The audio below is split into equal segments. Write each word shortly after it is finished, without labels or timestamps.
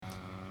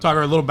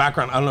Tucker, a little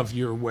background. I don't know if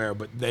you're aware,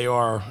 but they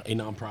are a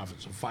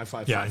nonprofit. So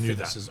 555 Yeah, I knew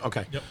Fitness that. is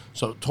okay. Yep.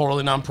 So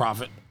totally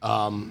nonprofit,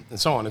 and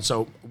so on. And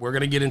so we're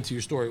gonna get into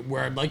your story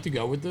where I'd like to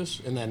go with this,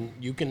 and then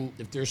you can,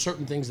 if there's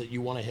certain things that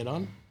you want to hit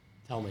on,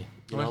 tell me.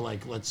 You know,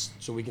 like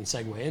so we can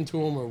segue into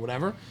them or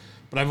whatever.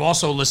 But I've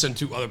also listened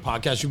to other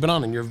podcasts you've been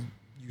on, and you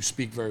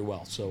speak very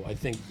well. So I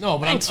think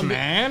Thanks,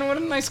 man. What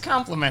a nice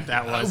compliment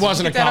that was. It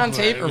wasn't Did a you get that on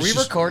compliment. tape? It Are was we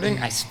just- recording?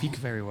 I speak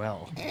very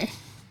well.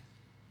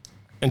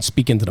 And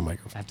speak into the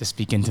microphone. I have to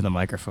speak into the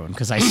microphone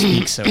because I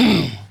speak so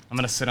well. I'm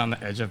gonna sit on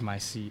the edge of my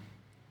seat.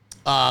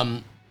 But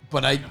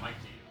I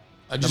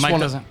The just mic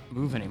want doesn't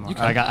move anymore.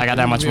 I got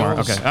that much more.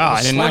 Okay. Oh,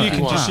 I didn't Or know. You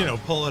can Wow. just,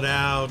 pull it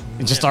out.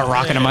 And just start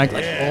rocking the mic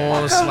like,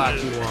 all the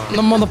slack you want.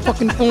 the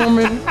motherfucking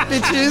Foreman,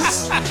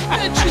 bitches.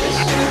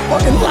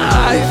 Fucking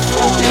live.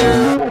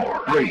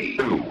 3,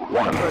 2,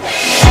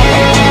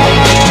 1.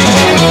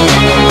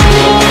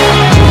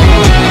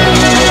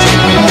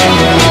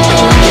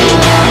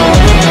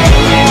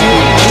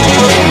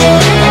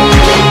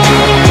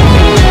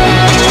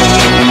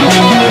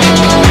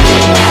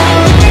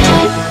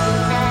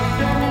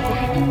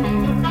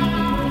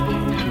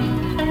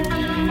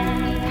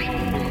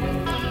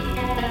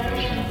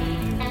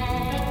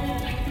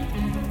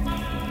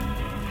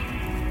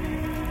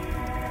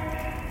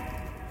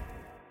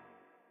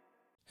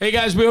 Hey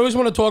guys, we always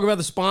want to talk about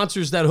the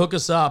sponsors that hook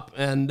us up,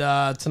 and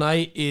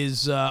tonight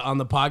is on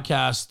the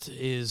podcast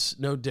is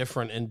no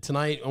different. And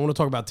tonight I want to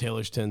talk about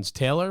Taylor's Tins.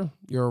 Taylor,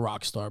 you're a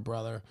rock star,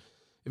 brother.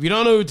 If you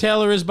don't know who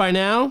Taylor is by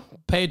now,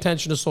 pay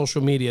attention to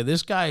social media.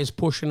 This guy is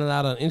pushing it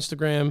out on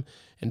Instagram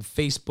and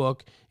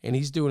Facebook, and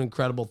he's doing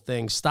incredible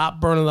things.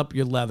 Stop burning up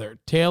your leather.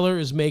 Taylor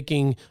is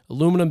making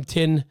aluminum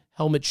tin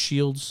helmet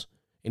shields,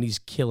 and he's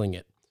killing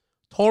it.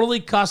 Totally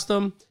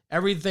custom.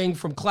 Everything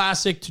from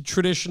classic to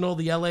traditional,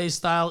 the LA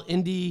style,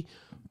 indie,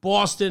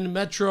 Boston,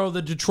 Metro,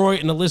 the Detroit,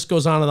 and the list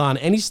goes on and on.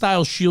 Any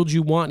style shield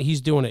you want, he's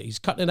doing it. He's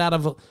cutting it out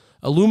of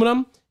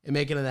aluminum and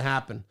making it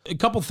happen. A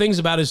couple things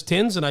about his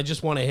tins, and I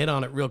just want to hit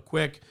on it real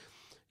quick.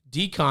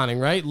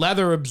 Deconning, right?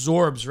 Leather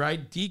absorbs,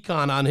 right?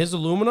 Decon on his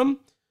aluminum,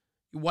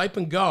 you wipe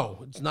and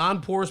go. It's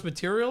non-porous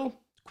material,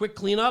 quick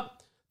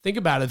cleanup. Think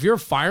about it. If you're a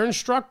fire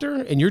instructor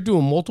and you're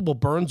doing multiple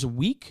burns a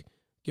week,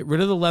 get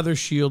rid of the leather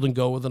shield and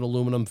go with an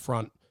aluminum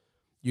front.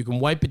 You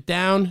can wipe it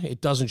down. It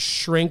doesn't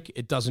shrink.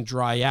 It doesn't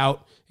dry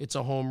out. It's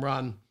a home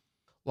run.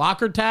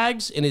 Locker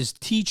tags and his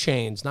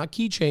T-chains, not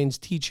keychains,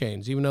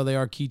 T-chains, even though they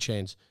are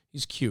keychains.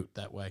 He's cute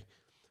that way.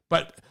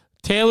 But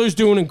Taylor's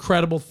doing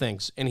incredible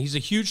things, and he's a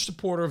huge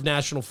supporter of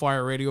National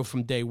Fire Radio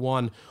from day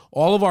one.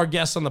 All of our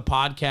guests on the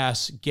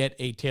podcast get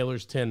a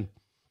Taylor's tin,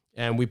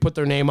 and we put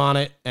their name on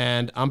it,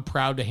 and I'm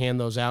proud to hand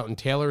those out. And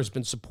Taylor has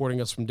been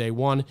supporting us from day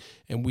one,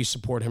 and we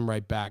support him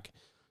right back.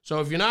 So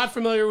if you're not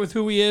familiar with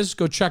who he is,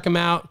 go check him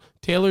out.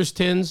 Taylor's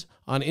Tins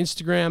on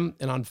Instagram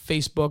and on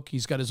Facebook.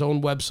 He's got his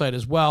own website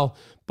as well,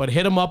 but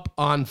hit him up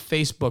on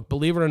Facebook.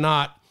 Believe it or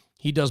not,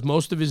 he does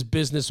most of his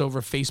business over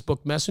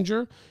Facebook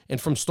Messenger,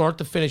 and from start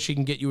to finish, he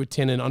can get you a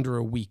tin in under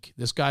a week.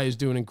 This guy is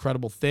doing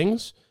incredible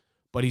things,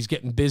 but he's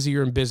getting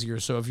busier and busier.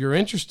 So if you're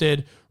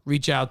interested,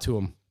 reach out to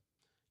him.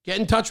 Get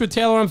in touch with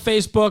Taylor on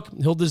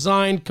Facebook. He'll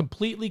design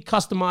completely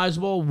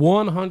customizable,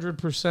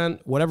 100%,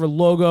 whatever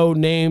logo,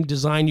 name,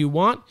 design you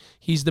want.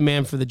 He's the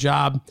man for the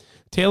job.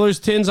 Taylor's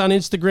Tins on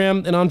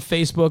Instagram and on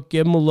Facebook.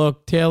 Give him a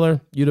look.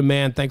 Taylor, you the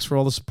man. Thanks for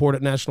all the support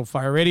at National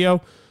Fire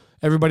Radio.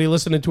 Everybody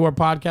listening to our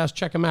podcast,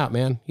 check him out,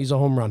 man. He's a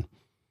home run.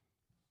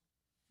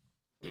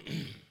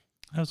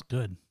 That was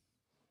good.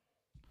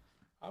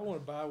 I want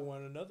to buy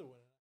another one.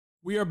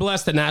 We are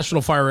blessed at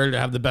National Fire Radio to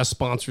have the best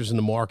sponsors in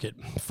the market.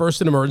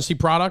 First in Emergency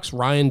Products,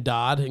 Ryan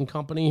Dodd and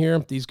company here.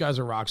 These guys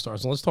are rock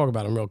stars, and let's talk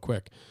about them real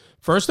quick.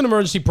 First in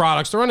Emergency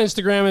Products, they're on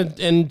Instagram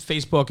and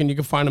Facebook, and you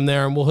can find them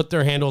there, and we'll hit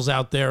their handles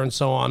out there and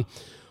so on.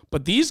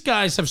 But these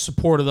guys have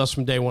supported us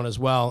from day one as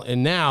well,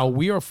 and now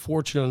we are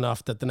fortunate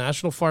enough that the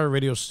National Fire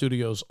Radio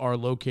studios are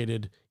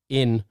located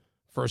in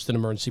First in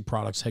Emergency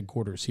Products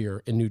headquarters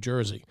here in New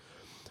Jersey.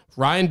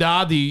 Ryan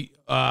Dodd,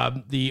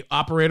 the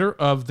operator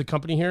of the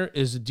company here,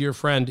 is a dear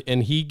friend,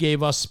 and he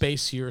gave us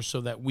space here so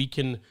that we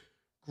can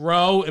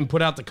grow and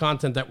put out the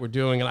content that we're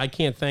doing. And I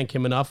can't thank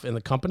him enough and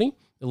the company.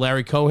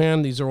 Larry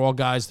Cohan, these are all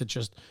guys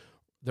that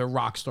they're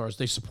rock stars.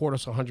 They support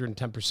us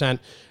 110%.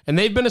 And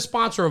they've been a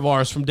sponsor of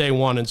ours from day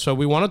one. And so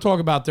we want to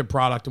talk about their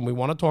product, and we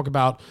want to talk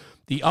about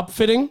the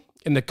upfitting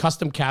and the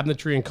custom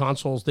cabinetry and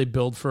consoles they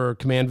build for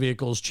command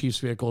vehicles, chiefs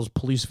vehicles,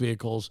 police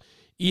vehicles,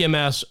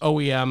 EMS,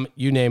 OEM,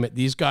 you name it.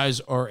 These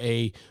guys are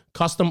a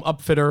custom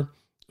upfitter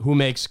who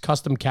makes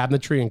custom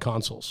cabinetry and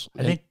consoles.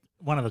 I think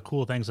one of the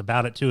cool things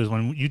about it, too, is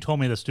when you told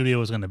me the studio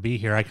was going to be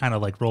here, I kind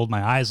of rolled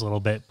my eyes a little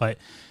bit. But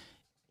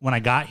when I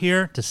got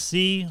here to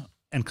see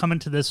and come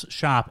into this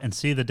shop and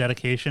see the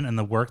dedication and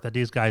the work that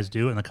these guys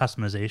do and the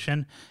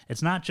customization,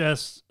 it's not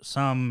just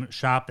some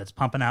shop that's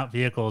pumping out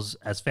vehicles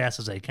as fast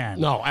as they can.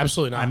 No,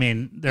 absolutely not. I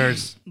mean,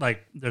 there's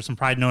some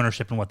pride and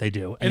ownership in what they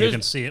do, and you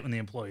can see it when the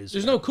employees.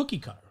 There's no cookie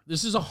cutter.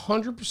 This is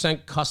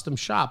 100% custom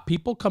shop.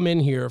 People come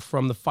in here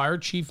from the fire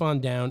chief on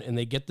down, and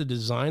they get to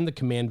design the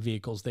command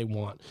vehicles they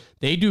want.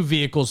 They do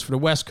vehicles for the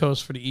West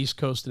Coast, for the East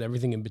Coast, and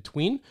everything in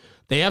between.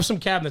 They have some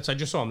cabinets. I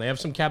just saw them. They have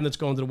some cabinets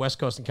going to the West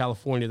Coast in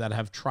California that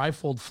have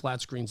trifold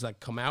flat screens that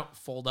come out,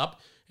 fold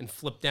up, and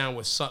flip down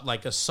with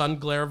like a sun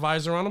glare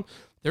visor on them.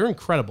 They're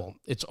incredible.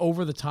 It's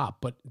over the top,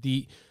 but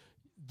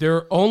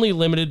they're only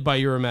limited by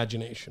your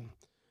imagination.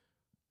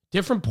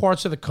 Different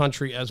parts of the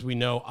country, as we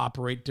know,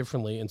 operate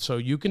differently. And so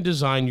you can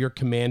design your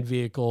command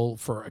vehicle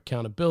for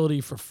accountability,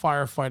 for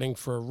firefighting,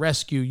 for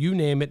rescue, you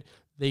name it,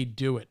 they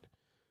do it.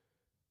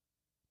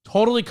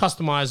 Totally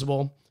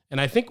customizable. And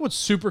I think what's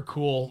super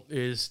cool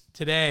is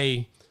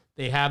today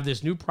they have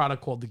this new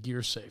product called the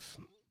Gear Safe,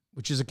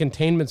 which is a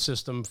containment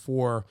system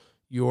for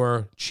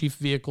your chief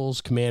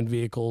vehicles, command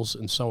vehicles,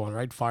 and so on,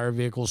 right? Fire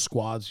vehicles,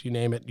 squads, you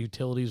name it,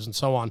 utilities, and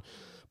so on.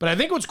 But I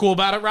think what's cool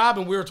about it, Rob,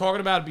 and we were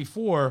talking about it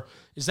before,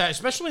 is that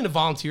especially in the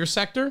volunteer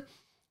sector,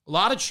 a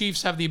lot of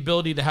chiefs have the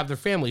ability to have their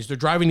families. They're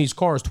driving these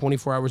cars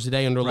 24 hours a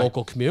day in their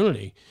local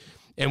community.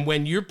 And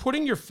when you're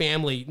putting your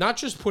family, not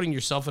just putting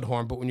yourself at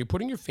harm, but when you're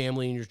putting your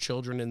family and your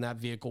children in that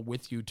vehicle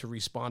with you to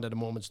respond at a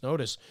moment's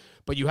notice,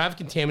 but you have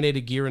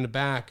contaminated gear in the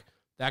back,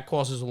 that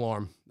causes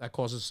alarm. That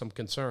causes some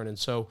concern. And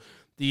so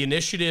the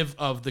initiative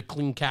of the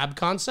Clean Cab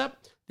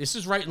concept, this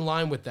is right in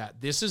line with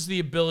that. This is the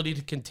ability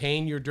to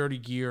contain your dirty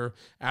gear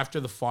after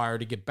the fire,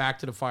 to get back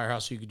to the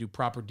firehouse so you can do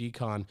proper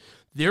decon.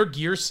 Their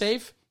Gear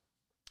Safe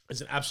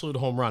is an absolute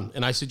home run,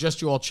 and I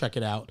suggest you all check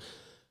it out.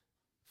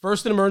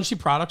 First in Emergency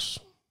Products.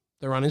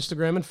 They're on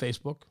Instagram and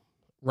Facebook.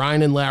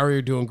 Ryan and Larry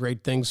are doing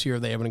great things here.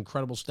 They have an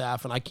incredible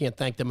staff, and I can't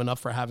thank them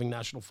enough for having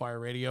National Fire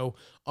Radio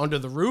under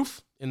the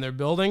roof in their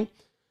building.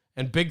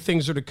 And big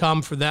things are to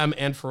come for them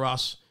and for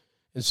us.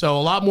 And so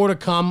a lot more to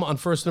come on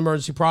First and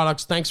Emergency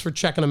Products. Thanks for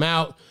checking them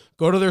out.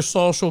 Go to their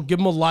social, give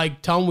them a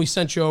like, tell them we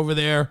sent you over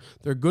there.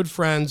 They're good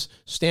friends,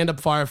 stand-up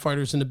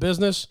firefighters in the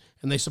business,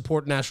 and they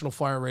support National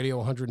Fire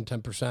Radio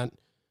 110%.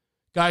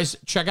 Guys,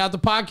 check out the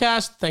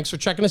podcast. Thanks for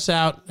checking us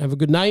out. Have a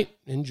good night.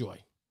 Enjoy.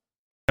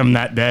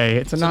 That day.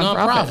 It's a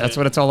nonprofit. That's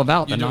what it's all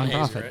about. The nonprofit.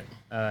 Hazy, right?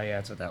 Yeah,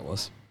 that's what that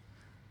was.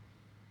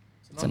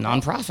 It's a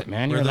nonprofit,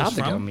 man. You're allowed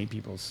to go meet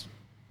people's.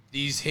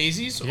 These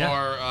hazies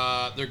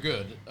are, they're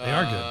good. They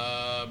are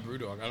good.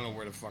 Brewdog. I don't know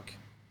where the fuck.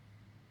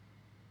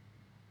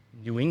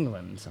 New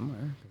England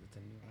somewhere.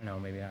 No,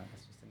 maybe not.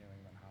 It's just a New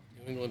England hop.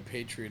 New England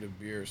Patriot of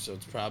beer, so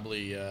it's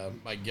probably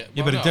my get.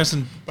 Yeah, but it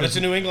doesn't. But it's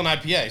a New England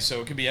IPA,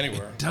 so it could be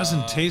anywhere. It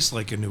doesn't taste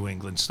like a New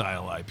England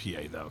style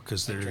IPA though,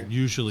 because they're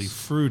usually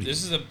fruity.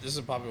 This is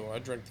a popular one. I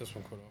drank this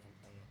one quite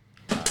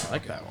often. I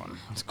like that one.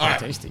 It's quite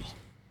tasty.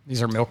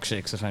 These are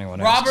milkshakes, if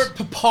anyone Robert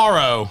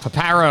Paparo.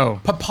 Paparo.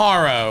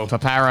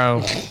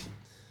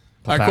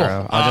 All right,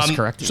 cool. I'll just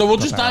correct you. So we'll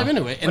just dive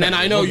into it. And then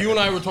I know you and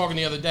I were talking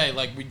the other day,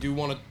 like we do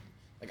want to,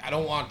 like I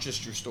don't want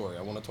just your story.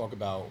 I want to talk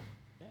about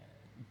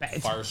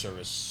fire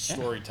service,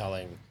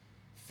 storytelling,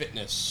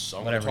 fitness.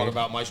 I want to talk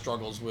about my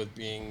struggles with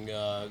being,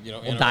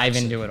 we'll dive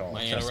into it all.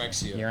 My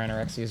anorexia. Your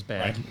anorexia is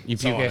bad. Right. You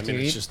puke after you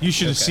eat? You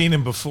should have seen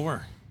him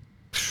before.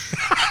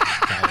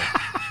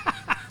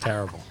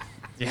 Terrible.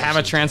 You have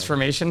a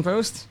transformation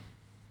post?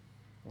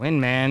 Win,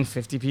 man.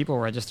 50 people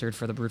registered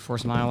for the Brute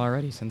Force Mile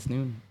already since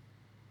noon.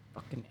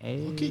 Fucking A.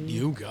 Look at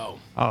you go.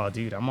 Oh,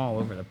 dude, I'm all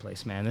over the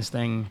place, man. This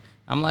thing,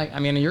 I'm like, I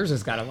mean, yours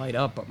has got to light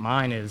up, but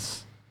mine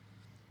is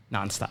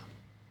nonstop.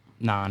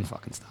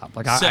 Non-fucking stop.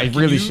 Like, Seb, I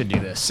really should do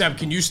this. Seb,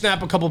 can you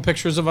snap a couple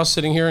pictures of us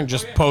sitting here and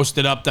just post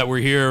it up that we're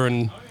here?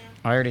 And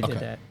I already did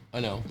that. I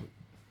know.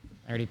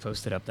 I already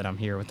posted up that I'm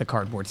here with the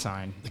cardboard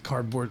sign. The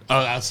cardboard. Oh,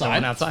 outside.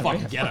 Going outside.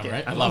 Fucking Yeah, get it,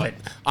 right? I love it.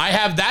 I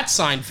have that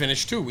sign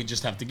finished too. We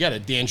just have to get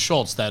it. Dan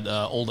Schultz, that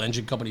old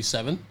Engine Company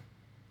 7.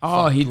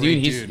 Oh,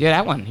 Great he's dude.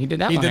 that one. He did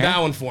that one. He did right? that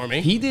one for me.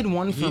 He did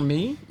one for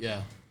me?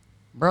 Yeah.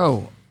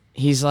 Bro,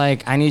 he's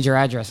like, I need your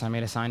address. I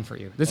made a sign for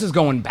you. This is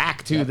going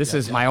back, too. This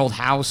is my old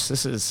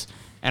house.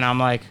 And I'm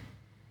like,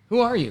 who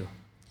are you?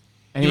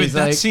 And Yeah, he's but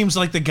that like, seems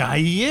like the guy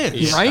he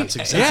is. right? That's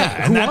exactly Yeah,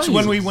 Who and that's are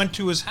when you? we went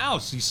to his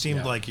house. He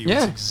seemed like he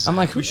Yeah. was. I'm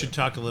like, we should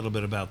talk a little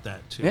bit about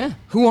that too. Yeah.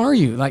 Who are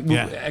you? Like,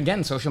 Yeah.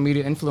 again, social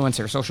media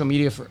influencer, social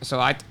media for. So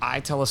I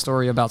tell a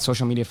story about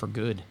social media for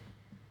good,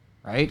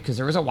 right? Because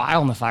there was a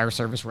while in the fire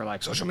service where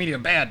like social media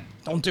bad,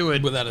 don't do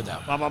it, Without a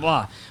doubt. blah blah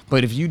blah.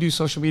 But if you do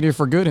social media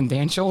for good and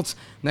Dan Schultz,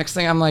 next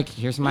thing I'm like,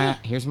 here's my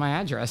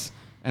address,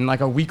 and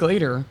like a week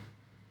later,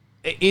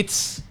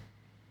 it's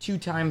 2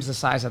 times the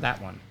size of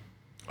that one.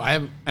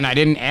 And I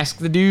didn't ask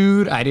the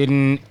dude. I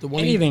didn't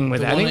anything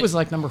with it. I think it was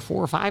like number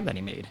 4 or 5 that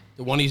he made.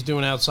 The one he's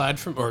doing outside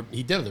from, or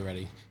he did it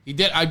already. He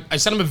did. I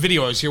sent him a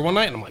video. I was here one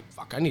night, and I'm like,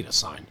 fuck, I need a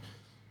sign.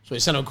 So I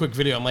sent him a quick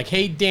video. I'm like,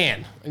 hey,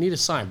 Dan, I need a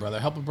sign, brother.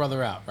 Help a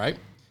brother out, right?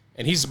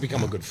 And he's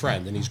become a good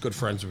friend, and he's good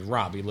friends with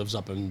Rob. He lives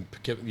up in,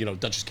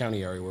 Dutchess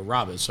County area where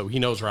Rob is, so he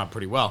knows Rob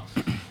pretty well.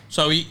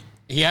 So he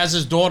has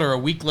his daughter a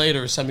week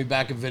later send me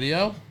back a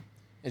video,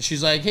 and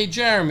she's like, hey,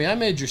 Jeremy, I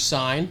made your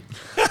sign,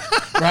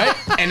 right?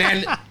 And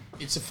then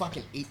it's a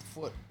fucking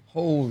 8-foot.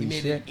 Holy He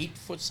made shit. an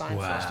 8-foot sign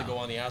for us to go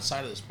on the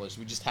outside of this place.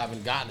 We just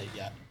haven't gotten it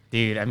yet.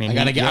 Dude, I mean,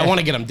 I want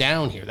to get him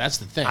down here. That's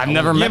the thing. I've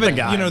never met the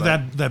guy. You know,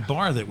 but that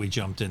bar that we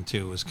jumped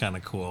into was kind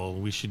of cool.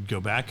 We should go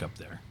back up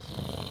there.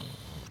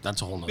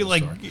 That's a whole nother Be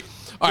like, story.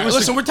 All right,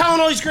 listen, we're telling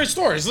all these great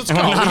stories. Let's go.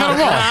 We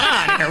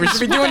gotta roll. we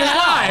should be doing this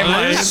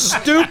live. This is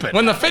stupid.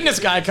 When the fitness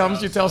guy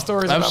comes, you tell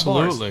stories about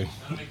bars. Absolutely.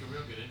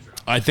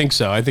 I think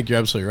so. I think you're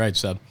absolutely right,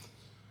 Seb.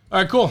 All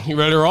right, cool. You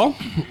ready to roll?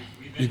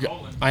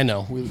 I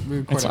know.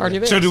 It's already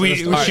there. so do we?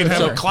 We let's should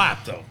start. have a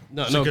clap though.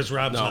 No, because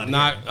Rob's not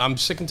here. I'm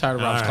sick and tired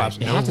of Rob's All claps.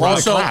 right. You have to have a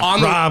Also, clap.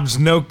 on the Rob's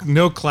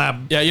no clap.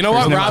 yeah, you know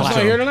what? no Rob's clap.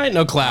 not here tonight.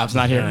 No claps. Rob's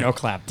not here. No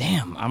clap.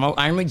 Damn,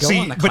 I only go See,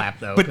 on the but- clap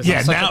though. but 'cause yeah,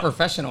 I'm such now- a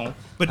professional.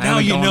 But I now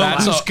only you go on know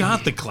that. who's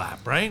got the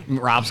clap, right?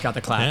 Rob's got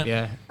the clap.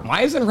 Yeah. Yeah.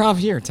 Why isn't Rob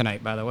here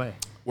tonight? By the way,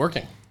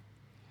 Working.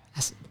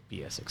 that's a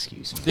BS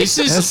excuse. This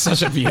is That's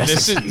such a BS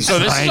This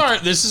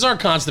excuse. is our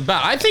constant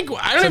battle. I don't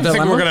even think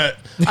dilemma? we're gonna.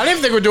 I don't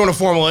even think we're doing a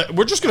formal.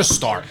 We're just gonna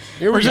start.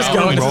 Here we're just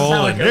go. going. This is how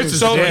Rolling. it goes. This is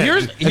So it.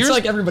 here's It's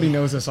like everybody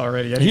knows us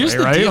already. Anyway, Here's the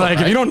right? deal, Like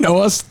right? if you don't know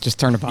us, just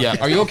turn the podcast. yeah.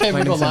 Are you okay if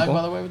we Plain go and live simple.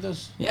 by the way with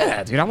this?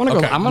 Yeah, dude. I want to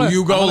Okay. go. I'm gonna. Will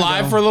you go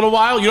live for a little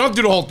while? You don't have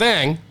to do the whole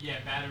thing. Yeah,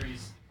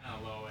 battery's kind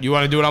of low. You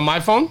want to do it on my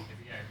phone?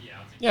 Yeah,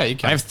 I'll take Yeah, you I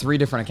can. have 3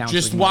 different accounts.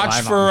 Just we can go watch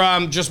live for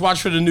on. just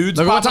watch for the nudes.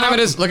 Look at what popping time up.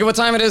 it is. Look at what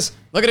time it is.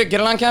 Look at it. Get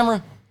it on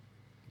camera.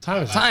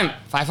 Time. Is Time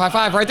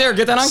 555 right there.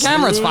 Get that on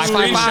camera. It's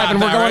 555, and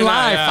we're Screenshot going that right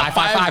live. now, yeah.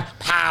 555.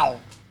 Pow.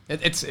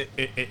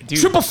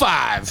 Dude,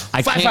 555.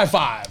 I can't-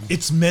 555.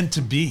 It's meant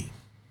to be.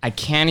 I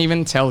can't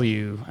even tell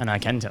you, and I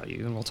can tell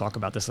you, and we'll talk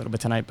about this a little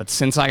bit tonight, but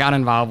since I got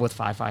involved with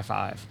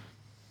 555,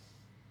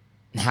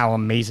 how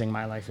amazing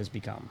my life has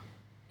become.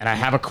 And I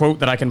have a quote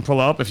that I can pull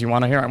up if you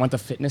want to hear. I went to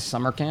fitness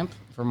summer camp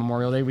for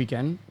Memorial Day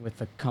weekend with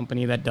the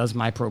company that does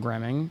my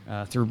programming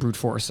through Brute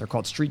Force. They're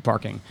called Street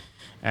Parking.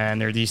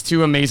 And they're these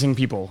 2 amazing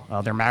people.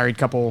 They're married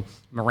couple,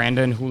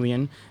 Miranda and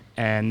Julian,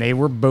 and they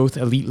were both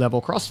elite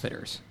level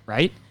CrossFitters,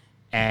 right?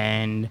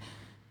 And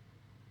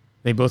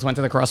they both went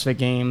to the CrossFit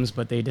Games,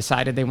 but they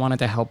decided they wanted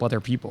to help other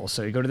people.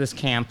 So you go to this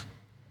camp,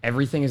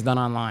 everything is done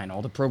online.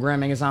 All the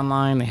programming is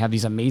online. They have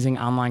these amazing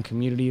online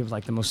community of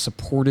like the most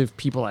supportive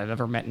people I've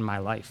ever met in my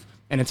life.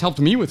 And it's helped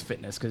me with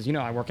fitness because, you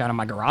know, I work out in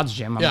my garage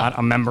gym. I'm Yeah. not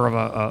a member of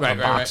a Right,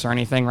 box right. or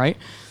anything, right?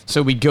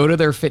 So we go to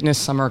their fitness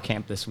summer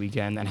camp this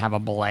weekend and have a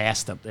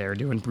blast up there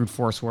doing brute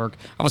force work.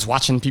 I was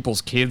watching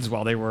people's kids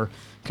while they were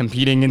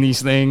competing in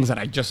these things that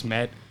I just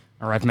met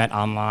or I've met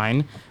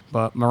online.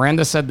 But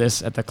Miranda said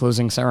this at the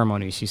closing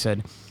ceremony. She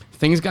said,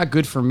 things got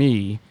good for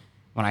me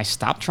when I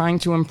stopped trying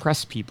to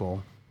impress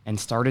people and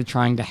started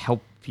trying to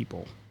help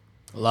people.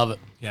 Love it.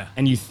 Yeah.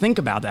 And you think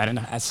about that, and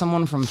as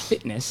someone from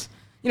fitness,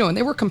 you know, and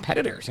they were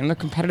competitors, and they're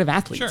competitive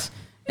athletes. Sure.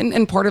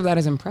 And part of that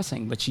is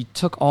impressing, but she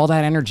took all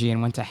that energy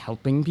and went to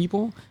helping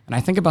people. And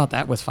I think about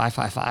that with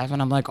 555,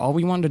 and I'm like, all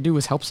we wanted to do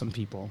was help some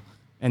people.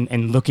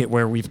 And look at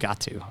where we've got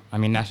to. I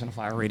mean, National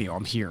Fire Radio,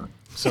 I'm here.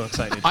 So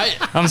excited.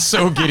 I'm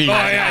so giddy. Oh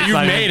yeah, you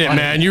made it,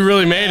 man. You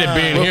really made it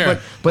being here.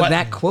 But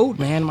that quote,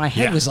 man, my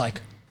head Yeah. was like,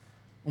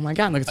 oh my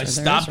God, look at I there it is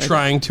stopped right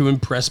trying to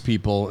impress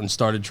people and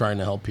started trying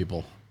to help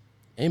people.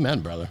 Amen,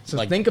 brother.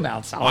 So think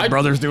about solid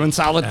brothers doing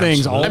solid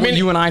things. All I mean, what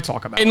you and I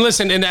talk about. And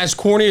listen, and as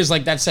corny as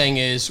like that saying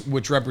is,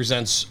 which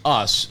represents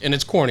us, and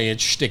it's corny,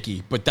 it's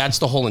shticky, but that's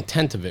the whole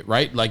intent of it,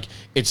 right? Like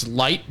it's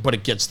light, but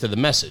it gets to the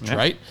message,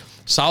 right?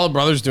 Solid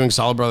brothers doing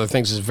solid brother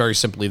things is very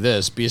simply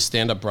this: be a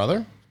stand-up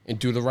brother and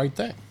do the right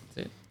thing.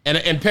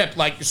 And Pip,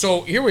 like,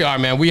 so here we are,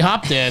 man. We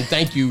hopped in.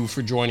 Thank you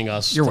for joining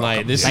us You're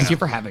tonight. welcome. Thank you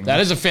for having me. That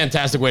is a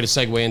fantastic way to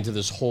segue into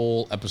this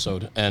whole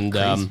episode, and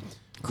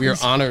we are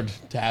honored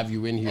to have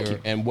you in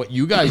here. And what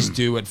you guys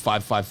do at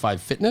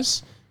 555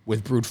 Fitness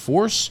with Brute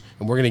Force,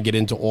 and we're going to get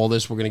into all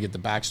this. We're going to get the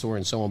backstory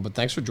and so on. But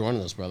thanks for joining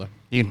us, brother.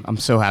 Dude, I'm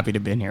so happy to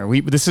be here.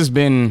 This has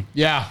been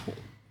Yeah,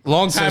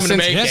 long time in the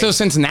making. so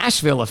since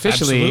Nashville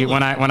officially.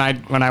 Absolutely.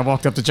 When I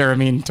walked up to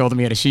Jeremy and told him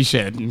he had a she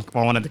shed and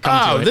I wanted to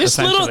come to it.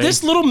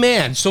 this little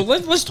man. So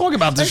let's talk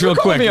about this Thanks for real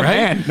calling quick, me a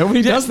right? man.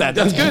 Nobody does that.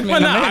 That's good, man.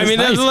 Well, no, A man I is mean,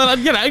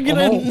 nice. I get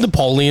a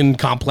Napoleon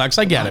complex.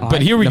 I get it,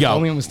 but here we go.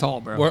 Napoleon was tall,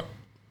 bro.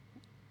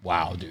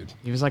 Wow, dude.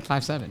 He was like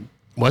 5'7".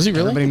 Was he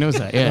really? Everybody knows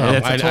that. Yeah,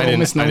 that's a total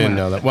misnomer. I didn't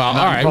know that. Well, all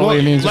right. Well,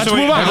 Napoleon means- let's So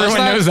move on. everyone Let's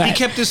not- knows that. He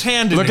kept his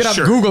hand in Look his it up.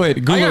 shirt. Google it. I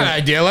Google got it. an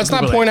idea. Let's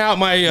not Google point it. out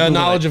my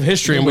knowledge of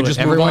history, and we Google just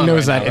it. move Everyone on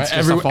knows right that. now, It's right?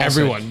 just a falsehood.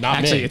 Everyone, not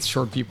Actually, me. it's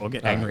short people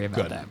get angry about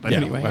good. that. But Yeah,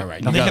 anyway, right,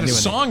 right. And they nothing had a to do with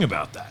it. song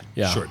about that.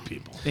 Yeah. Short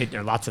people.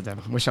 There are lots of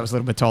them. Wish I was a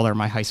little bit taller in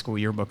my high school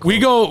yearbook. We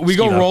go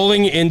Skeeto.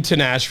 rolling into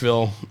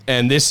Nashville,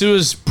 and this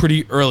was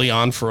pretty early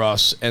on for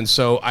us, and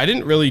so I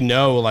didn't really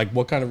know like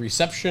what kind of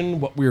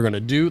reception, what we were gonna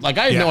do. Like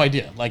I had no Yeah.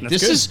 idea. Like That's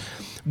this good. is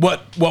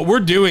what we're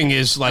doing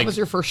is like That was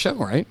your first show,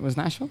 right? Was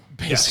Nashville?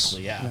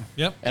 basically, yeah.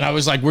 Yep. And I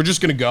was like, we're just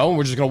gonna go and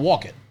we're just gonna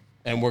walk it,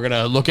 and we're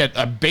gonna look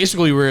at.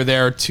 Basically, we were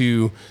there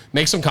to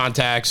make some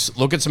contacts,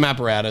 look at some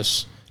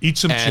apparatus, Eat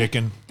some And-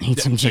 chicken. Eat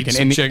some chicken.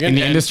 some in the, chicken in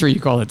the and- industry,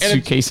 you call it and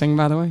it- suitcasing,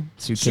 by the way.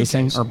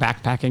 Suitcasing or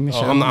backpacking the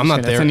show. I'm not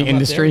That's there. in the I'm not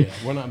industry. there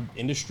yet. We're not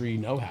industry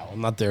know-how.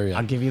 I'm not there yet.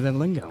 I'll give you the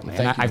lingo, man.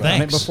 Thank you, I've bro. done it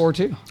Thanks. before,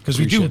 too. Because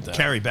we do Appreciate that.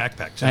 carry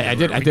backpacks. I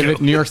did. everywhere I we did go.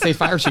 it. New York State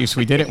Fire Chiefs.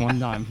 We did it one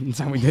time. That's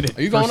how we did it.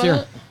 Are you going First on year.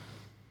 that?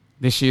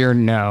 This year,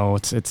 no.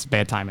 It's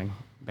bad timing.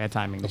 Bad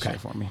timing this year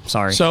for me.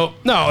 Sorry. So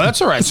no,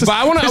 that's all right. But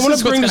I want to this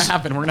is bring what's this. gonna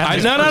happen. We're gonna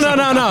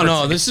have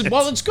No. This is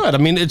it's good. I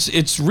mean,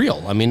 it's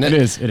real. I mean, It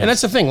is. and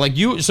that's the thing. Like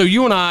you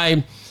and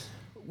I,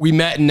 we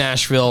met in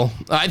Nashville.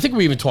 I think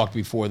we even talked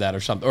before that or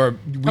something, or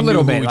we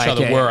little knew bit, who each like,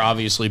 other yeah, were, yeah.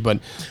 obviously. But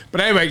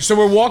anyway, so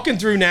we're walking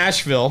through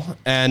Nashville,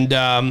 and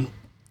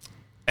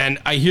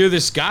I hear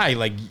this guy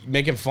like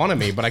making fun of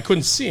me, but I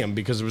couldn't see him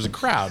because there was a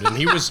crowd, and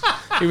he was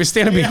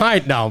standing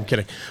behind. No, I'm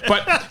kidding.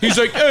 But he's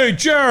like, "Hey,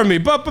 Jeremy,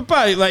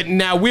 like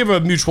now we have a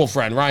mutual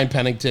friend, Ryan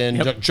Pennington,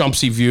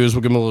 Jumpsy Views.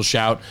 We'll give him a little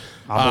shout.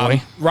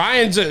 boy.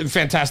 Ryan's a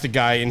fantastic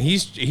guy, and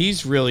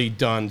he's really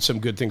done some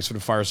good things for the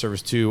fire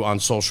service too on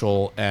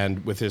social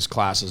and with his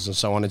classes and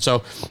so on. And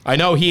so I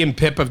know he and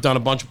Pip have done a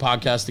bunch of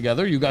podcasts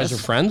together. You guys are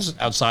friends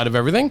outside of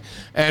everything,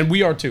 and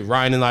we are too.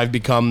 Ryan and I have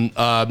become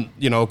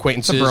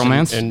acquaintances. It's a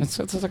bromance. And It's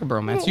like a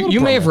bromance. little You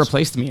may have bromance.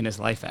 replaced me in his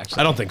life, actually.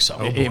 I don't think so.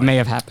 It may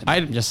have happened.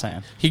 I'm just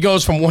saying. He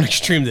goes from one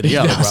extreme to the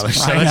other, brother.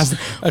 So Ryan has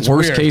that's the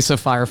worst weird. case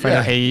of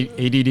firefighter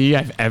ADD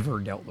I've ever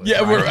dealt with. Yeah,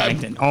 Ryan we're-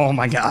 Pennington. Oh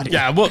my God.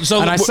 Yeah, well, so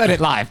and I said it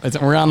live.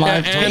 We're on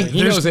live. And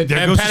he knows it.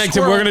 And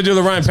Pennington, we're going to do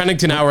the Ryan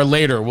Pennington hour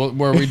later,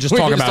 where we just We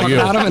talk just about talk you.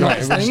 about him and all Right,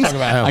 his we're just things. talking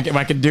about him.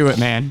 I could do it,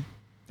 man.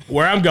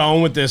 Where I'm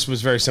going with this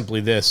was very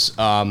simply this: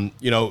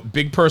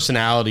 big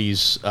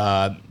personalities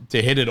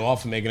to hit it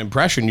off and make an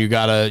impression, you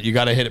gotta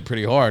hit it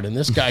pretty hard. And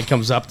this guy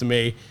comes up to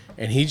me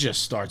and he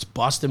just starts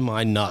busting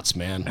my nuts,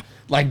 man,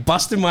 like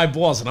busting my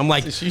balls. And I'm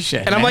like,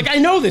 I'm like, I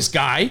know this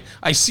guy.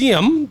 I see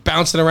him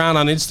bouncing around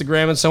on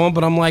Instagram and so on,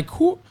 but I'm like,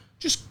 who?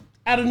 Just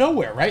out of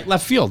nowhere, right,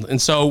 left field.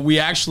 And so we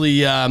actually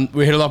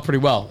we hit it off pretty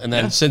well. And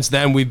then since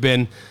then we've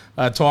been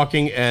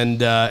talking and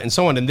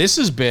so on. And this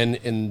has been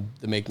in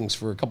the makings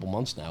for a couple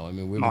months now. I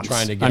mean, we've been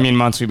trying to get.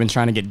 months. We've been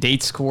trying to get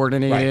dates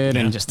coordinated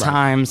and just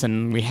times,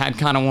 and we had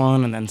kind of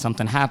one, and then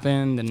something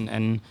happened,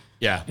 and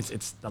Yeah.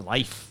 it's the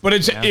life. But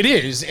it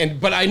is,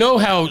 but I know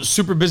how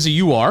super busy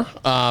you are.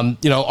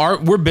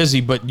 We're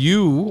busy, but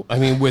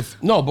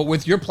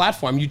with your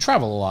platform, you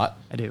travel a lot.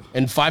 I do.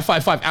 And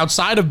 555,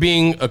 outside of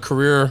being a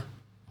career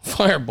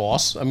fire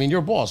boss, I mean, you're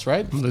a boss,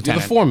 right? You're the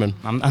foreman.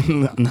 I'm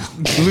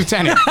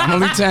lieutenant. I'm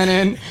a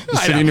lieutenant. The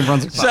city of New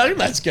Brunswick. So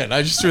that's good.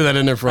 I just threw that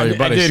in there for all your I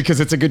buddies. did because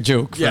it's a good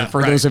joke for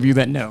right. those of you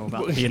that know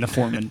about being a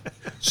foreman.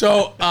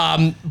 So,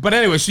 but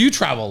anyway, so you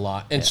travel a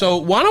lot. And so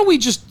why don't we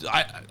just,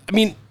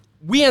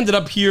 we ended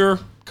up here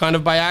kind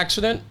of by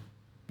accident.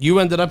 You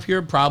ended up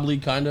here probably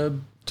kind of.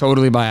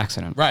 Totally by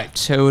accident. Right.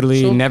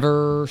 Totally So-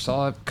 never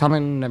saw it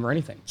coming, never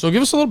anything. So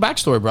give us a little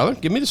backstory, brother.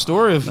 Give me the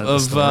story of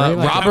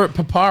Robert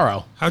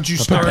Paparo. How'd you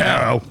start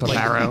out?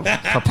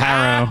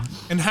 Paparo.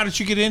 And how did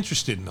you get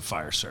interested in the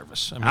fire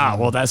service? I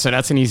mean,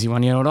 That's an easy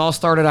one. It all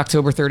started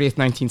October 30th,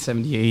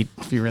 1978.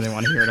 If you really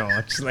want to hear it all,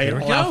 I'll just lay it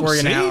all out for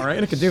you now,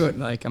 right? I could do it.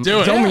 Do it.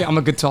 Tell me Yeah. I'm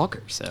a good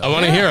talker. So I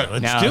want to hear it.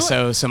 let's do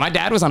it. So my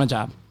dad was on a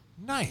job.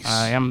 Nice.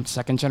 I am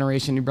second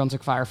generation New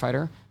Brunswick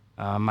firefighter.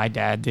 My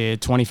dad did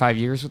 25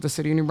 years with the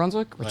city of New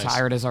Brunswick,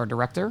 retired as our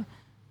director,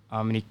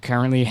 and he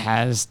currently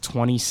has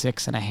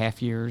 26 and a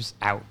half years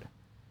out.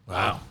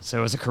 Wow.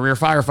 So as a career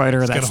firefighter,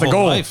 that's got a the whole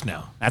goal. life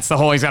now. That's the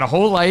whole. He's got a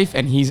whole life,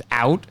 and he's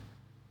out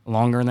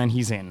longer than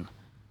he's in.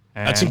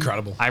 And That's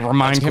incredible. I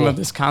remind That's him cool. of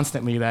this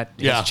constantly. That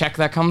his Yeah. check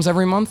that comes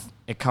every month,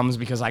 it comes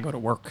because I go to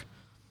work.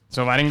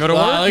 So if I didn't go to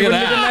Well, work, look you at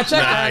wouldn't get that.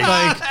 that check.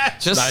 Nice. Like,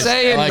 just Nice.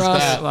 saying, I like Russ.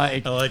 that.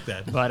 Like, I like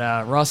that.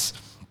 but Russ,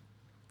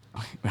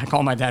 I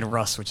call my dad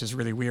Russ, which is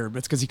really weird, but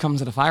it's because he comes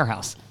to the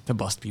firehouse to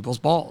bust people's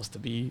balls, to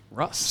be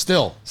Russ.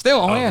 Still.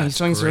 Oh yeah, he that's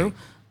swings great.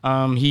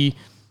 through.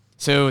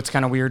 So it's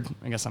kind of weird.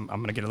 I guess I'm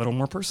going to get a little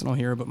more personal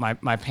here, but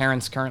my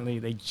parents currently,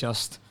 they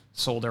just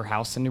sold their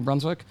house in New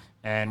Brunswick,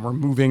 and we're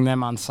moving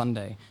them on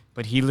Sunday.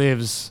 But he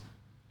lives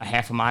a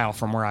half a mile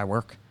from where I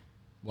work.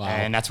 Wow.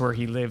 And that's where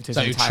he lived his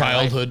Is that your entire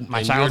childhood- life. My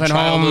in your childhood,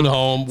 childhood home.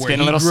 home It's where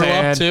getting he a little grew up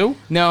sad. too?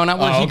 No, not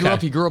where Oh, he grew okay.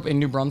 up. He grew up in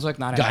New Brunswick,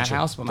 not in that Gotcha,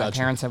 house, but my gotcha.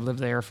 parents have lived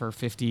there for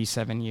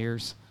 57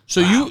 years.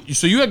 So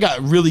you had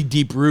got really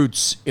deep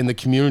roots in the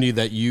community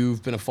that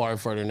you've been a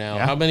firefighter now.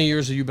 Yeah. How many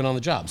years have you been on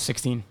the job?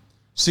 16.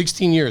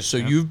 16 years. So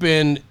you've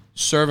been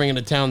serving in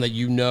a town that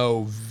you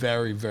know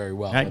very, very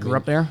well. I grew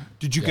up there.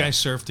 Did you guys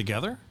serve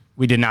together?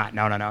 We did not.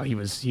 No. He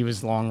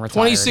was long retired.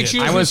 26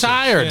 years I was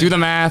retired. Do the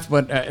math,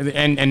 but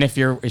and if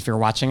you're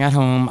watching at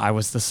home, I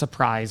was the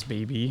surprise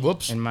baby.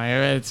 Whoops. And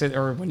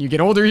or when you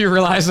get older, you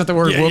realize that the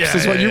word "whoops"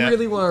 is what you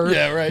really were.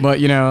 Yeah, right. But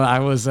I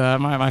was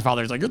my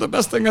father's like, "You're the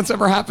best thing that's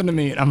ever happened to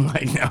me," and I'm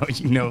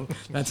like, "No,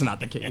 that's not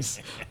the case."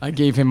 I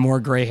gave him more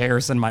gray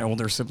hairs than my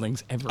older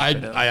siblings ever.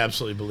 could have. I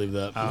absolutely believe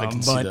that. I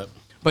can see that.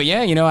 But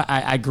yeah,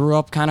 I grew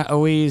up kind of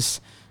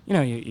always,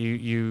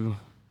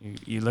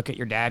 you look at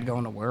your dad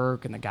going to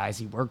work and the guys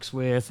he works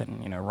with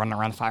and, running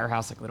around the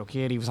firehouse like a little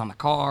kid. He was on the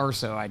car,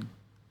 so I'd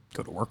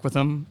go to work with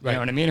him, you Right. know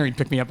what I mean? Or he'd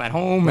pick me up at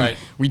home Right. and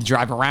we'd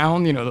drive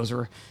around. Those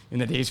were in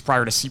the days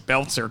prior to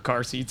seatbelts or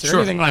car seats or Sure,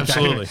 anything like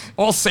absolutely. that.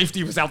 All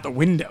safety was out the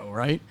window,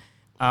 right?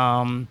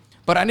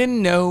 But I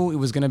didn't know it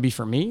was going to be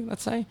for me,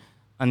 let's say,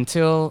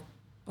 until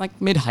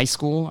like mid-high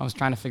school. I was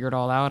trying to figure it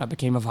all out. I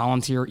became a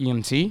volunteer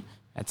EMT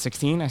At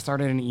 16, I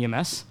started in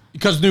EMS.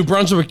 Because New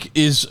Brunswick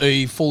is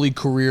a fully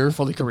career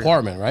career.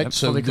 department, right? Yep,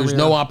 so fully there's career.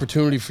 no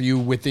opportunity for you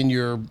within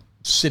your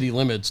city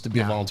limits to be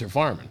a volunteer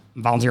fireman.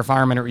 Volunteer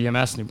fireman or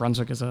EMS. New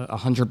Brunswick is a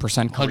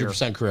 100% career.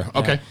 100% career.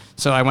 Okay.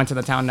 So I went to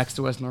the town next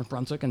to us, North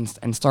Brunswick,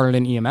 and started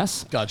in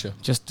EMS. Gotcha.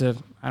 Just to,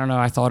 I don't know,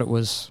 I thought it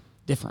was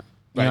different.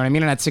 You Right. know what I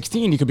mean? And at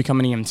 16, you could become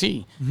an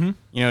EMT. You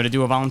know, to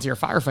do a volunteer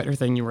firefighter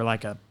thing, you were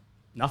like a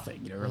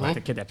nothing. You know, you were like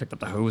the kid that picked up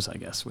the hose, I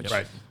guess, which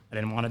Right. I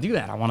didn't want to do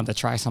that. I wanted to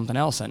try something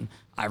else. And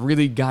I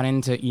really got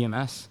into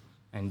EMS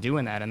and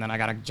doing that. And then I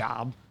got a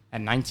job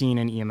at 19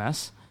 in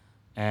EMS.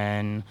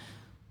 And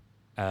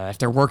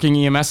after working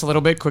EMS a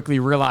little bit, quickly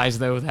realized,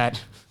 though,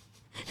 that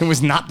it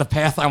was not the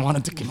path I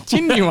wanted to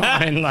continue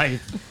on in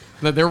life.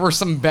 That there were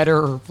some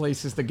better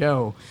places to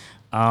go.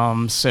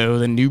 So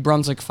the New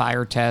Brunswick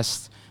fire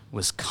test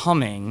was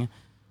coming,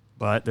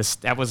 but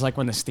that was like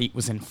when the state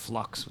was in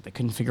flux. They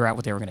couldn't figure out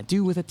what they were going to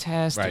do with a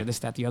test or Right. this,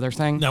 that, the other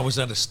thing. Now, was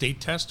that a state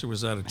test or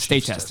was that a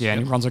State chief's test, yeah,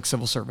 New Brunswick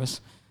Civil Service.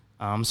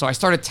 So I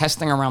started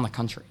testing around the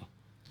country.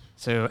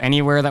 So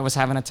anywhere that was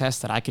having a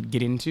test that I could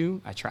get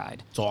into, I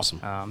tried. It's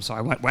awesome. So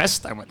I went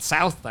west, I went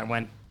south, I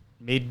went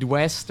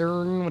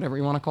midwestern, whatever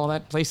you want to call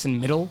that place in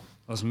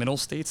those middle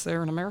states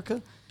there in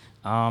America.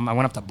 I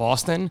went up to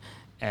Boston,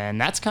 and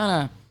that's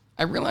kind of,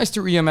 I realized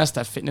through EMS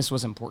that fitness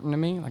was important to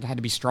me. Like I had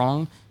to be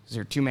strong because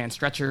there are 2-man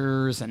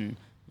stretchers and,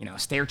 you know,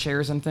 stair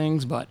chairs and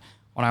things. But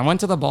when I went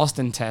to the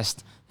Boston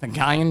test, the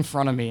guy in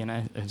front of me, and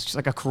it's just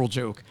like a cruel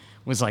joke,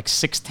 was like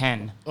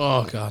 6'10".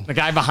 Oh, God. The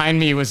guy behind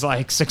me was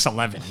like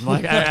 6'11".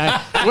 Like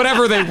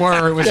whatever they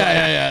were, it was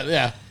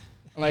Yeah.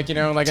 like, you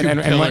know, like, Two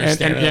pillars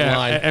standing in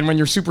line. and when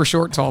you're super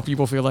short, tall,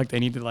 people feel like they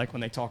need to, like,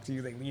 when they talk to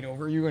you, they lean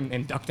over you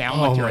and duck down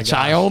Oh like you're my a gosh.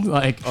 child.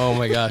 Like, Oh,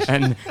 my gosh.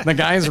 and the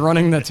guys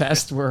running the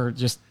test were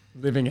just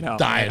living it up.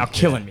 Dying.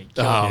 Killing me.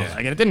 Oh.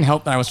 Like, it didn't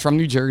help that I was from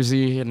New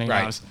Jersey, and you know,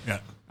 Right.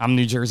 I'm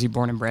New Jersey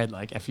born and bred.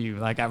 Like, F you.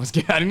 Like, I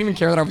didn't even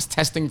care that I was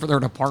testing for their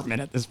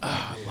department at this point.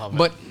 I love it.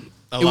 But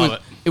I love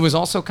it. It was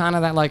also kind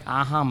of that, like,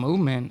 aha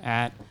moment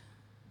at,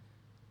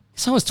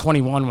 so I was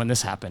 21 when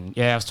this happened.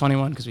 Yeah, I was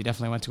 21 because we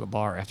definitely went to a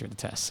bar after the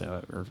test,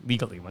 so, or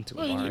legally went to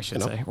a bar, I should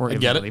know, say, or I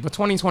get it. illegally. But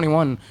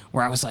 2021,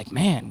 where I was like,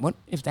 man, what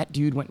if that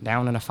dude went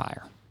down in a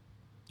fire?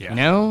 Yeah. You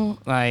know,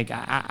 like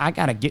I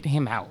got to get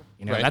him out.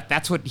 You know, Right.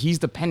 that's what he's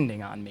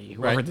depending on me,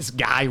 whoever Right. this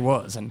guy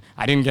was. And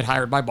I didn't get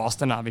hired by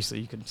Boston. Obviously,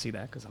 you couldn't see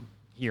that because I'm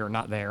here,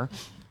 not there.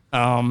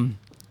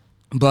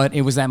 But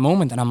it was that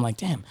moment that I'm like,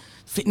 damn,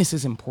 fitness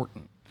is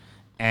important.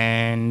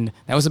 And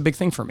that was a big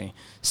thing for me.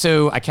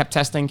 So I kept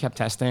testing,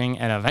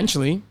 and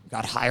eventually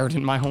got hired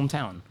in my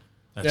hometown.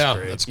 That's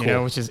great. That's cool. You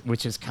know,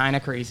 which is kind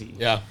of crazy.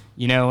 Yeah.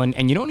 You know,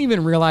 and you don't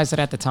even realize it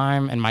at the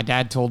time. And my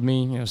dad told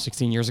me, you know,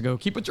 16 years ago,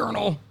 keep a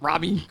journal,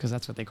 Robbie, because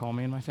that's what they call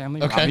me in my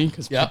family, Okay. Robbie,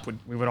 because Yeah.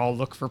 we would all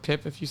look for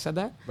Pip if you said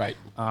that. Right.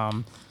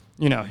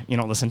 You know, you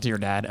don't listen to your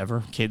dad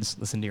ever. Kids,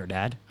 listen to your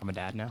dad. I'm a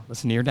dad now.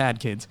 Listen to your dad,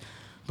 kids.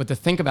 But to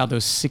think about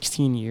those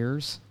 16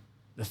 years,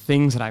 the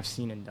things that I've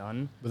seen and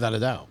done, Without a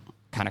doubt.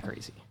 kind of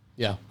crazy.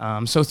 Yeah.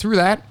 So through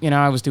that, you know,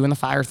 I was doing the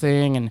fire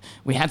thing, and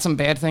we had some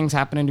bad things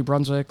happen in New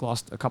Brunswick.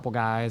 Lost a couple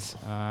guys.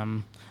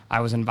 I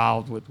was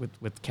involved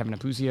with Kevin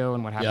Apuzio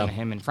and what happened Yeah. to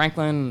him in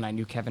Franklin. And I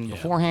knew Kevin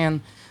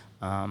beforehand.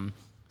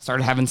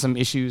 Started having some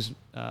issues,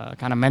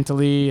 kind of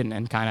mentally,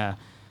 and kind of,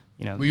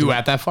 you know. Were you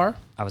at that far?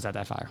 I was at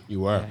that fire. You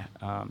were?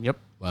 Yeah. Yep.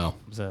 Wow.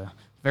 It was a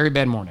very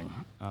bad morning.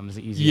 It was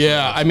the easiest.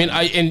 Yeah, I mean,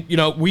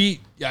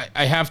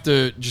 I have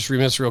to just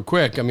reminisce real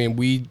quick. I mean,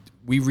 we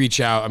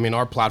reach out. I mean,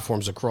 our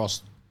platforms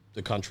across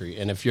the country,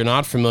 and if you're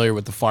not familiar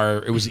with the fire,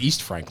 it was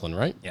East Franklin,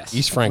 right? Yes.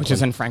 East Franklin, Which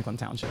is in Franklin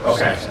Township.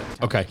 Okay.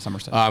 Somerset. Okay.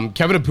 Somerset.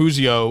 Kevin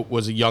Apuzio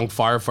was a young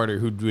firefighter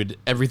who did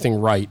everything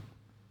right,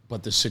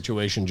 but the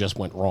situation just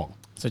went wrong.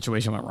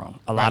 Situation went wrong.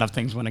 A lot of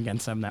things went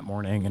against them that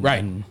morning. And,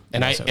 Right.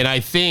 and I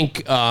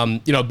think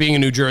you know, being a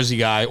New Jersey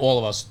guy, all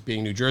of us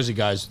being New Jersey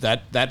guys,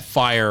 that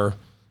fire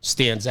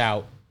stands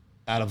out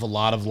of a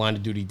lot of line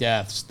of duty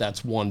deaths.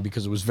 That's one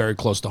because it was very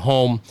close to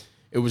home.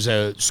 It was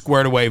a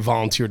squared away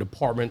volunteer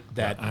department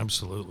that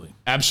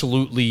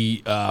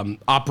absolutely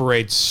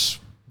operates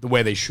the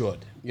way they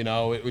should. You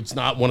know, it's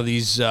not one of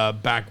these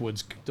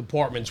backwoods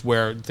departments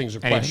where things are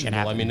Anything can questionable.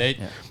 I happen. mean, they,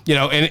 Yeah. you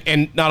know,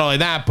 and not only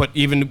that, but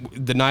even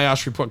the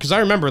NIOSH report. Because I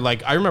remember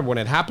when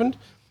it happened.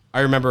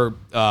 I remember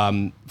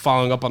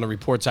following up on the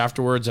reports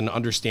afterwards and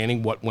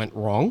understanding what went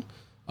wrong.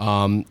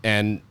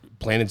 And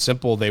plain and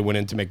simple, they went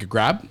in to make a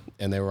grab,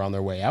 and they were on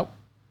their way out,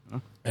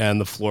 and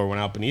the floor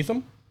went out beneath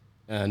them,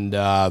 and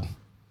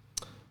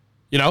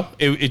you know,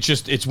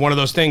 it's one of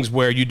those things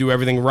where you do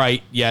everything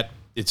right, yet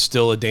it's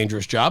still a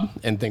dangerous job,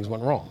 and things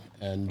went wrong.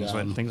 And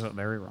things went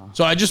very wrong.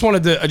 so I just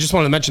wanted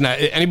to mention that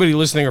anybody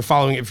listening or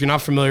following, if you're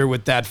not familiar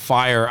with that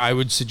fire, I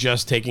would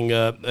suggest taking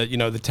the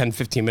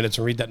 10-15 minutes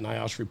and read that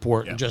NIOSH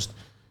report and just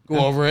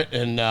go over it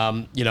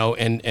and you know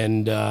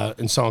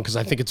and so on, because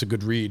I think it's a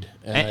good read.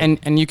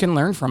 And you can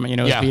learn from it, you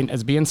know, Yeah.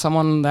 as being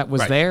someone that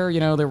was Right. there, you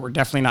know, there were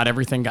definitely not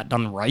everything got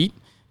done right,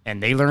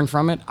 and they learned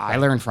from it. I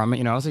learned from it.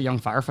 You know, I was a young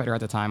firefighter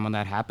at the time when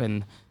that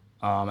happened,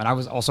 and I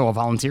was also a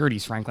volunteer at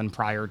East Franklin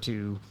prior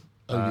to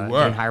Oh, you were?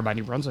 Getting hired by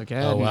New Brunswick,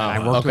 yeah. Oh, wow.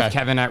 And I worked Okay. with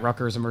Kevin at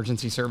Rutgers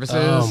Emergency Services.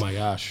 Oh, my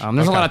gosh. There's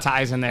a Okay. lot of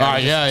ties in there. All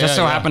right, Just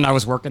so yeah. happened I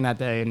was working that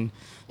day, and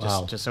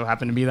Wow. just so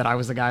happened to be that I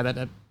was the guy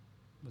that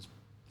was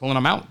pulling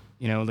them out,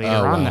 later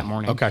Oh, on wow. that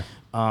morning. Okay.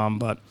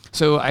 But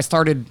so I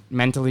started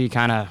mentally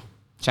kind of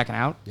checking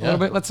out a Yeah. little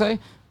bit, let's say,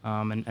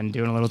 and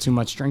doing a little too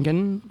much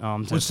drinking to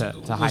hide Was that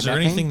there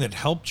pain. anything that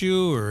helped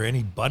you or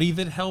anybody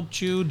that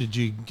helped you? Did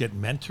you get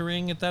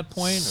mentoring at that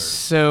point? Or?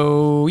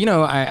 So,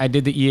 I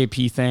did the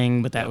EAP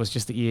thing, but that was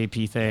just the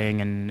EAP thing,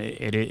 and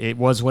it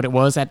was what it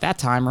was at that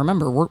time.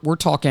 Remember, we're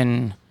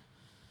talking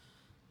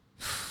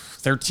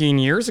 13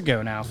 years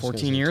ago now,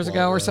 14 years 12,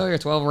 ago or yeah. so, or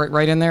 12,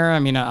 right in there. I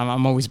mean,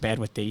 I'm always bad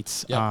with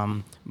dates.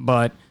 Yep.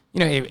 But,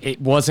 it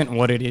wasn't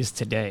what it is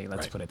today,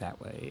 let's put it that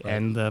way. Right.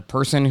 And the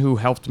person who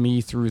helped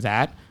me through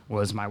that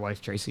was my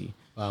wife, Tracy.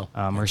 Wow.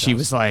 Where she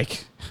was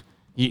like,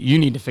 you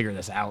need to figure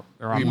this out.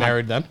 Or Were I'm you not-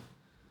 married then?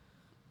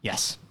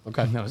 Yes.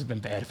 Okay. That would have been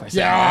bad if I said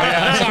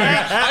Yeah, sorry.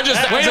 I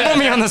just Way to put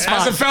me on the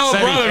spot. As a fellow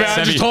brother, man,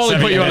 I just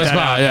totally put you on the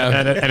spot. Yeah.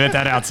 Edit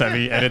that out,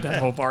 Sebi. Edit that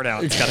whole part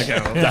out. It's gotta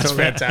go. That's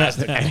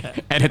fantastic.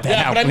 Edit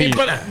that out, but I mean,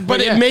 please. but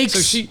it makes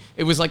So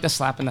it was like the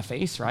slap in the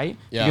face, right?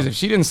 Yeah. Because if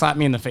she didn't slap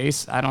me in the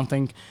face, I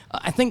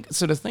think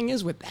so. The thing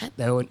is with that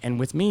though, and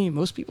with me,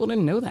 most people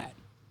didn't know that.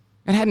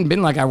 It hadn't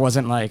been like I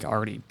wasn't like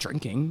already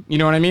drinking. You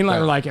know what I mean?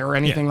 Or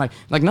anything like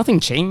nothing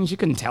changed. You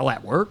couldn't tell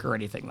at work or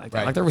anything like that.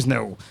 Right. Like there was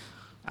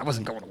I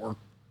wasn't going to work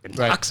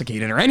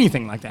intoxicated or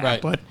anything like that.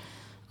 Right. But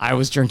I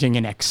was drinking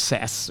in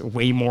excess,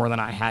 way more than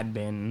I had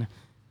been,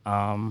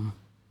 and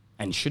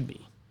should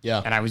be. Yeah.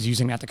 And I was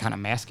using that to kind of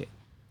mask it.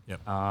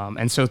 Yep.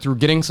 And so through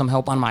getting some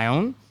help on my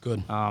own,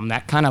 Good.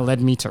 that kind of led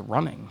me to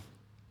running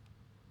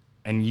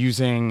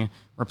and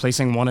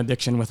replacing one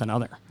addiction with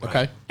another.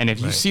 Okay. And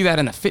if you see that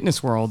in the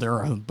fitness world, there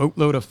are a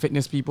boatload of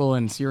fitness people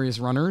and serious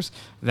runners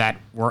that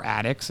were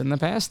addicts in the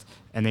past,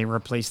 and they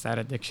replaced that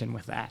addiction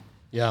with that.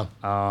 Yeah.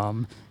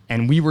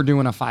 And we were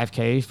doing a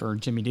 5K for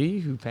Jimmy D,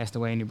 who passed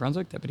away in New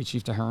Brunswick, Deputy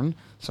Chief Ahern.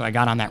 So I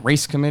got on that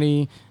race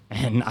committee,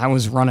 and I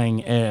was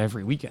running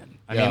every weekend.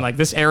 I Yeah. mean, like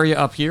this area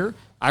up here,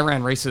 I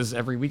ran races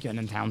every weekend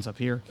in towns up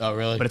here. Oh,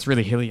 really? But it's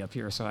really hilly up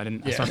here, so I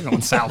started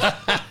going south.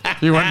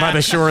 If you went by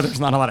the shore, there's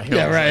not a lot of hills.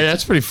 Yeah, right.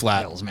 That's pretty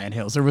flat. Hills, man,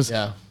 hills. There was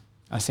Yeah.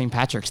 a St.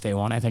 Patrick's Day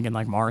one, I think, in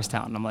like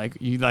Morristown. And I'm like,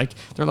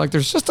 they're like,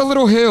 there's just a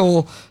little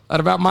hill at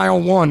about mile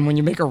 1 when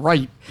you make a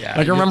right. Yeah, Like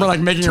I you remember like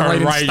making a turn right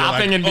and right, you're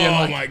stopping like, and being oh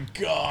like, my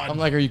God. I'm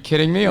like, are you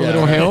kidding me? A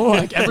little hill?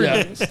 Like everything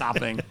Yeah. was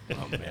stopping.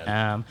 Oh,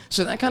 man.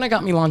 So that kind of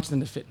got me launched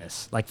into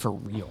fitness, like for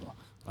real,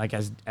 like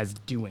as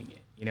doing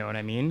it. You know what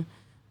I mean?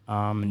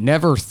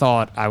 Never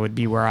thought I would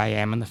be where I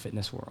am in the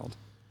fitness world.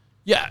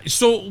 Yeah.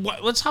 So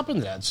let's hop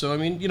into that. So, I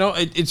mean,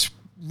 it's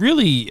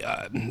really,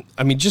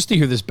 just to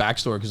hear this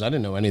backstory, because I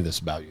didn't know any of this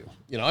about you.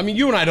 I mean,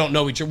 you and I don't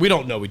know each other. We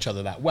don't know each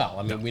other that well.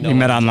 I mean, we know. We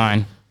met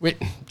online. Wait,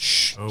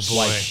 shh. Oh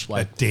boy,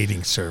 Slight. a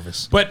dating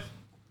service. But,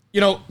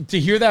 to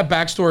hear that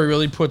backstory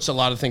really puts a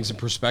lot of things in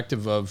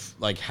perspective of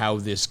like how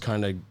this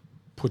kind of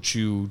puts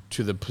you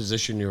to the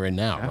position you're in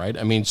now, right?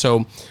 I mean,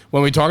 so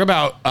when we talk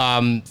about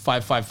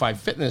 555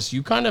 Fitness,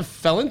 you kind of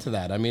fell into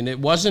that. I mean, it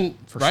wasn't,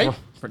 right? Sure.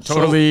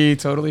 Totally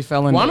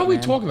fell into Why don't it, we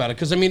man. talk about it?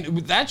 Because, I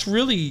mean, that's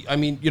really,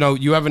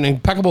 you have an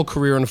impeccable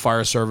career in the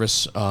fire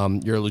service.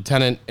 You're a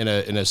lieutenant in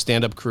a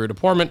stand-up career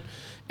department,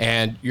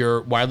 and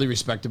you're widely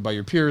respected by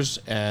your peers.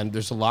 And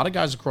there's a lot of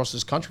guys across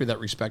this country that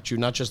respect you,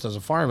 not just as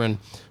a fireman,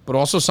 but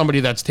also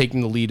somebody that's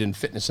taking the lead in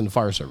fitness in the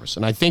fire service.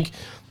 And I think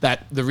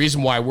that the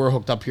reason why we're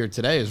hooked up here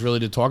today is really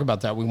to talk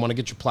about that. We want to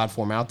get your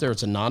platform out there.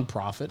 It's a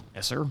nonprofit.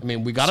 Yes, sir. I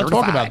mean, we got to talk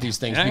Certified. about these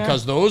things Yeah, yeah.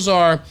 because those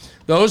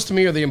to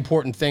me are the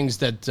important things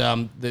that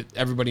that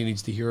everybody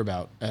needs to hear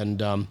about. And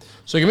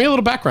so give me a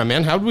little background,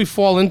 man. How did we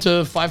fall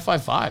into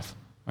 555?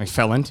 I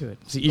fell into it.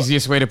 It's the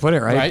easiest way to put it,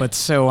 right? Right. But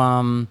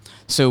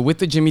so with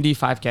the Jimmy D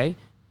 5K,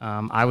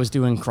 I was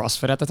doing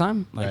CrossFit at the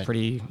time,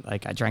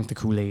 like I drank the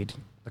Kool-Aid,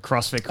 the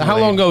CrossFit Kool-Aid. How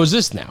long ago is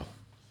this now?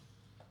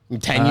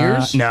 10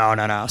 years? No.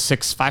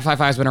 555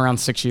 has been around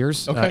 6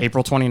 years. Okay.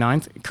 April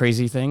 29th,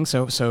 crazy thing.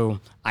 So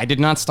I did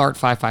not start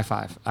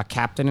 555. A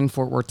captain in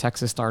Fort Worth,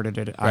 Texas started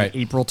it on Right.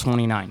 April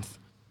 29th.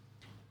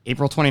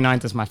 April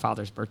 29th is my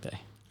father's birthday.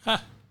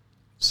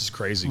 This is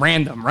crazy.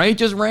 Random, right?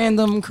 Just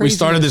random, crazy. We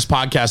started this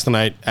podcast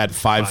tonight at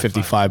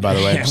 5:55, by the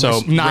way. Yeah, So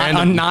which not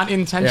Yeah.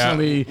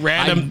 intentionally.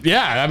 Random.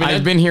 I mean,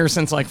 I've been here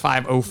since like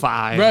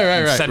 5:05.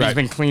 Right. Sebby's Right.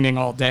 been cleaning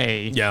all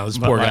day. Yeah, this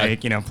but poor guy.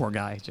 Poor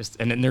guy.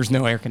 And then there's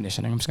no air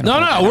conditioning. I'm just gonna.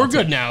 point that No, we're out,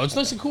 good too. now. It's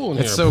nice and cool in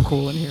here. It's so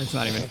cool in here. It's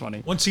not even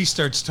funny. Once he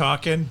starts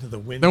talking, the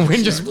wind. The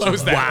wind just starts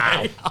blows blowing.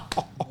 that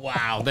way.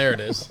 Wow, there it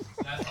is.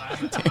 That's why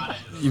I'm not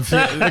into this.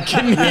 The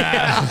kidney.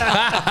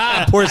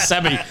 Poor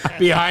Sebby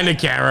behind the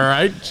camera,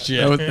 right?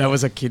 Shit. That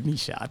was a kidney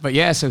shot. But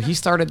yeah, so he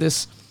started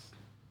this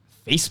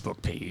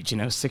Facebook page,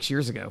 6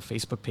 years ago.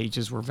 Facebook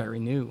pages were very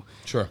new.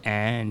 Sure.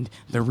 And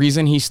the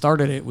reason he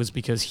started it was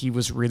because he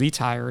was really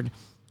tired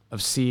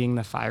of seeing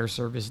the fire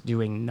service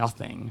doing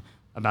nothing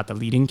about the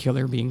leading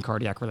killer being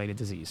cardiac-related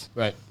disease.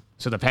 Right.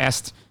 So the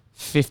past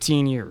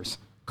 15 years,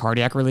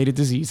 cardiac-related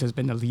disease has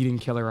been the leading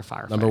killer of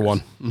firefighters. Number one.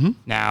 Mm-hmm.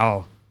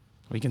 Now,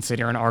 We can sit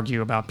here and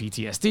argue about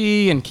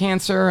PTSD and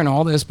cancer and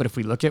all this, but if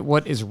we look at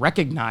what is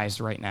recognized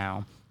right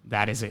now,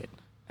 that is it.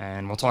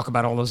 And we'll talk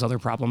about all those other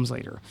problems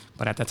later.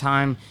 But at the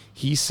time,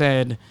 he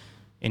said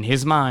in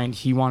his mind,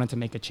 he wanted to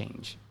make a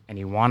change and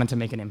he wanted to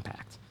make an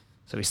impact.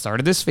 So he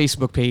started this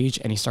Facebook page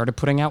and he started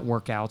putting out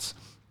workouts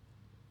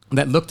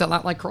that looked a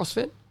lot like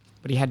CrossFit,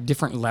 but he had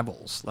different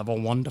levels,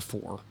 level 1 to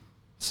 4.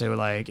 So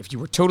like if you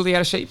were totally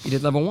out of shape, you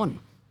did level 1.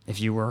 If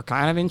you were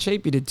kind of in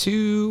shape, you did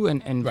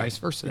 2 and vice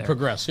versa. There.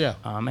 Progress, yeah.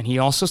 And he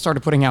also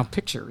started putting out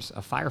pictures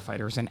of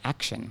firefighters in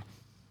action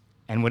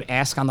and would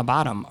ask on the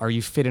bottom, are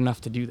you fit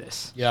enough to do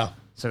this? Yeah.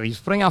 So he's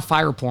putting out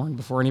fire porn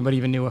before anybody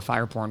even knew what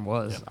fire porn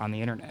was on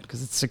the internet,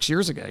 because it's 6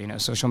 years ago.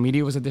 Social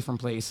media was a different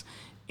place.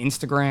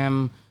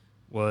 Instagram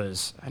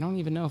was, I don't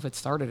even know if it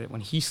started it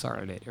when he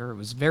started it, or it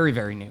was very,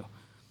 very new.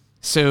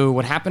 So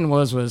what happened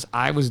was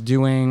I was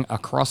doing a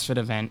CrossFit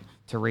event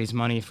to raise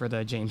money for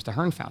the James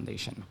DeHern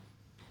Foundation.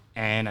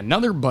 And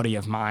another buddy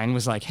of mine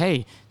was like,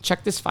 hey,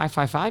 check this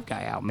 555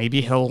 guy out. Maybe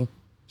he'll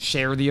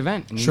share the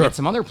event and get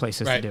some other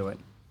places to do it.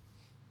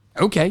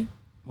 Okay,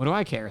 what do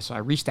I care? So I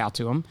reached out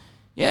to him.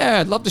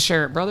 Yeah, I'd love to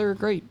share it, brother.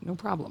 Great, no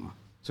problem.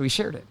 So he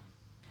shared it.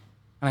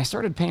 And I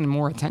started paying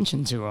more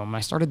attention to him.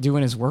 I started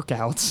doing his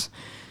workouts.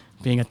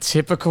 Being a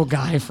typical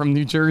guy from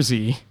New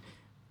Jersey,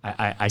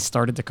 I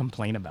started to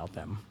complain about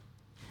them.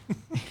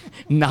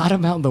 Not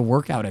about the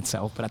workout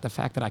itself, but at the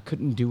fact that I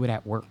couldn't do it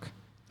at work.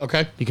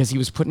 Okay. Because he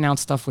was putting out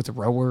stuff with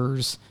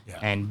rowers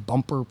and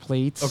bumper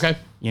plates. Okay.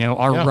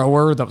 Our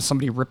rower,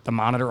 somebody ripped the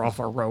monitor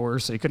off our rower,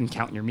 so you couldn't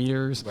count your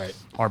meters. Right.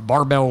 Our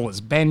barbell was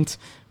bent.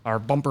 Our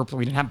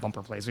we didn't have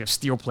bumper plates. We have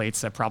steel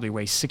plates that probably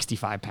weigh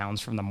 65 pounds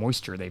from the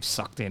moisture they've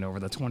sucked in over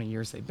the 20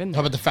 years they've been there.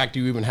 How about the fact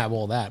you even have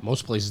all that?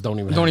 Most places don't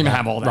even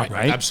have all that,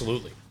 right?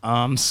 Absolutely.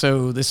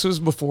 So this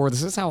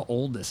is how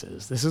old this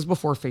is. This is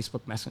before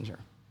Facebook Messenger.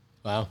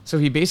 Wow. So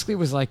he basically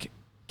was like,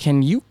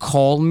 can you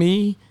call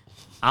me?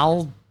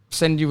 I'll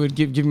send you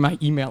give you my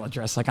email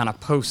address, like on a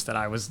post that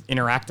I was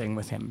interacting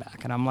with him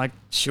back. And I'm like,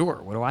 sure,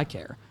 what do I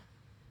care?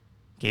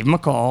 Gave him a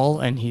call,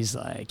 and he's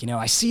like,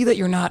 I see that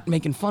you're not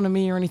making fun of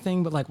me or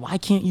anything, but like, why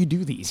can't you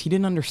do these? He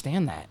didn't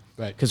understand that.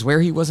 Right. Because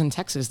where he was in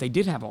Texas, they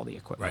did have all the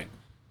equipment.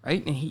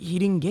 Right. And he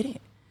didn't get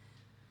it.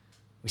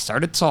 We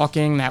started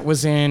talking. That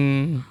was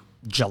in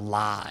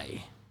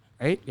July,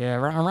 right? Yeah,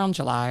 around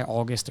July,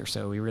 August or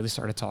so, we really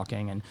started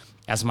talking. And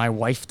as my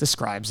wife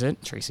describes it,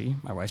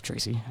 my wife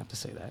Tracy, I have to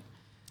say that,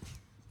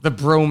 the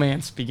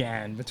bromance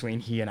began between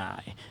he and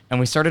I. And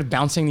we started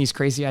bouncing these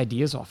crazy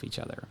ideas off each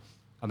other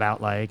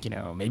about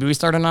maybe we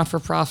start a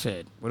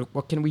not-for-profit.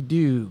 What can we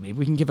do? Maybe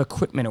we can give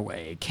equipment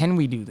away. Can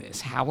we do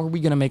this? How are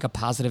we going to make a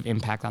positive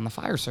impact on the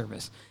fire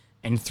service?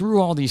 And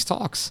through all these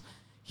talks,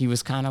 he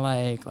was kind of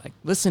like,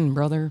 listen,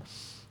 brother,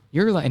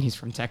 you're and he's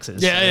from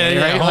Texas. Yeah.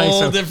 Right?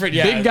 Whole different,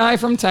 Big guy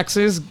from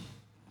Texas,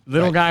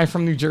 little guy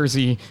from New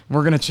Jersey.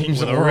 We're going to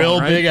change the world. A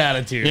real big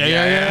attitude.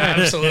 Yeah.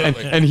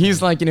 Absolutely. And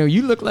he's like,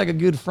 you look like a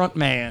good front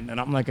man.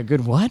 And I'm like, a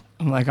good what?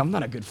 I'm like, I'm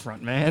not a good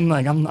front man.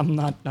 Like,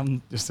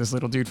 I'm just this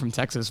little dude from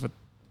Texas with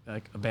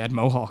like a bad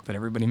mohawk that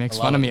everybody makes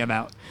fun of me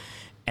about.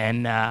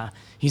 And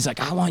he's like,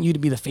 I want you to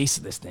be the face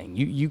of this thing.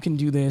 You can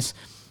do this.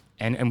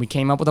 And we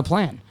came up with a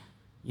plan.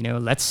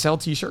 Let's sell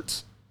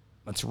T-shirts.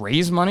 Let's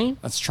raise money.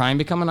 Let's try and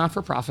become a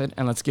not-for-profit,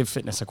 and let's give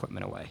fitness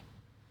equipment away.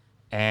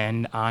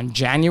 And on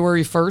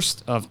January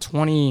 1st of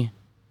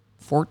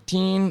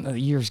 2014, the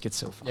years get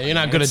so far. Yeah, you're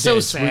not good at so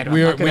dates. sad.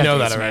 We I'm not good know at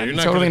that dates, already. man.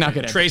 You're Totally not good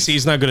at dates.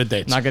 Tracy's not good at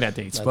dates. Not good at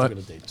dates. Not But good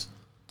at dates.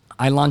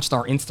 I launched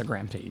our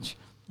Instagram page,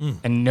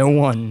 and no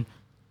one,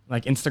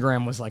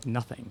 Instagram was like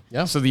nothing.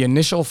 Yeah. So the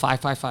initial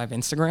 555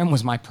 Instagram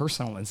was my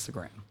personal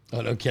Instagram.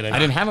 Oh, no kidding. I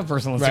didn't have a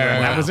personal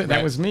Instagram. That was it.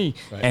 That was me.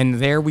 Right. And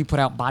there we put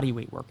out body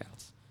weight workouts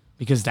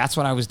because that's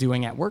what I was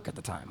doing at work at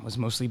the time, was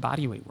mostly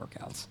body weight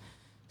workouts.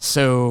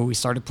 So we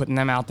started putting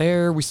them out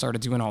there. We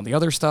started doing all the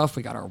other stuff.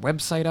 We got our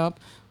website up.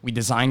 We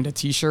designed a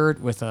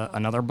T-shirt with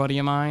another buddy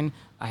of mine.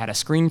 I had a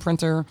screen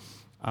printer.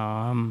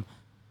 So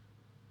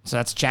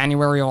that's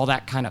January. All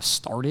that kind of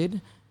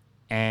started.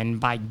 And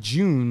by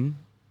June,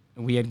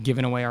 we had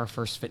given away our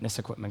first fitness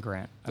equipment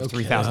grant of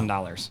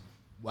 $3,000.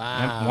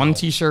 Wow. One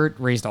T-shirt,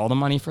 raised all the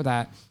money for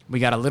that. We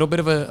got a little bit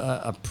of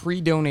a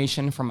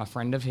pre-donation from a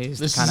friend of his.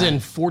 This is in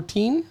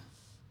 14?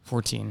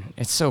 14.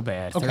 It's so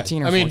bad. Okay.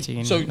 13 or I mean,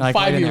 14. so like 5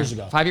 right in years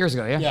there. ago. 5 years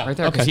ago, yeah. Right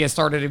there. Because Okay. he had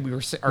started, we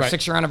were our Right.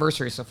 6-year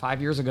anniversary. So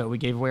 5 years ago, we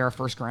gave away our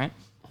first grant.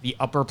 The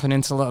Upper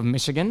Peninsula of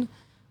Michigan.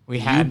 We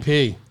had UP.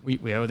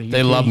 We owe the UP.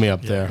 They love me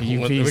up there.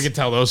 The We UPs. can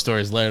tell those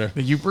stories later.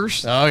 The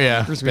Upers. Oh,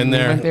 yeah. Upers, Been we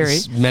there, went there,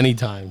 many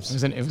times.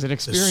 It was an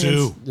experience.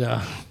 Sioux.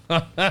 Yeah.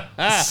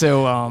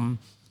 So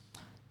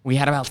we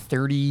had about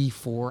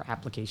 34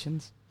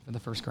 applications for the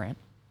first grant.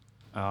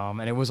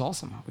 And it was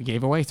awesome. We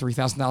gave away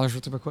 $3,000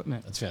 worth of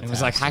equipment. That's It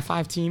was like fantastic. high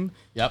five team.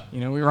 Yep.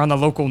 We were on the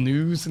local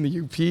news in the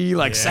UP,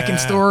 second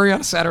story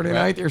on a Saturday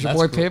night. There's your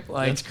That's boy cool. Pip,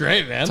 That's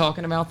great, man.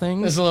 talking about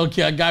things. There's a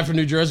little guy from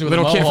New Jersey with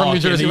Little a kid mohawk from New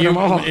Jersey with a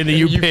mohawk in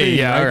the UP.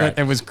 Yeah, all right? right.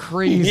 It was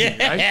crazy.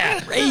 Yeah.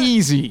 Right?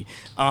 Crazy.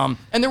 And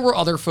there were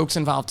other folks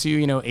involved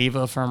too.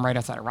 Ava from right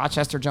outside of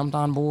Rochester jumped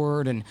on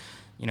board, and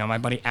My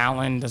buddy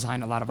Alan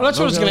designed a lot of Well, our that's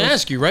what I was going to logos.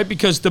 ask you, right?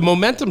 Because the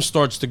momentum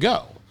starts to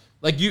go.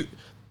 Like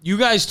you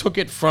guys took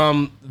it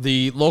from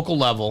the local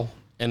level,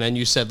 and then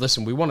you said,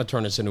 listen, we want to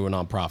turn this into a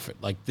nonprofit.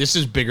 Like, this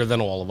is bigger than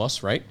all of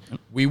us, right?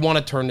 We want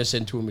to turn this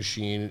into a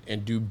machine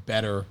and do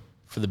better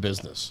for the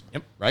business.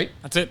 Yep. Right?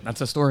 That's it. That's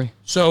the story.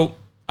 So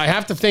I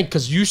have to think,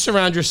 because you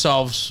surround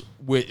yourselves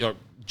with,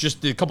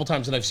 just a couple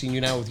times that I've seen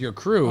you now with your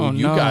crew, Oh,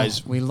 you no.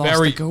 guys We lost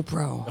very the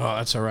GoPro. Oh,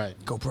 that's all right.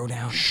 GoPro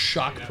down.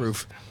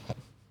 Shock-proof.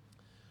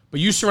 But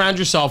you surround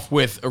yourself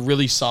with a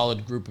really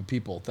solid group of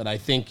people that I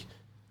think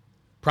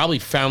probably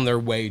found their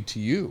way to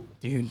you.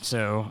 Dude,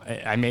 so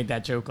I made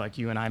that joke like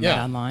you and I met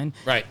online.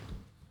 Right.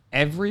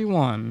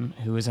 Everyone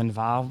who is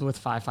involved with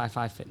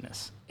 555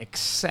 Fitness,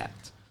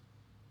 except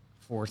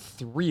for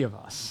 3 of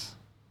us,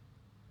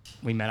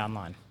 we met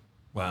online.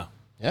 Wow.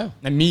 Yeah.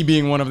 And me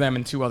being one of them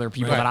and 2 other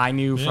people Right. that I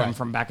knew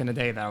from back in the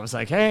day that I was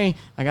like, hey,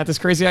 I got this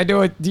crazy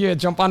idea,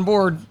 jump on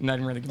board. And I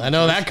didn't really give a I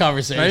know choice. that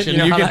conversation. Right? You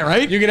know how that,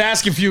 right? You could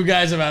ask a few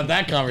guys about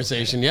that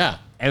conversation, yeah.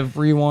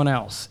 Everyone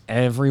else,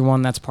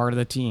 everyone that's part of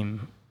the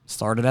team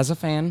started as a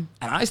fan,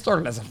 and I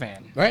started as a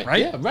fan. Right,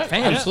 Right? yeah, right,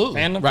 Fan, absolutely.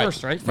 Fan Right,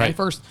 first, right? Fan right.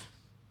 first.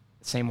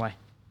 Same way.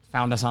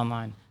 Found us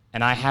online.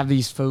 And I have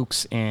these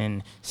folks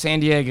in San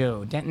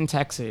Diego, Denton,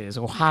 Texas,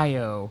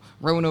 Ohio,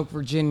 Roanoke,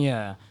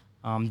 Virginia,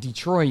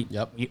 Detroit.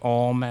 Yep. We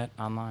all met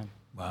online.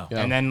 Wow.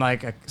 Yeah. And then,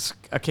 like,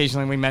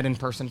 occasionally we met in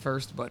person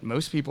first, but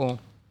most people,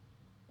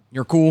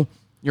 you're cool.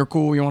 You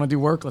want to do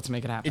work? Let's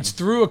make it happen. It's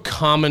through a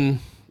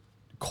common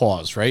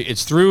cause, right?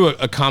 It's through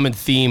a common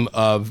theme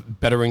of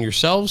bettering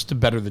yourselves to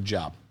better the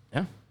job,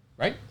 yeah.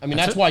 right? I mean,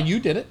 that's why you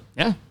did it,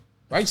 Yeah.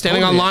 right?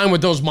 Standing Totally. online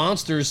with those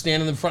monsters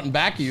standing in front and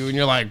back of you, and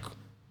you're like,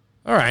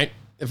 all right,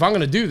 if I'm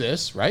going to do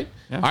this, right?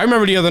 Yeah. I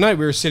remember the other night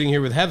we were sitting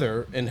here with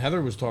Heather, and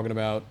Heather was talking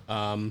about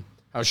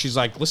how she's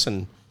like,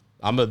 listen,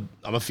 I'm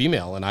a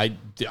female, and I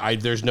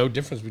there's no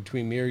difference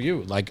between me or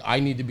you. Like, I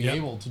need to be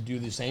able to do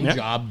the same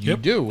job you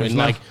do, There's and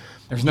no- like.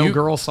 There's no you-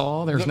 girl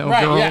Saul. There's no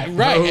right, girl. yeah,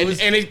 right, Rose.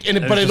 but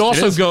It it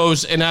also is.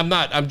 goes, and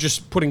I'm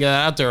just putting it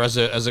out there as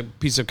a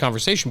piece of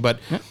conversation, but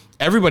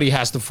everybody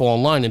has to fall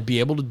in line and be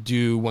able to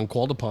do, when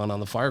called upon on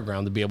the fire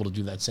ground, to be able to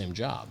do that same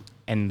job.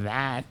 And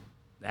that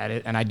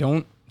is, and I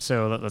don't.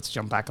 So let's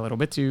jump back a little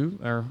bit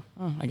to,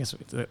 I guess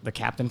the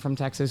captain from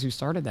Texas who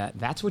started that.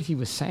 That's what he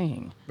was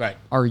saying. Right.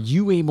 Are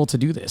you able to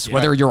do this?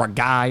 Whether you're a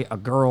guy, a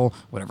girl,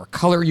 whatever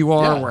color you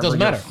are, Yeah, it wherever doesn't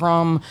you're matter.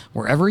 from,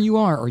 wherever you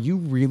are you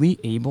really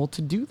able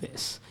to do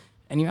this?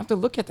 And you have to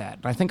look at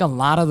that. But I think a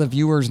lot of the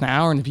viewers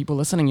now and the people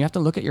listening, you have to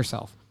look at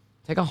yourself.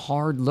 Take a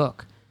hard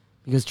look,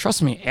 because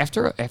trust me,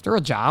 after a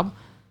job,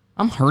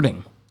 I'm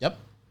hurting. Yep.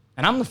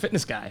 And I'm the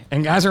fitness guy.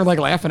 And guys are like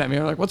laughing at me.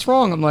 They're like, what's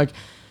wrong? I'm like,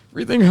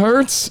 everything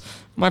hurts.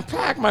 My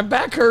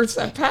back hurts.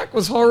 That pack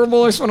was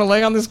horrible. I just want to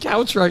lay on this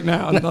couch right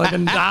now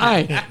and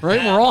die.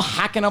 Right? We're all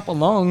hacking up a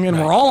lung and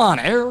we're all on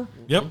air.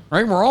 Yep.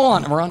 Right? We're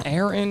on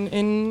air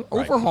in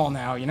overhaul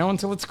now,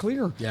 until it's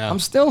clear. Yeah. I'm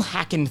still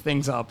hacking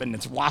things up and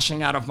it's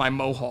washing out of my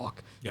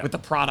mohawk with the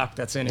product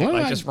that's in it, Well,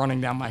 like I- just running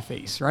down my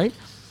face, right?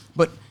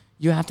 But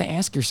you have to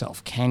ask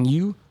yourself, can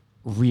you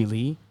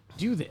really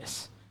do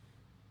this?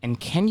 And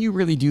can you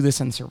really do this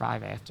and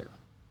survive after?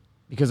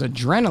 Because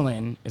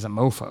adrenaline is a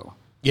mofo.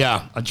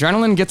 Yeah.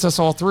 Adrenaline gets us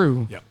all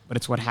through, Yep. but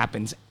it's what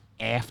happens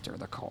after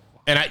the call.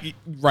 And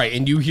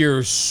and you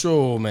hear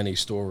so many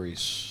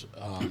stories,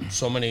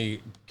 so many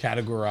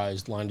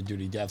categorized line of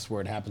duty deaths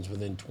where it happens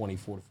within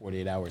 24 to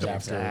 48 hours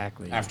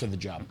Exactly. after the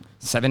job.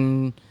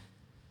 7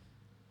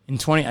 in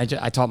 20.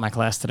 I taught my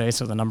class today,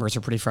 so the numbers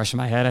are pretty fresh in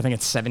my head. I think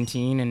it's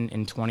 17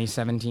 in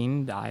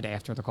 2017 died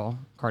after the call,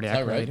 cardiac that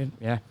right? related.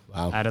 Yeah.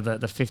 Wow. Out of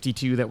the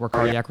 52 that were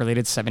cardiac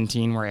related,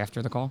 17 were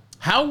after the call.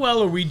 How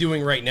well are we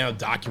doing right now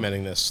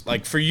documenting this?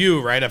 Like for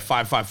you, right, at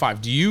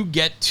 555, do you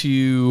get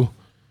to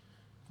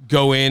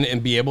go in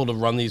and be able to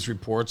run these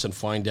reports and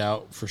find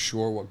out for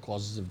sure what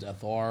causes of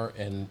death are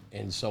and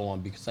so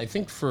on? Because I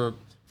think for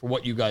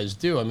what you guys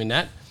do, I mean,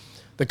 that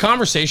the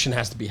conversation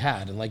has to be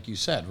had. And like you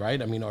said,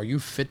 right, I mean, are you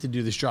fit to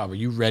do this job? Are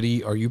you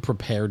ready? Are you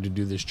prepared to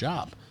do this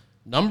job?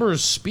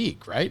 Numbers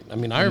speak, right? I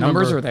mean, I remember.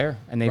 Numbers are there,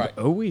 and they've Right.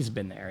 always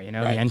been there. Right.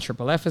 The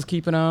NFFF is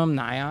keeping them,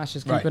 NIOSH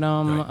is Right. keeping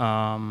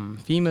them,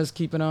 FEMA's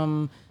keeping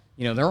them.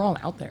 They're all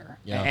out there.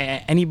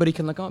 Yeah. Anybody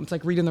can look up. It's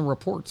like reading the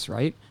reports,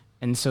 right?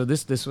 And so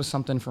this was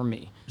something for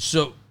me.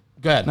 So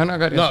go ahead. No, go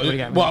ahead. What do you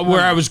got? Well,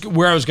 where I was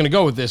going to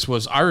go with this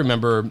was I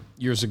remember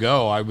years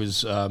ago I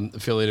was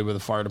affiliated with a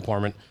fire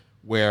department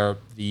where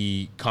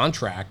the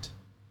contract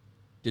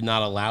did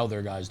not allow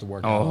their guys to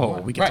work.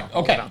 we can talk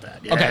all about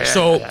that. Yeah, okay.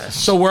 yeah,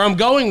 So where I'm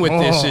going with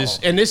this is,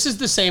 and this is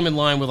the same in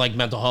line with like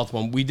mental health.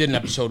 When we did an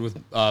episode with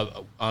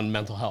on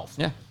mental health.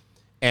 Yeah.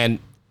 And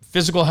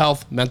physical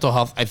health, mental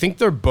health, I think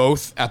they're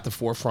both at the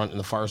forefront in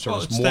the fire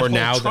service It's more that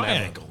now whole than ever.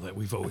 triangle that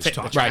we've always The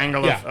talked about.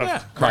 triangle Yeah. of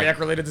Yeah.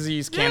 cardiac-related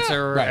disease,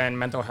 cancer, Right. and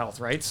mental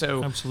health, right?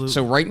 So, Absolutely.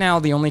 So right now,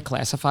 the only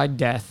classified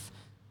death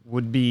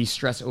would be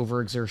stress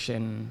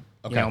overexertion.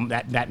 Okay.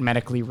 That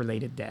medically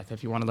related death.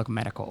 If you want to look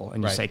medical,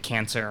 and you Right. say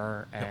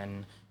cancer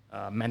and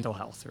mental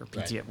health or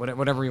PTSD,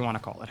 whatever you want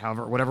to call it,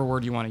 whatever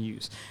word you want to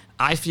use.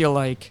 I feel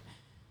like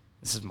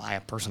This is my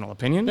personal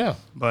opinion. Yeah.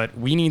 But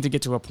we need to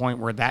get to a point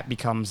where that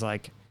becomes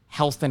like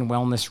health and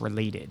wellness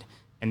related,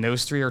 and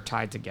those three are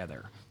tied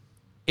together.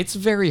 It's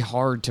very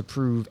hard to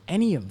prove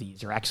any of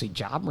these are actually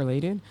job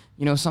related.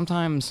 You know,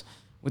 sometimes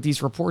with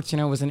these reports, you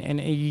know, it was an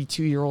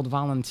 82-year-old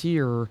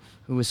volunteer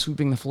who was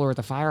sweeping the floor at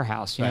the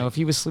firehouse. You know, if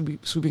he was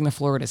sweeping the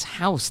floor at his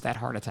house, that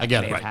heart attack may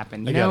have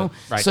happened. You know,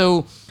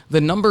 so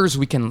the numbers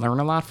we can learn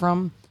a lot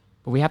from,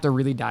 but we have to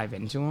really dive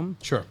into them.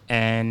 Sure.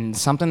 And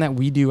something that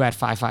we do at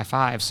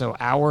 555. So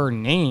our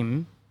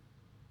name,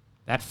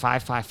 that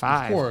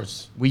 555, Of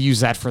course. we use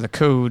that for the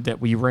code that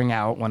we ring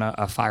out when a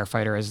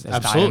firefighter is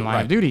dying in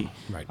line of duty.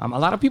 Right. A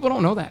lot of people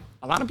don't know that.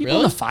 A lot of people in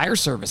Really? the fire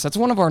service, that's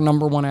one of our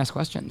number one asked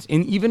questions.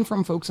 And even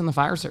from folks in the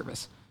fire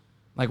service.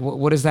 Like,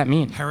 what does that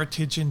mean?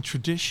 Heritage and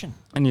tradition.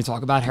 And you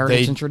talk about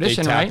heritage and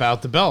tradition, they tap right?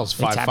 out the bells.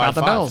 They 555. tap out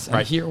the bells. Right.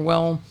 And here,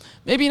 well,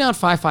 maybe not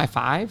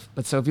 555,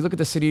 but so if you look at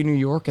the city of New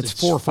York, it's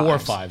 4 4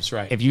 fives. fives,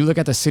 right. If you look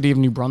at the city of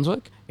New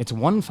Brunswick, it's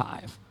 1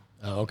 5.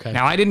 Oh, okay.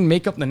 Now, I didn't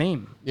make up the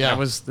name. Yeah. That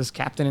was this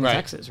captain in Right.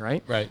 Texas,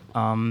 right? Right.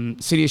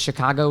 City of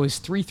Chicago is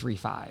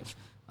 335.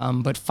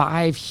 But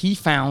 5 he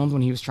found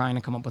when he was trying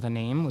to come up with a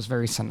name was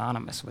very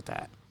synonymous with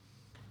that.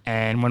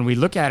 And when we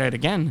look at it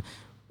again,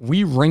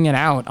 we ring it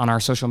out on our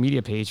social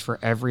media page for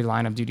every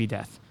line of duty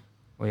death.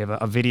 We have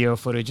a video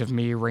footage of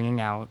me ringing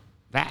out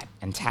that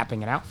and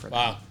tapping it out for them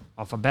Wow.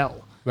 off a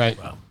bell. Right.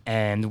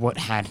 And what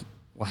had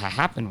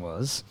happened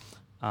was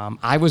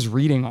I was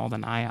reading all the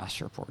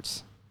NIOSH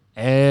reports,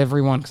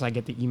 everyone, because I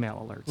get the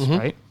email alerts,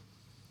 right?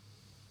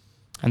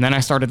 And then I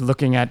started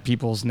looking at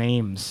people's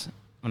names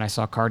when I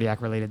saw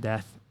cardiac-related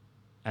death,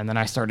 and then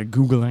I started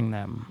Googling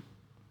them,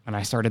 and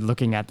I started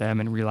looking at them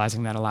and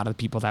realizing that a lot of the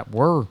people that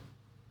were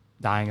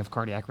dying of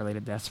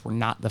cardiac-related deaths were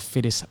not the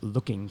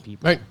fittest-looking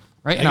people. Right.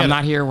 Right? I And I'm get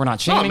not it. here, we're not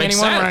shaming makes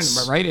anyone, we're not-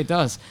 sense. right? It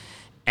does.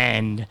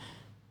 And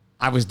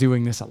I was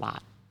doing this a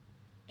lot.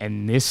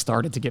 And this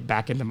started to get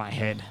back into my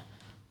head.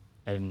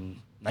 And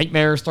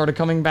nightmares started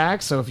coming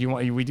back. So if you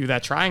want, we do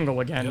that triangle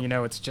again, you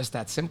know, it's just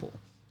that simple.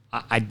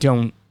 I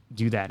don't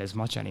do that as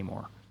much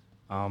anymore.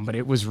 But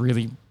it was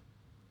really,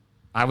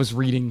 I was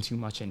reading too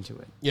much into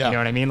it. Yeah. You know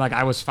what I mean? Like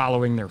I was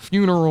following their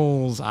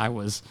funerals. I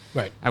was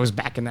Right.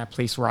 back in that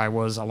place where I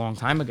was a long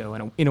time ago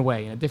in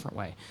a different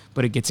way.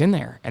 But it gets in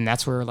there. And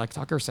that's where, like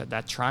Tucker said,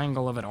 that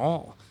triangle of it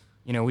all,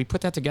 you know, we put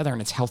that together and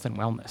it's health and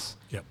wellness.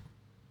 Yep.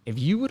 If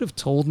you would have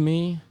told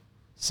me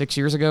 6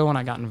 years ago when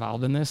I got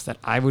involved in this that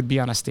I would be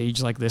on a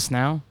stage like this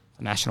now,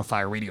 the National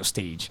Fire Radio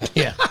stage.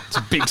 Yeah. It's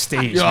a big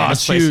stage. Yeah, man.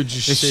 it's This place- huge.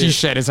 This It's- she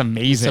shed is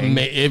amazing.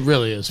 It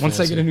really is. Once I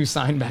fancy. get a new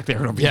sign back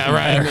there, it'll be Yeah,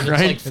 right. I better, mean, it's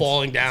right? like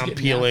falling down,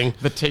 peeling.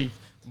 The tape.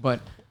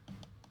 But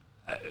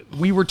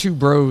we were two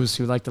bros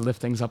who like to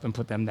lift things up and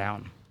put them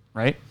down,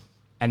 right?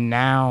 And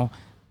now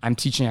I'm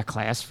teaching a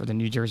class for the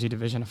New Jersey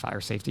Division of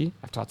Fire Safety.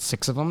 I've taught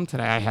 6 of them.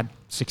 Today I had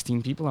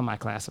 16 people in my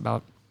class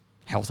about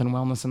health and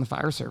wellness in the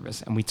fire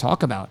service. And we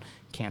talk about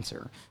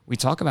cancer. We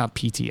talk about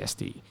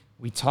PTSD.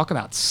 We talk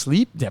about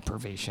sleep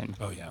deprivation.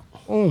 Oh, yeah.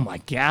 Oh my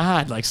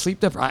God. Like sleep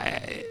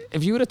deprivation.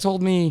 If you would have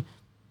told me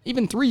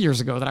even 3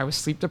 years ago that I was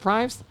sleep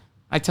deprived,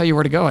 I'd tell you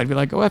where to go. I'd be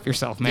like, go F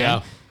yourself, man. Yeah.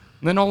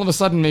 And then all of a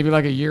sudden, maybe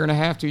like a year and a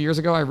half, 2 years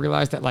ago, I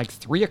realized that like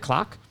 3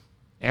 o'clock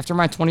after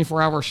my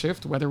 24-hour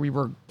shift, whether we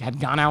had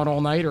gone out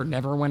all night or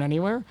never went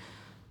anywhere,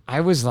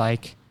 I was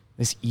like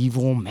this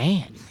evil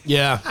man.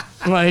 Yeah.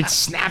 Like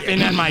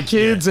snapping at my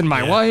kids and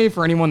my wife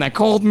or anyone that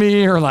called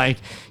me, or like,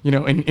 you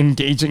know,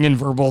 engaging in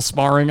verbal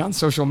sparring on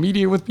social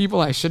media with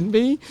people I shouldn't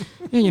be.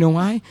 Yeah, you know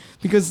why?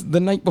 Because the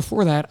night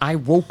before that, I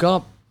woke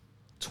up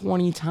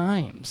 20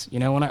 times. You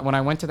know, when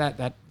I went to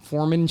that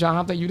foreman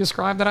job that you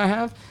described that I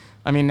have,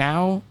 I mean,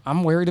 now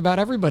I'm worried about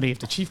everybody. If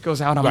the chief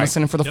goes out, I'm Right.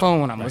 listening for the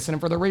phone. I'm listening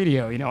for the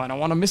radio. You know, I don't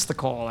want to miss the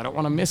call. I don't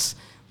want to miss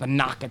the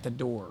knock at the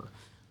door.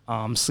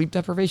 Sleep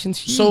deprivation's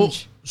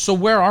huge. So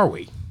where are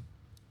we?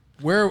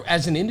 Where,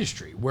 as an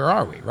industry, where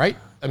are we, right?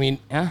 I mean,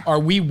 Yeah. are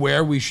we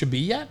where we should be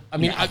yet? I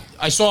mean,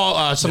 I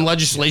saw some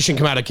legislation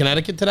come out of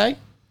Connecticut today.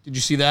 Did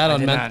you see that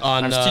on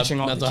I was teaching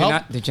all, mental did, you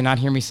health? not, did you not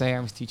hear me say I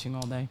was teaching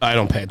all day? I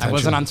don't pay attention. I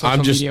wasn't on social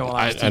I'm just- media while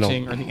I was I don't-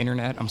 teaching or the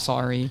internet. I'm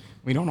sorry.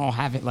 We don't all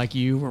have it like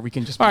you where we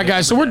can just... All right,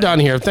 guys, so we're done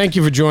here. Thank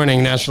you for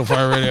joining National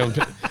Fire Radio.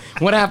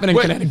 What happened in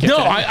Wait, Connecticut? no,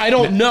 today? I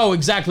don't know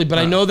exactly, but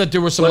I know that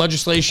there was some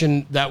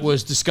legislation that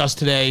was discussed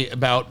today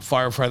about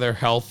firefighter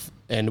health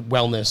and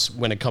wellness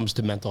when it comes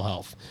to mental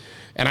health.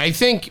 And I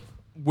think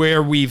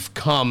where we've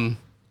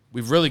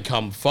really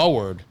come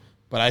forward,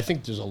 but I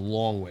think there's a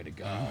long way to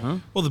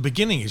go. Well, the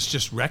beginning is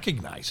just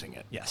recognizing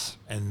it. Yes.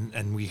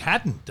 And we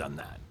hadn't done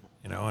that,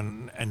 you know,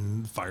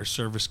 and fire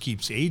service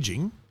keeps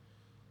aging,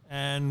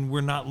 and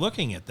we're not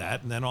looking at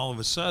that. And then all of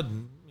a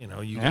sudden, you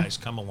know, you guys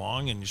come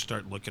along and you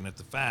start looking at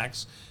the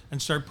facts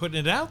and start putting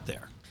it out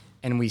there.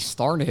 And we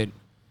started,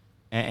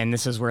 and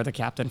this is where the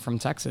captain from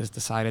Texas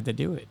decided to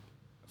do it,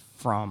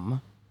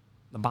 from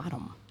the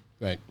bottom.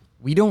 Right.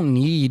 We don't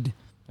need...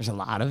 There's a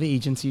lot of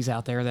agencies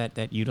out there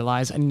that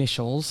utilize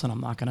initials, and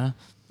I'm not going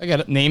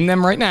to name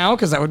them right now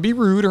because that would be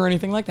rude or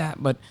anything like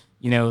that. But,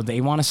 you know, they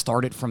want to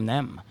start it from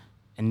them.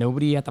 And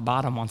nobody at the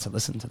bottom wants to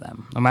listen to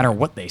them, no matter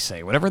what they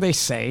say. Whatever they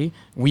say,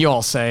 we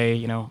all say,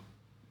 you know,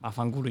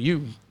 Mafangulu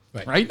you,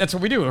 Right. right? That's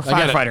what we do. We're I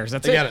get it. firefighters.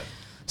 That's I get it.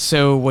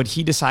 So what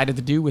he decided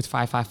to do with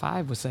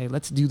 555 was say,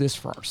 let's do this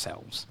for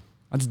ourselves.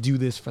 Let's do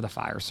this for the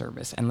fire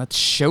service, and let's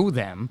show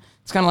them.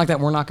 It's kind of like that.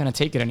 We're not going to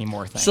take it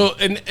anymore thing. So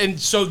and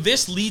so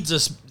this leads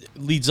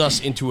us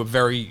into a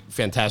very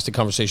fantastic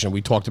conversation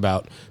we talked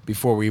about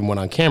before we even went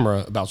on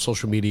camera about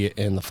social media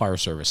and the fire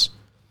service.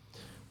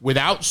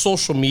 Without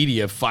social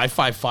media,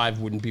 555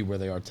 wouldn't be where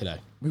they are today.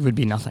 we would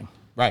be nothing.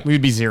 Right. We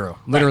would be zero.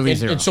 Literally And-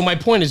 zero. And so my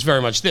point is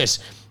very much this.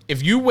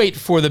 If you wait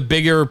for the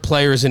bigger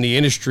players in the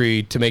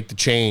industry to make the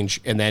change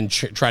and then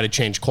try to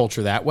change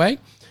culture that way,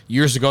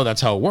 years ago,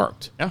 that's how it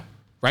worked. yeah.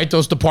 Right?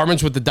 Those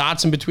departments with the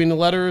dots in between the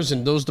letters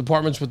and those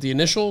departments with the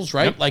initials,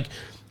 right? Yep. Like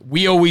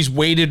we always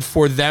waited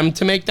for them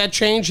to make that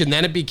change, and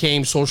then it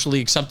became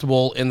socially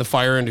acceptable in the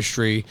fire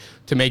industry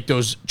to make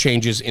those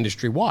changes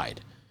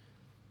industry-wide.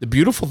 The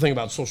beautiful thing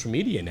about social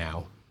media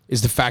now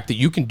is the fact that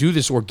you can do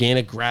this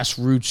organic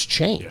grassroots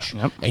change.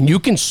 Yep. And you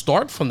can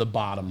start from the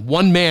bottom,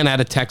 one man out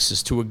of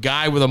Texas to a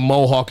guy with a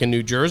mohawk in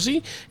New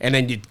Jersey, and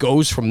then it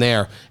goes from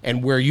there.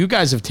 And where you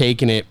guys have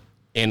taken it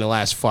in the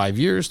last 5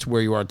 years to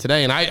where you are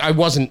today, and I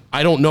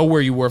don't know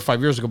where you were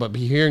 5 years ago, but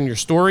hearing your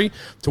story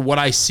to what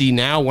I see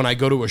now when I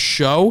go to a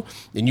show,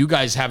 and you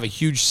guys have a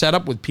huge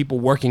setup with people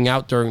working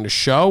out during the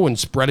show and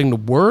spreading the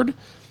word,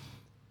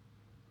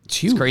 it's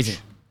huge. It's crazy.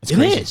 It's It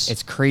crazy. is.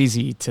 It's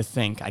crazy to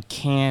think.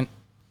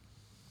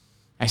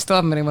 I still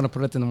haven't been able to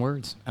put it in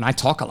words. And I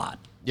talk a lot.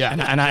 Yeah.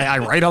 And I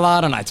write a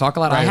lot and I talk a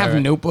lot. I Right, have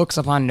right. notebooks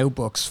upon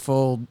notebooks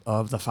full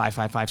of the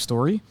 555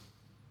 story.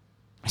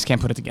 I just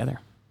can't put it together.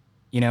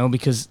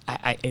 Because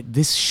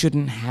this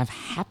shouldn't have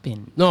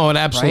happened. No, it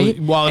absolutely.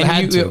 Right? Well, it And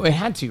had to. It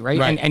had to, right?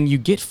 Right. And you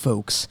get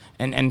folks,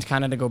 and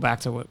kind of to go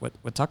back to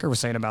what Tucker was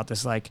saying about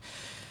this, like,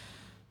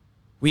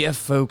 we have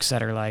folks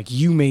that are like,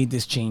 you made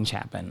this change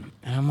happen.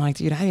 And I'm like,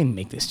 dude, I didn't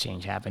make this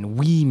change happen.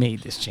 We made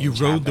this change You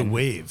rode happen. the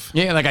wave.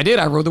 Yeah, like I did.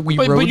 We rode the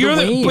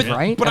wave,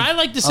 right? But I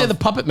like to say the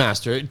puppet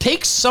master. It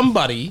takes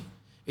somebody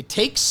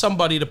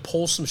to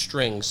pull some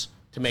strings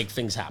to make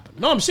things happen.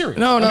 No, I'm serious.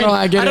 No,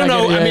 I get it. I don't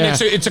know. Get it, I mean, yeah.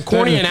 it's a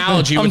corny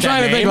analogy. I'm with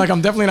trying that to think. name. Like, I'm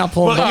definitely not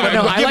pulling. Well, But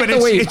yeah, no, I yeah, like but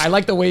the wave. it's- I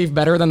like the wave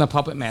better than the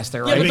puppet master,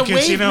 Yeah, right? but the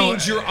Because, wave you know,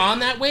 means you're on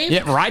that wave.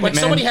 Yeah, ride but it,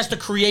 man. somebody has to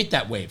create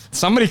that wave.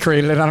 Somebody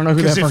created it. I don't know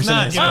who that Because if person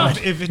not, is. you know,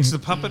 if it's the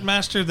puppet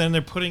master, then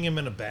they're putting him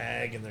in a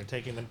bag and they're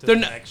taking him to the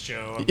next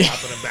show and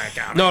popping him back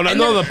out. No,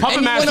 the puppet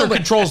and- master well, no, but-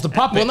 controls the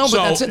puppet. Well, no, but so,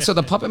 that's it. So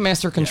the puppet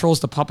master controls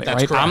the puppet,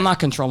 That's right? correct. I'm not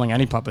controlling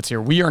any puppets here.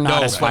 We are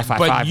not as but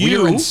 555. We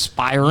are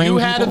inspiring. You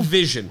had people. a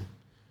vision.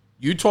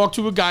 You talked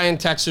to a guy in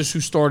Texas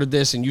who started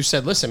this, and you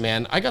said, listen,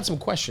 man, I got some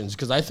questions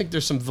because I think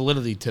there's some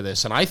validity to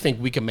this, and I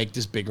think we can make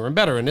this bigger and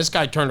better. And this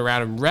guy turned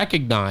around and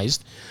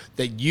recognized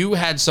that you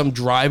had some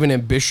drive and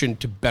ambition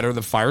to better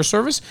the fire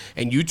service,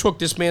 and you took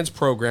this man's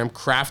program,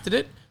 crafted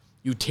it,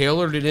 you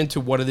tailored it into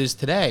what it is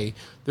today.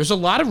 There's a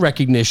lot of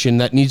recognition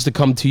that needs to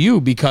come to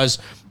you because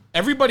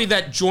everybody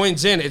that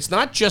joins in, it's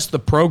not just the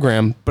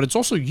program, but it's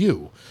also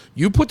you.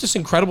 You put this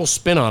incredible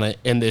spin on it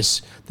and this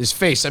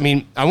face. I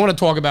mean, I want to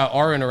talk about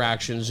our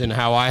interactions and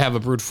how I have a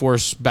brute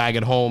force bag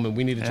at home, and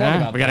we need to talk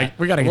about that.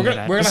 We gotta get into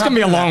that. We're It's gonna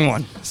gonna be a have to long do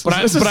one.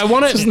 But I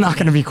want to. This is not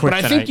gonna be quick.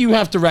 But I think you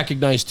have to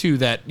recognize too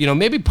that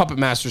maybe puppet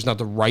master is not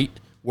the right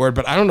word,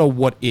 but I don't know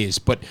what is.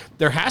 But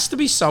there has to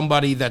be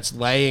somebody that's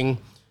laying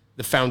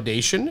the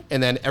foundation,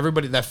 and then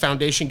that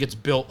foundation gets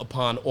built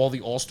upon all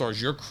the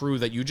all-stars, your crew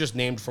that you just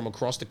named from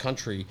across the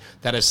country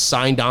that has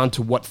signed on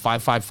to what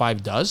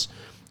 555 does.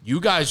 You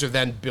guys are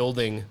then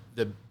building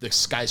the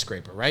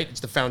skyscraper, right? It's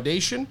the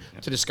foundation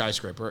to the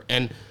skyscraper,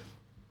 and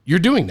you're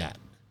doing that.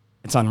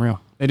 It's unreal.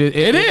 It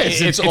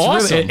is. It's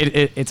awesome.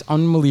 It's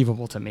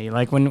unbelievable to me.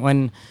 Like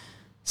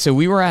so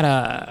we were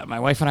at my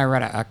wife and I were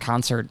at a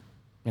concert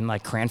in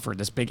like Cranford,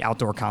 this big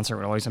outdoor concert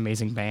with all these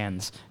amazing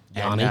bands.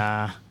 Yanni?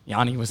 And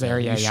Yanni was there.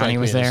 Yeah, You strike Yanni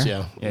was me as-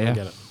 there. I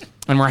get it.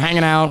 And we're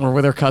hanging out, we're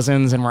with our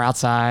cousins, and we're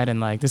outside, and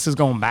like this is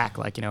going back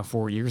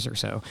 4 years or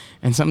so.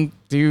 And some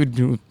dude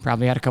who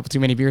probably had a couple too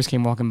many beers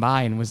came walking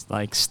by and was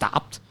like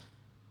stopped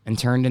and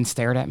turned and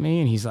stared at me,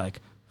 and he's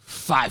like,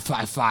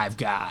 555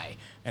 guy,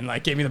 and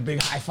like gave me the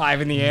big high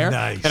five in the air.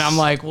 Nice. And I'm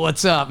like,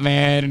 what's up,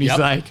 man? And he's Yep.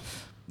 like,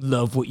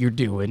 love what you're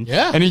doing.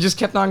 Yeah. And he just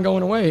kept on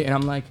going away, and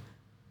I'm like,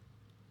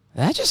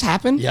 that just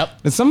happened?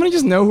 Yep. Did somebody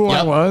just know who I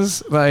Yep.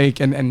 was?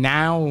 Like, and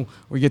now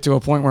we get to a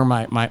point where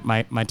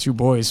my two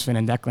boys, Finn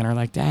and Declan, are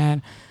like,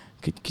 Dad,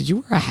 could you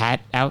wear a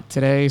hat out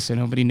today so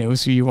nobody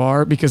knows who you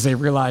are? Because they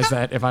realize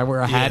that if I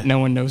wear a hat, no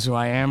one knows who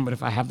I am. But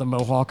if I have the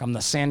mohawk, I'm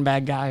the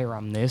sandbag guy or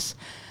I'm this.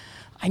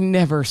 I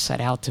never set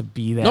out to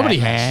be that. Nobody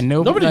has. man.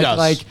 Nobody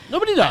does.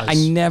 Nobody does. I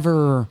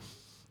never,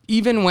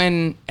 even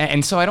when,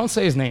 and so I don't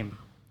say his name.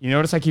 You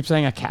notice I keep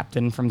saying a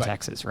captain from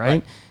Texas,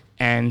 right?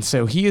 And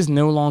so he is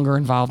no longer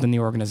involved in the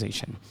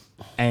organization.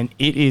 And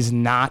it is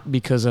not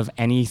because of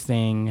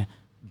anything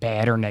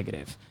bad or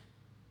negative,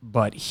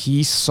 but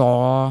he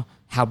saw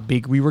how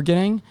big we were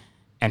getting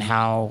and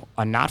how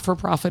a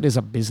not-for-profit is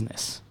a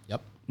business.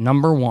 Yep.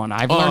 Number one,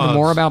 I've learned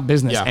more about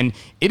business, yeah. and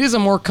it is a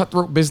more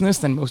cutthroat business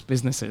than most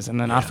businesses in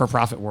the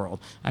not-for-profit world.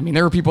 I mean,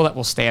 there are people that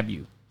will stab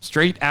you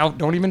straight out.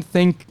 Don't even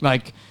think,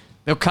 like,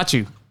 they'll cut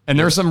you. And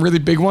there's some really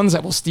big ones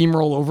that will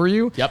steamroll over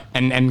you Yep.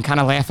 and kind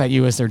of laugh at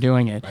you as they're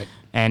doing it. Right.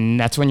 And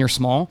that's when you're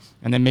small.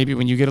 And then maybe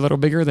when you get a little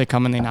bigger, they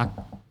come and they knock,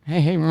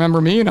 hey,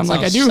 remember me? And I'm like,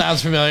 I do.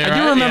 Sounds familiar. I do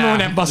right? remember Yeah, when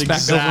that bus back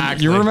over.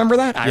 exactly. You remember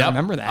that? I Yep.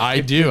 remember that. I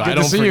do. Good I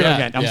don't to see forget. you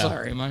again. I'm Yeah.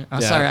 sorry. I'm Yeah.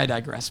 sorry I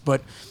digress.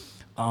 But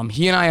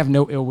he and I have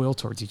no ill will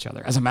towards each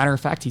other. As a matter of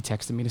fact, he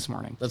texted me this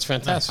morning. That's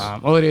fantastic.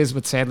 Well, it is,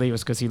 but sadly, it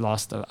was because he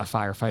lost a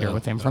firefighter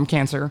with him from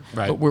cancer.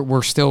 Right. But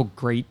we're still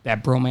great.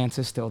 That bromance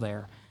is still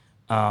there.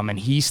 And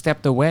he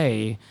stepped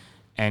away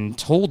and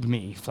told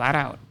me flat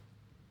out,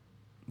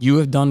 you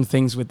have done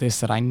things with this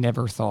that I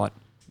never thought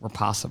were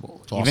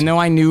possible. awesome. Even though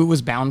I knew it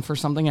was bound for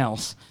something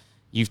else,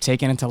 you've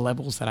taken it to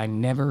levels that I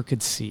never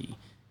could see.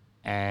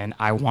 And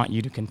I want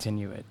you to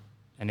continue it.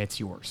 And it's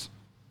yours.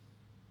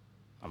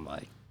 I'm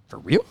like, for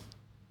real?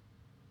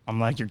 I'm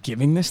like, you're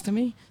giving this to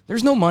me?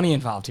 There's no money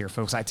involved here,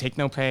 folks. I take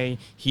no pay.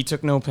 He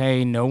took no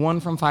pay. No one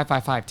from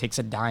 555 takes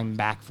a dime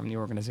back from the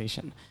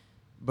organization.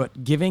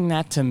 But giving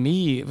that to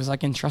me, it was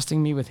like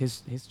entrusting me with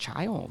his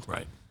child.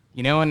 Right.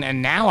 You know,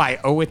 and now I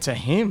owe it to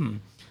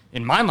him.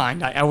 In my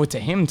mind, I owe it to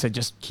him to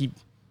just keep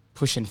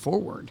pushing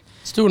forward.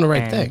 It's doing the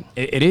right And thing.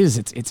 It is.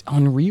 It's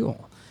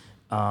unreal.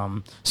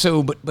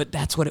 But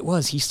that's what it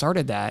was. He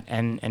started that,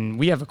 and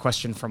we have a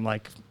question from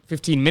like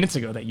 15 minutes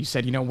ago that you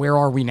said, where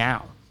are we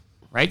now?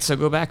 Right? So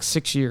go back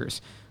 6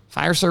 years.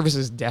 Fire service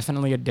is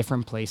definitely a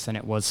different place than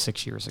it was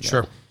 6 years ago.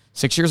 Sure.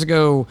 6 years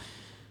ago,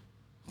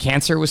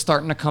 cancer was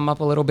starting to come up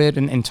a little bit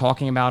and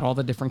talking about all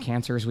the different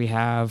cancers we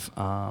have.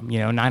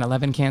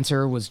 9/11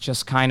 cancer was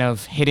just kind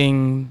of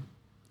hitting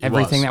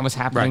everything was. that was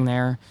happening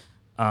Right.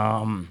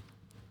 there.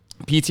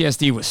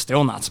 PTSD was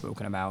still not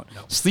spoken about.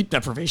 No. Sleep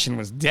deprivation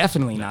was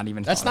definitely not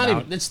even That's thought not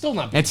about. even. It's still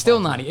not. It's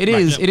still not. It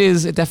is. It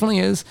is. It definitely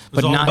is. It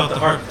was but all not about the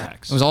heart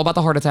attacks. It was all about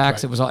the heart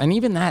attacks. It was all, and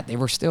even that they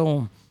were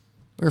still.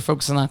 We were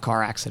focusing on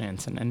car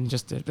accidents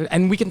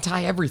and we can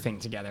tie everything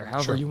together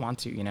however you want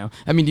to.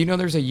 I mean, do you know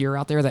there's a year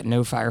out there that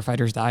no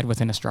firefighters died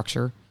within a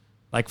structure?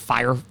 Like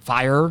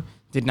fire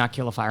did not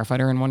kill a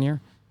firefighter in 1 year.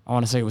 I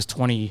want to say it was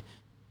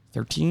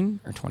 2013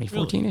 or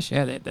 2014ish.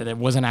 Yeah, that it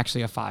wasn't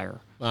actually a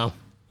fire. Wow.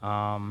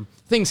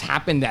 Things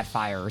happened at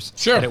fires.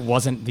 Sure. But it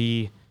wasn't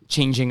the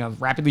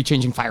rapidly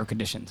changing fire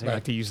conditions. I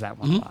like to use that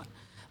one a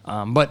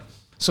lot. But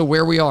so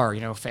where we are,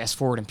 fast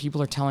forward, and people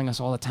are telling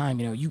us all the time,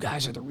 you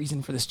guys are the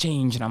reason for this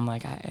change. And I'm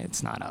like,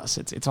 it's not us.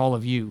 It's all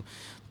of you.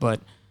 But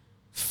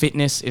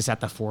fitness is at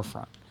the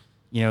forefront.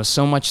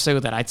 So much so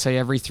that I'd say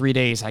every 3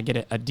 days I get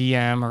a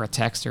DM or a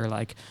text or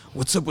like,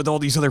 what's up with all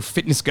these other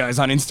fitness guys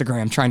on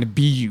Instagram trying to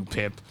be you,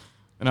 Pip?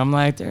 And I'm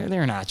like,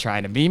 they're not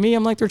trying to be me.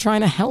 I'm like, they're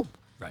trying to help.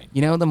 Right.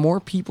 The more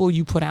people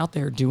you put out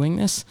there doing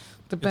this,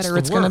 the better the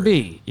it's going to word.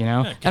 be, get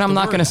And I'm the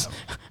not word going to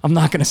out. I'm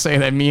not going to say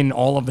that me and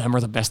all of them are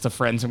the best of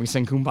friends and we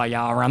sing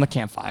Kumbaya around the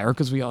campfire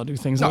because we all do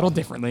things a little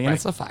differently and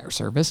it's a fire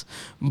service.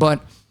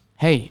 But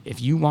hey, if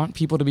you want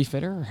people to be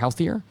fitter or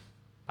healthier,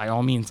 by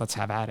all means, let's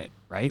have at it,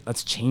 right?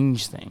 Let's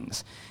change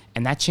things.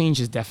 And that change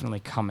is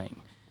definitely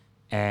coming.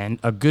 And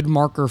a good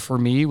marker for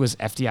me was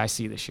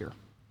FDIC this year.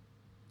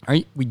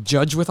 Right? We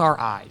judge with our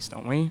eyes,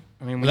 don't we?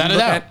 I mean, when Without you a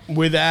look doubt. at-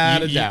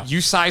 Without a you, doubt. You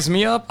size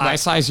me up, I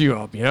size you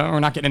up. We're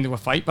not getting into a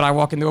fight, but I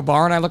walk into a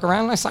bar and I look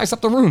around and I size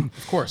up the room.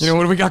 Of course.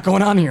 What do we got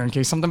going on here in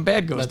case something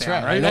bad goes That's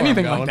down, right. I right? know where I'm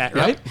Anything going. like that,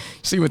 Yep. right?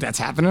 See what that's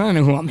happening. I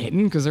know who I'm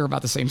hitting because they're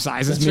about the same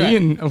size as That's me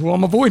right. and who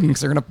I'm avoiding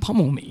because they're going to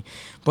pummel me.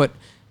 But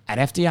at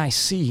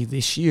FDIC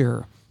this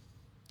year,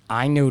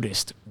 I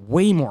noticed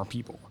way more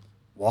people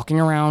walking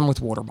around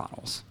with water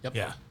bottles. Yep.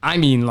 Yeah. I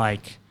mean,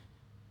 like,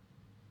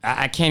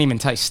 I can't even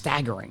tell you,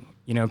 staggering,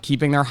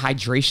 keeping their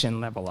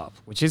hydration level up,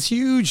 which is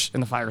huge in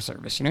the fire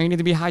service. You need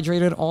to be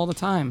hydrated all the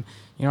time.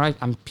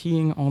 I'm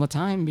peeing all the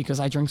time because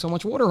I drink so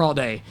much water all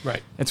day.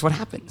 Right. It's what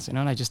happens, and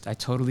I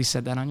totally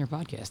said that on your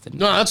podcast. Didn't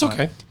No, I? that's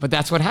okay. But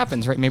that's what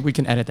happens, right? Maybe we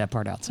can edit that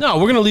part out. No,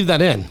 we're gonna leave that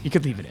in. You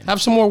could leave it in.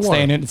 Have some more water.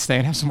 Stay in it. Stay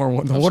and have some more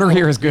water. The water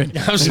here is good.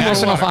 Have The some more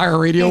National water. Fire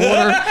Radio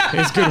water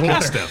is good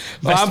water. stuff.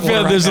 Well, Best I'm feeling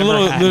water there's I've a ever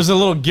little had. there's a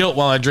little guilt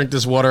while I drink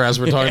this water as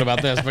we're talking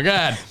about this. But go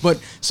ahead. But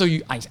so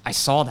I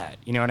saw that,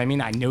 you know what I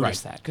mean? I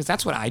noticed that because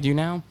that's what I do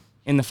now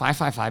in the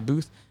 555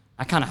 booth.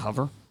 I kind of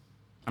hover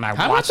and I How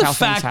about watch the how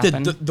fact things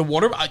that happen. the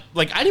water, I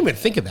didn't even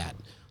think of that.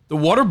 The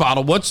water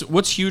bottle.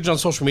 What's huge on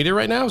social media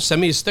right now? Send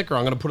me a sticker.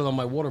 I'm gonna put it on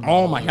my water bottle.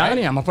 Oh my God!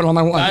 Yeah, I'm gonna put it on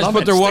my one. Guys Love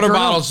put it. their water Sticker it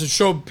on. bottles to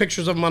show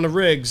pictures of them on the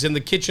rigs in the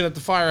kitchen at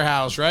the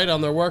firehouse, right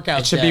on their workout.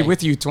 It should be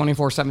with you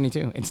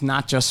 24/72. It's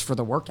not just for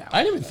the workout.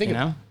 I didn't even think you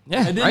of know? it. Yeah,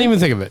 I didn't right? even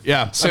think of it.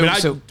 Yeah. So- I mean,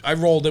 so- I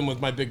rolled in with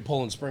my big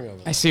Poland Spring over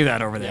there. I see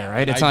that over there,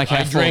 right? It's I, like I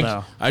half full drink.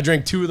 though. I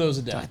drink 2 of those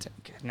a day. Okay,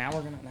 now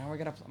we're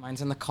gonna.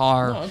 Mine's in the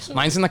car. No, it's okay.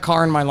 Mine's in the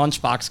car in my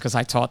lunchbox because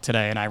I taught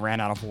today and I ran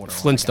out of water. when I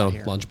got Flintstone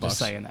here. lunchbox. Just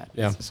saying that.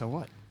 Yeah. So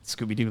what?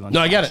 Scooby Doo lunchbox.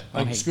 No, I get it. Oh,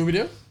 Like hey. Scooby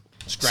Doo.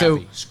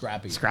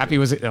 Scrappy. Scrappy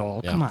was it?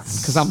 Oh, come Yeah. on,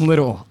 because I'm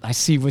little. I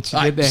see what you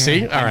did there.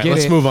 See? I All right, get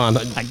let's it. move on.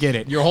 I get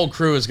it. Your whole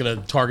crew is gonna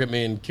target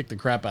me and kick the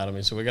crap out of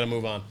me, so we gotta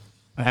move on.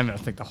 I don't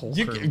think the whole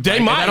crew. They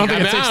might. I don't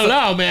think it takes I don't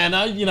know, man.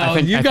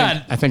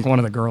 I think one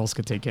of the girls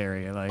could take care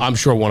of you. Like, I'm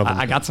sure one of them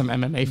I could. got some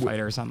MMA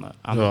fighters on the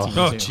Oh. team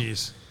Oh, too.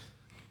 jeez.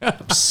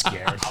 I'm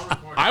scared.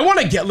 I want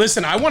to get.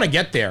 Listen, I want to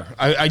get there.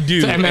 I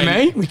do. To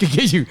MMA, we could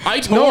get you. I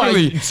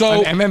totally.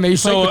 so an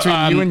MMA fight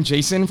between you and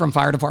Jason from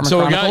Fire Department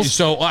Chronicles.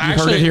 You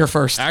heard it here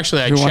first.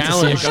 Actually, Who wants to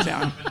see it go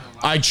down?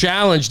 I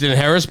challenged in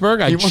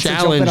Harrisburg. I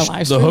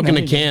challenged the Hook and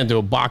the Can to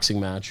a boxing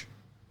match.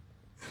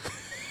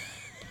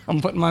 I'm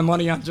putting my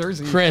money on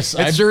Jersey. Chris,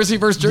 it's Jersey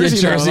versus Jersey.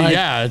 It's Jersey,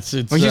 yeah. It's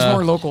well, he's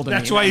more local than me.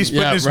 That's why he's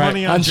putting his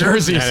money on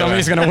Jersey.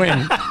 Somebody's gonna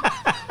win.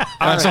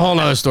 That's a whole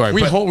nother story.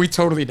 We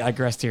totally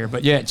digressed here,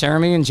 but yeah,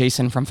 Jeremy and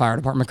Jason from Fire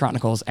Department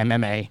Chronicles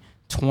MMA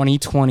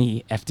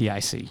 2020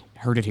 FDIC.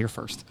 Heard it here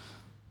first.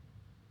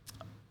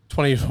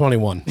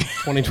 2021.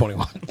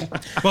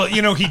 Well,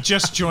 he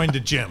just joined the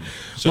gym.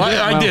 So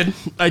I did.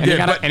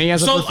 And he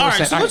has all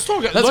right, so let's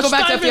talk. Let's go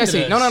back to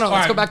FDIC. No.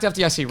 Let's go back to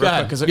FDIC real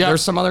quick because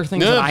there's some other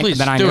things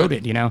that I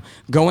noted.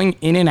 Going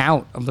in and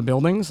out of the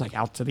buildings, like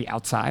out to the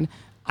outside,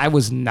 I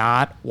was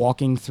not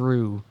walking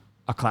through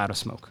a cloud of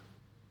smoke.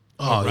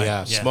 Oh, right.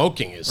 Yeah.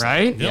 Smoking is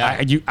right.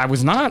 Yeah, I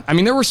was not. I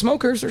mean, there were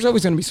smokers. There's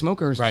always going to be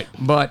smokers. Right.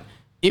 But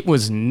it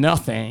was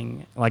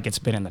nothing like it's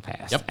been in the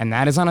past. Yep. And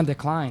that is on a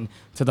decline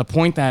to the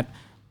point that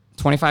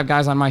 25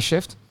 guys on my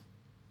shift,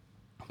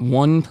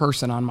 one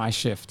person on my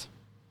shift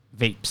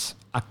vapes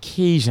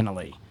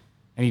occasionally,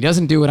 and he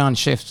doesn't do it on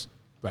shift.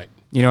 Right.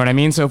 You know what I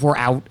mean? So if we're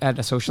out at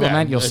a social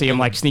event, you'll see him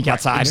like sneak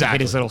outside and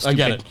hit his little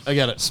stupid I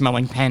get it.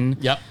 smelling pen.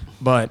 Yep.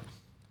 But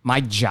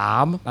my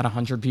job, about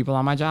 100 people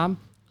on my job,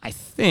 I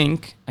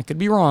think, I could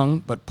be wrong,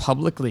 but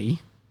publicly, you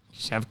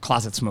should have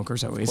closet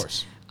smokers always. Of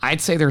course.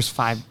 I'd say there's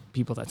 5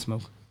 people that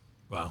smoke.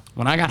 Wow.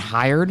 When I got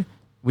hired,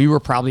 we were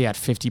probably at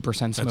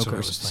 50%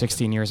 smokers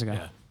 16 years ago.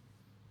 Yeah.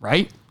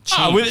 Right?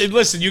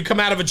 Listen, you come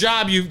out of a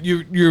job,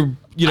 you're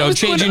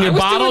changing your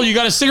bottle, you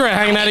got a cigarette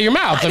hanging out of your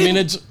mouth. I mean,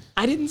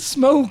 I didn't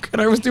smoke,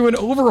 and I was doing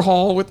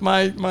overhaul with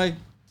my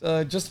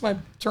just my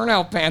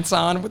turnout pants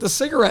on with a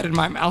cigarette in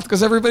my mouth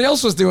because everybody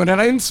else was doing it.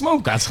 I didn't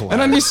smoke. That's hilarious.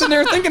 And I'm just sitting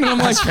there thinking, and I'm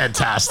like,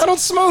 fantastic. I don't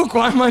smoke.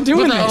 Why am I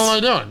doing this?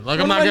 What the hell am I doing? Like,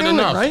 I'm not getting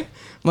enough. Right?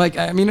 Like,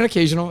 I mean, an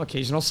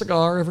occasional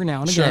cigar every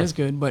now and again Sure. is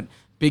good, but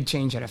big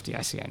change at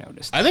FDIC, I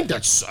noticed. I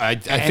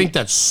think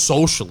that's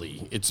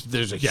socially.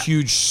 There's a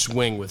huge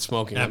swing with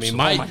smoking. Absolutely.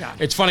 I mean,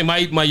 it's funny.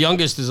 My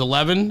youngest is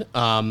 11,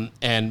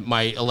 and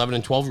my 11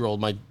 and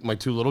 12-year-old, my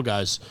 2 little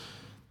guys,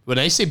 when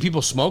they say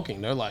people smoking,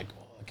 they're like,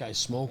 "Oh, that guy's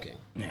smoking."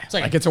 Yeah. It's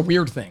like it's a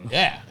weird thing.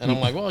 Yeah, and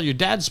I'm like, "Well, your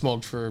dad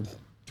smoked for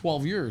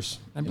 12 years."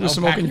 I was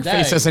smoking your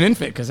face as an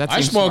infant because that's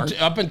I smoked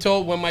up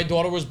until when my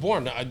daughter was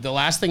born. The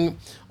last thing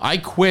I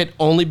quit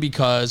only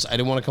because I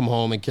didn't want to come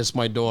home and kiss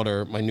my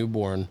daughter, my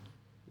newborn,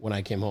 when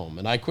I came home,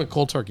 and I quit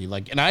cold turkey.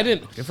 And I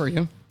didn't. Good for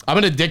you. I'm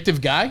an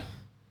addictive guy.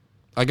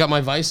 I got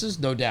my vices,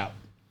 no doubt.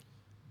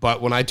 But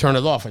when I turn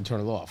it off, I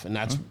turn it off, and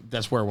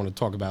that's where I want to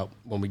talk about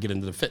when we get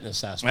into the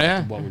fitness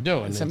aspect of what we're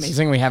doing. It's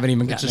amazing we haven't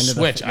even gotten into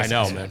switch. The I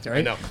know, aspect, man. right?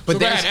 I know. But So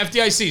there's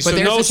FDIC. But So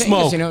there's no the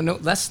smoke.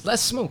 changes,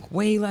 less smoke,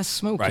 way less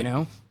smoke. Right.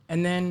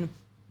 And then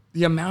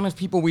the amount of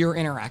people we were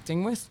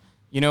interacting with.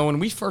 When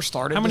we first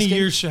started. How many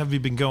years have you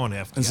been going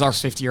after? This is our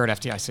 5th year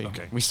at FDIC.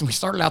 Okay. We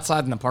started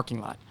outside in the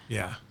parking lot.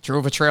 Yeah.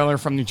 Drove a trailer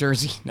from New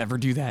Jersey. Never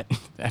do that.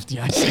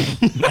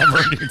 FDIC.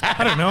 Never do that.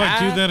 I don't know. I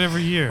do that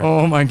every year.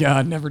 Oh my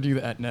God. Never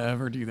do that.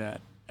 Never do that.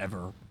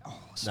 Ever. Oh,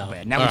 so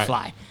bad. Now All we right.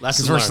 fly.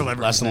 Lesson We're learned.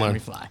 celebrities. Lesson Now learned. we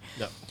fly.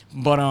 Yep.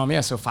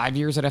 But so 5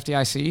 years at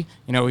FDIC,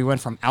 we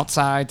went from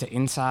outside to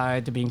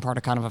inside to being part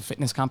of kind of a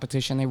fitness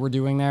competition they were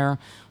doing there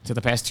to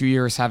the past 2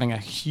 years having a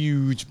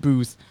huge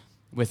booth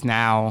with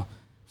now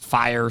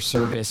fire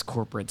service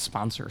corporate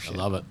sponsorship. I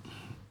love it.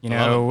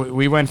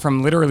 We went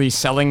from literally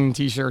selling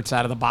T-shirts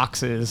out of the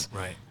boxes,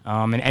 Right.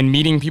 And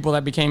meeting people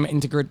that became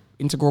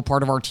integral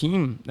part of our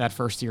team that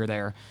first year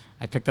there.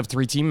 I picked up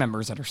 3 team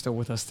members that are still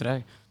with us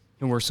today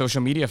who were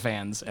social media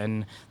fans.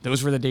 And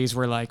those were the days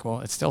where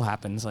it still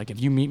happens. Like,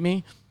 if you meet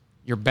me,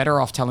 you're better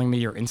off telling me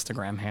your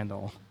Instagram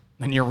handle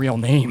than your real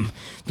name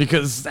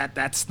because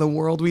that's the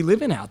world we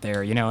live in out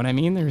there. You know what I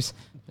mean? There's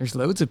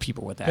loads of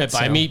people with that. Pip,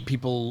 I meet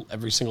people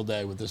every single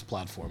day with this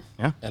platform.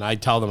 Yeah. And I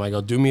tell them, I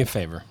go, do me a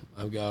favor.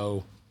 I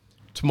go,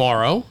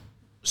 tomorrow,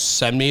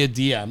 send me a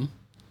DM,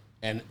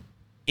 and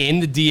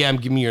in the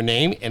DM, give me your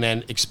name, and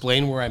then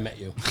explain where I met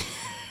you.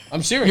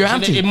 I'm serious. You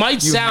have to.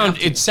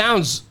 It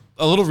sounds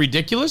a little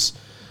ridiculous,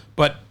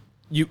 but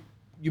you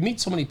meet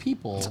so many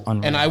people,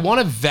 and I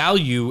want to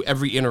value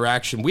every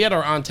interaction. We had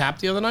our on tap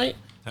the other night.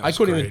 I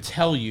couldn't even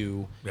tell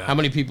you how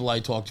many people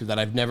I talked to that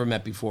I've never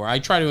met before. I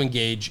try to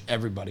engage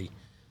everybody.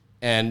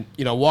 And,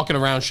 walking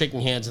around,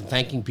 shaking hands and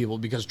thanking people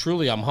because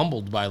truly I'm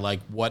humbled by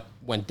what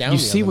went down. You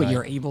the see other what night.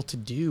 you're able to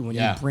do when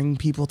you bring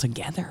people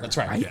together. That's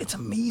right. Yeah. It's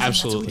amazing.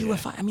 Absolutely.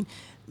 That's what we do.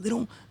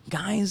 Little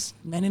guys,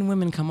 men and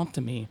women come up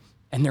to me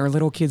and their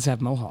little kids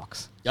have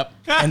mohawks. Yep.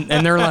 And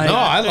they're like, No,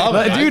 I love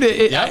it.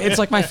 Dude, Yeah. it's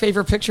like my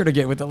favorite picture to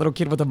get with the little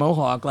kid with the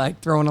mohawk, like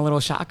throwing a little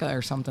shaka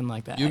or something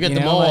like that. You get the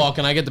know, mohawk,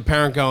 and I get the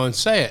parent going,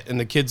 say it. And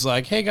the kid's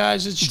like, hey,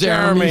 guys, it's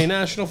Jeremy,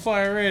 National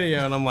Fire Radio.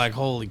 And I'm like,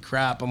 holy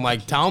crap. I'm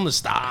like, tell him to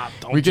stop.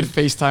 Don't We you- could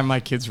FaceTime my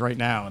kids right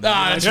now.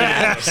 that's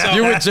ridiculous. So-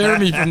 You're with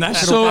Jeremy from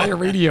National Fire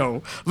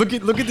Radio. Look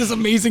at this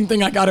amazing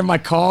thing I got in my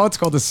car. It's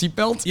called the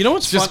seatbelt. You know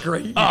what's just fun?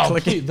 great? You Oh,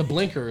 click it. the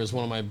blinker is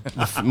one of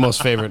my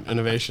most favorite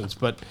innovations.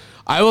 But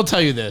I will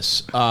tell you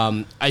this.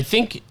 I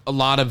think a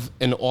lot of,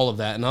 and all of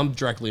that, and I'm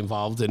directly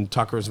involved, and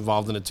Tucker is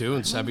involved in it too,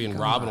 and Sebi and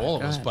Rob and all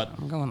of us. But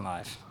I'm going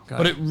live.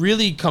 But it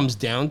really comes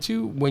down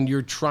to when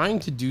you're trying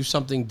to do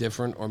something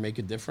different or make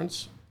a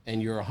difference,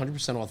 and you're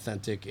 100%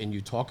 authentic, and you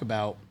talk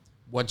about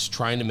what's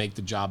trying to make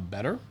the job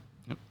better,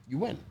 you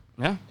win.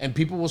 Yeah. And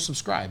people will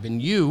subscribe.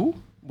 And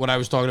you, what I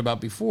was talking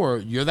about before,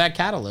 you're that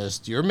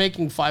catalyst. You're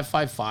making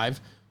 555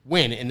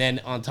 win, and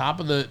then on top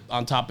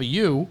of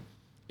you,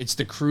 it's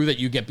the crew that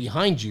you get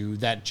behind you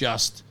that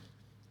just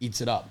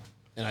eats it up.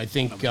 And I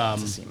think,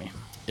 See me.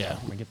 yeah.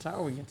 We get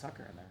Tucker in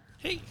there.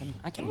 Hey,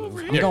 I can move.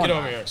 I'm Here, going get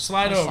over live. here.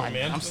 Slide over,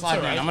 man. I'm It's sliding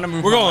all right. in. I'm going to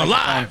move. We're my going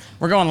microphone. live.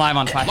 We're going live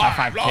on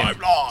 555 live,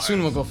 Kid. live.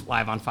 Soon we'll go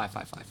live on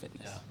 555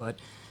 Fitness. Yeah. But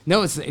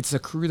no, it's the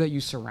crew that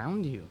you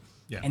surround you.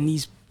 Yeah. And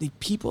the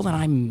people that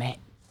I met.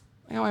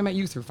 I know I met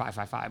you through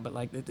 555, but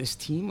like this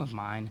team of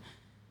mine,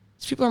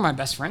 these people are my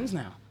best friends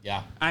now.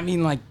 Yeah. I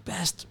mean, like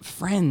best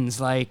friends,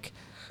 like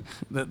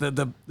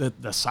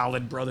the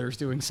solid brothers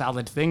doing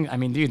solid thing. I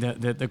mean, dude,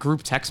 the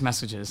group text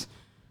messages.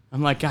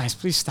 I'm like, guys,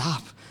 please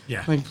stop.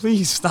 Yeah. Like,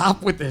 please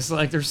stop with this.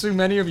 Like, there's so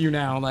many of you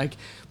now. Like,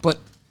 but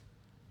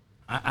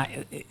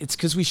it's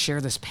because we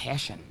share this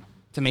passion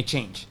to make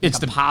change. It's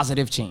the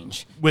positive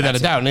change. Without a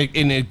doubt.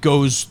 And it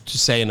goes to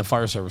say in the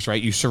fire service,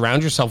 right? You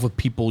surround yourself with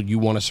people you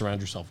want to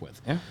surround yourself with.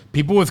 Yeah.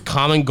 People with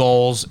common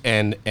goals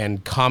and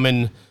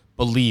common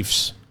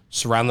beliefs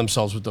surround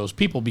themselves with those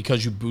people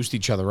because you boost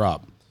each other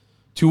up.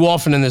 Too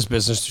often in this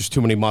business, there's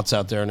too many mutts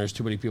out there and there's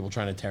too many people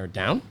trying to tear it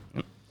down.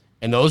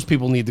 And those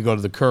people need to go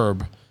to the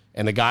curb.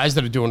 And the guys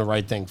that are doing the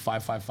right thing,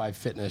 555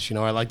 Fitness, you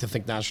know, I like to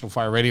think National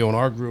Fire Radio and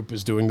our group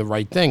is doing the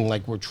right thing.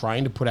 Like, we're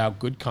trying to put out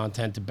good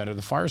content to better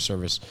the fire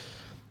service.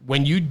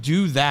 When you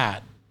do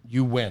that,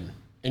 you win.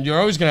 And you're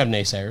always going to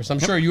have naysayers. I'm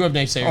sure you have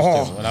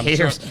naysayers too. And I'm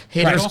haters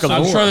sure, galore.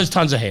 I'm sure there's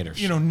tons of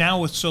haters. you know, now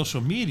with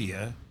social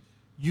media,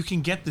 you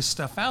can get this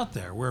stuff out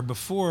there where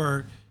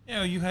before, you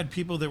know, you had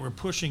people that were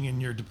pushing in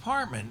your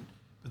department,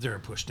 but they were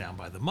pushed down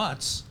by the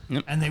mutts,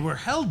 and they were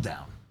held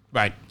down.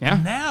 Right. Yeah.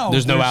 Now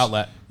There's no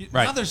outlet. Now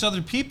Right. there's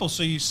other people,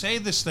 so you say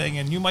this thing,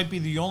 and you might be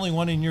the only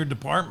one in your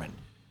department,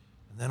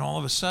 and then all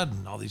of a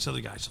sudden, all these other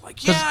guys are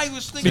like, "Yeah, I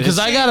was thinking." Because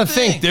the I same gotta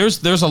thing." think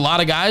there's a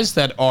lot of guys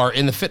that are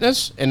in the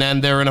fitness and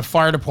then they're in a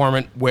fire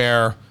department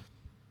where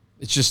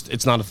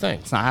it's not a thing.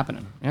 It's not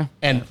happening. Yeah.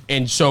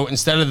 And so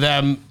instead of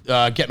them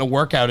getting a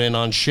workout in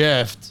on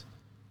shift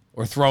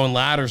or throwing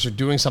ladders or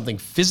doing something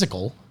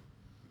physical,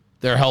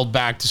 they're held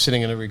back to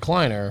sitting in a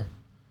recliner.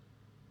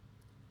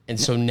 And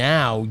so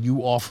now you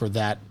offer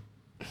that.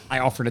 I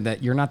offered it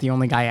that you're not the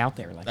only guy out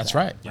there like That's that.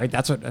 right. Right.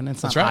 That's what, and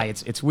it's not That's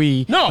right. I, it's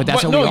we. No, but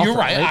that's but what we no, you're offer,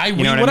 right. I, You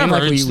we, know what whatever.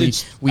 I mean? Like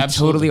It's we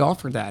absolutely. totally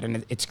offered that,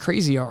 and it's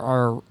crazy.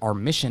 Our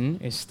mission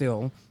is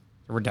still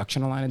a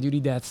reduction of line of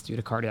duty deaths due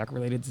to cardiac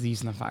related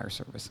disease in the fire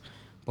service.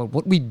 But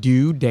what we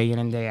do day in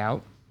and day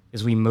out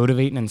is we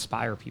motivate and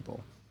inspire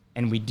people,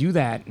 and we do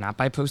that not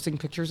by posting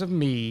pictures of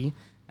me,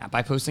 not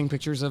by posting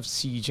pictures of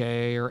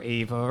CJ or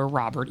Ava or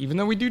Robert, even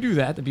though we do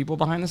that, the people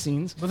behind the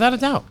scenes. Without a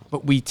doubt.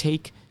 But we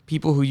take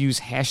people who use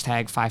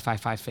hashtag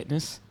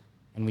 555fitness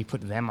and we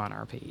put them on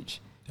our page.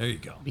 There you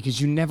go.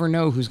 Because you never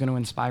know who's going to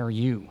inspire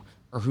you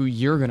or who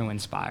you're going to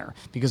inspire.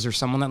 Because there's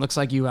someone that looks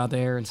like you out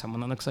there and someone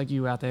that looks like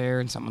you out there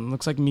and someone that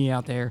looks like me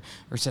out there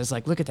or says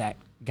like, look at that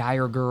guy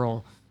or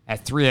girl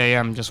at 3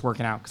 a.m. just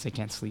working out because they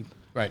can't sleep.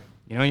 Right.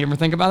 You know, you ever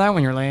think about that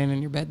when you're laying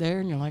in your bed there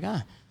and you're like,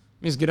 let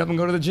me just get up and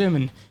go to the gym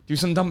and do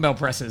some dumbbell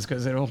presses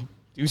because it'll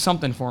do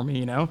something for me,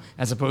 you know,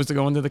 as opposed to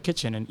going to the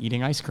kitchen and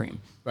eating ice cream.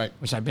 Right.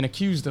 Which I've been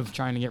accused of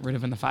trying to get rid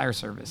of in the fire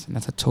service. And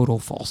that's a total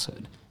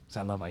falsehood because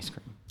I love ice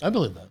cream. I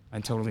believe that. I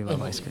totally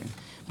love ice cream.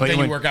 But then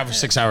when- you work out for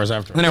 6 hours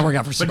after. Then I work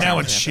out for 6 But now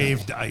hours it's after.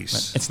 shaved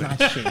ice. It's not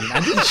shaved.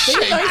 I think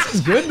shaved ice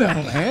is good though,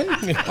 man. Why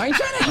are you trying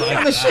to hate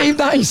on the shaved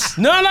ice?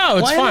 No,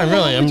 it's Why fine,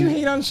 really. Why would you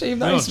hate on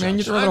shaved ice, man?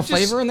 You throw a little I'm just-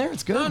 flavor in there.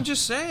 It's good. No, I'm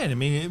just saying. I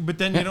mean, but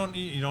then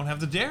you don't have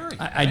the dairy.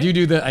 I do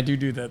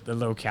the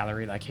low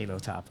calorie like Halo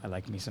Top. I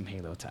like me some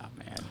Halo Top,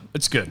 man.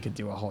 It's good. Could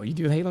do a whole. You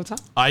do Halo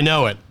Top? I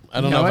know it. I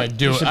don't know know if I it?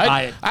 do You it. should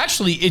buy it.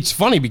 Actually, it's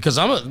funny because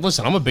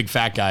I'm a big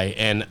fat guy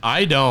and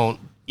I don't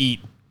eat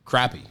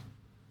crappy.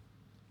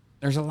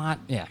 There's a lot.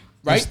 Yeah.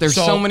 Right. There's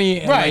so many.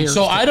 Right. layers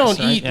So to I don't this,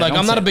 right? eat Yeah, like don't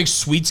I'm not say a big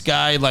sweets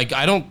guy. Like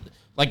I don't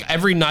like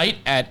every night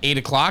at 8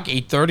 o'clock,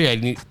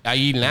 8:30. I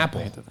eat an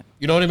apple.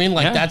 You know what I mean?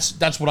 Like Yeah.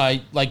 that's what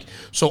I like.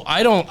 So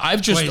I don't. I've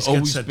That's why just he's got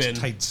always such been.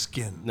 tight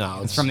skin.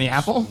 No, It's from the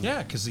apple.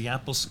 Yeah, because the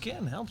apple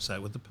skin helps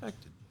that with the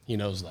pectin. He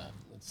knows that.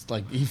 It's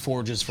like he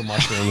forages for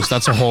mushrooms.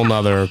 That's a whole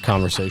nother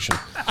conversation.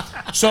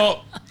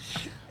 So,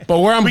 but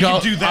where I'm We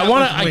going, could do that I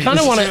want with to. I kind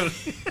of wings, want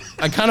to.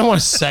 I kind of want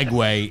to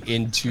segue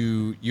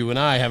into you and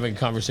I having a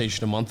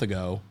conversation a month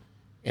ago,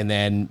 and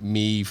then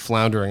me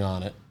floundering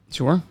on it.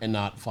 Sure. And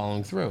not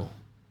following through.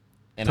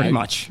 And Pretty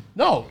much.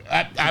 No,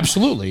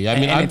 absolutely. I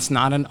mean, and it's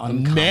not an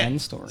uncommon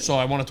story. So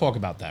I want to talk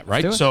about that,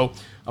 right? do it. So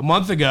a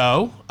month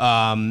ago,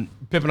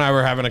 Pip and I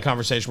were having a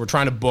conversation. We're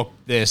trying to book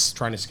this,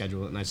 trying to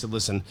schedule it. And I said,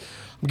 listen,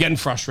 I'm getting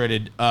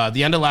frustrated.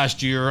 The end of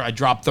last year, I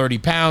dropped 30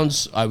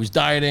 pounds. I was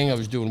dieting. I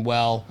was doing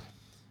well.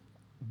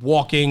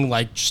 Walking,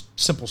 like just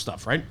simple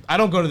stuff, right? I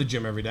don't go to the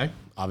gym every day,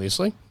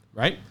 obviously,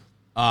 right?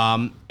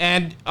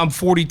 And I'm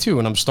 42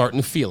 and I'm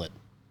starting to feel it.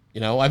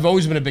 You know, I've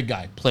always been a big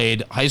guy.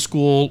 Played high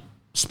school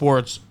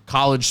sports,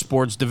 college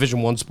sports,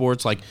 Division I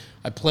sports. Like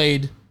I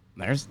played.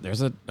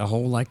 There's a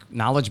whole like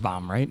knowledge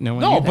bomb, right? No,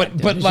 one No, knew that. but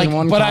Division I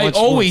I college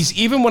always,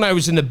 sports. even when I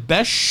was in the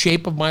best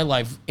shape of my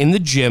life in the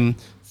gym,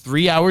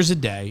 3 hours a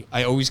day,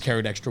 I always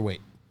carried extra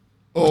weight.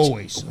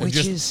 Always.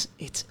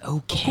 It's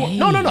okay.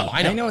 No.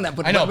 I know that,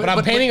 but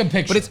I'm painting a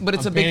picture. But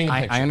it's I'm a big. painting a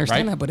I picture,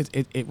 understand right? that,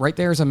 but it right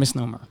there is a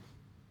misnomer.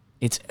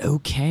 It's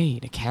okay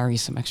to carry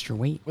some extra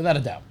weight, Without a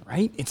doubt.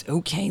 right? It's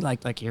okay,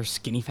 like you're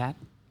skinny fat,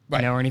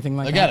 Right. you know, or anything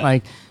like I that. get it.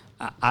 Like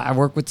I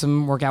work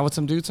out with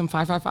some dudes, some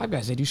 555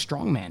 guys. They do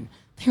strongman.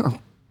 They are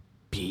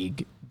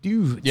big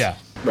dudes. Yeah.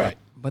 Right.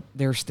 but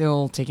they're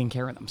still taking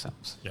care of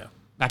themselves. Yeah.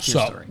 Back to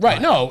your So, story.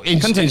 right, no,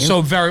 and Continue.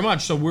 so very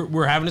much. So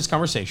we're having this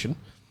conversation,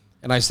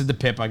 and I said to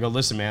Pip, I go,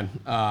 listen, man,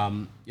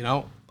 you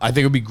know, I think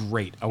it'd be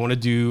great. I want to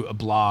do a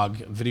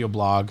video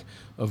blog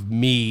of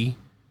me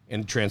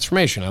and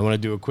transformation. I want to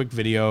do a quick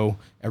video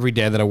every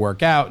day that I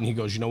work out. And he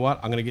goes, you know what?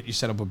 I'm going to get you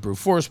set up with Brew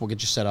Force. We'll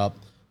get you set up.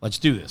 Let's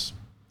do this.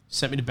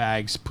 Sent me the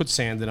bags, put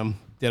sand in them,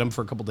 did them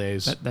for a couple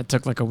days. That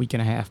took like a week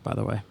and a half, by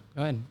the way.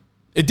 Go ahead.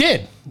 It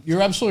did.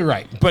 You're absolutely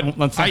right. But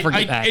Let's not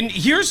forget that. And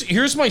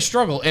here's my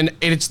struggle. And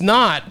it's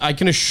not, I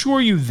can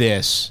assure you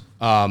this,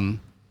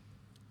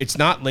 it's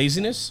not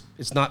laziness.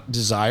 It's not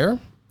desire.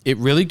 It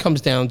really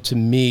comes down to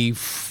me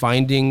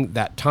finding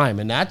that time.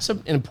 And that's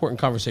an important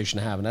conversation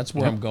to have. And that's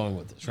where I'm going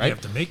with this, right? You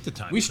have to make the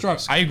time. We for struggle.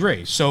 this. I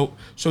agree. So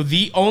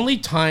the only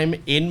time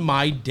in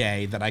my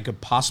day that I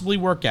could possibly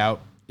work out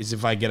is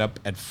if I get up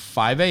at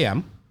 5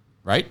 a.m.,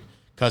 right?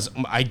 Because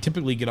I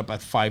typically get up at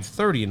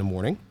 5:30 in the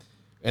morning,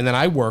 and then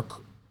I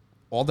work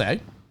all day,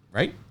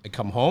 right? I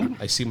come home,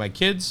 I see my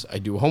kids, I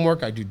do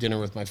homework, I do dinner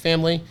with my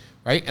family,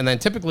 right? And then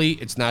typically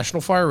it's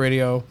National Fire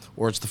Radio,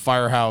 or it's the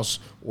Firehouse,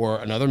 or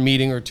another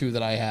meeting or two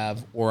that I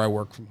have, or I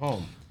work from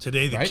home.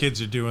 Today, the Right?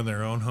 kids are doing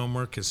their own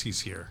homework because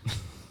he's here.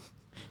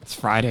 It's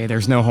Friday.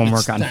 There's no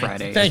homework on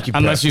Friday. thank you,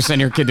 Unless Brett. you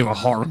send your kid to a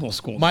horrible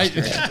school.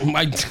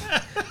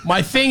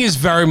 My thing is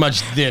very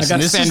much this. I got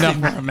and to this is stand up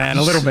for him, man,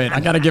 a little bit. I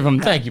got to give him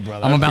that. Thank you,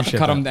 brother. I'm I about to appreciate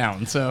cut that. him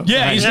down. So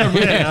Yeah, he's gonna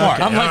rip it apart.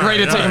 I'm like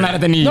ready to take him out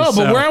at the knees. No, but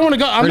so where I want to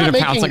go, I'm ready not to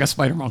pounce making like a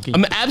spider monkey.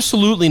 I'm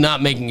absolutely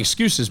not making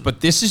excuses, but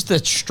this is the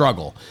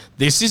struggle.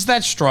 This is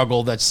that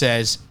struggle that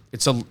says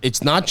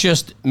it's not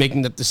just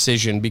making that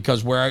decision,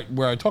 because where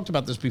I talked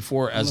about this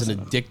before as an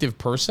addictive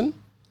person,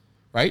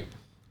 right?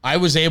 I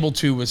was able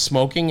to, with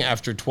smoking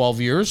after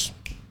 12 years,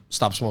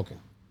 stop smoking.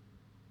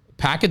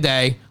 Pack a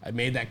day. I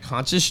made that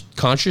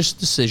conscious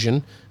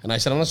decision, and I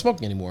said I'm not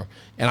smoking anymore.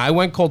 And I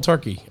went cold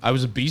turkey. I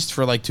was a beast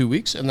for like 2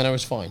 weeks, and then I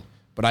was fine.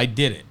 But I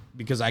did it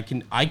because I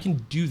can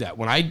do that.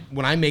 When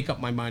I make up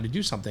my mind to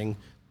do something,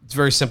 it's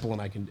very simple,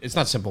 and it's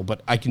not simple,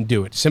 but I can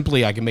do it.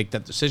 Simply, I can make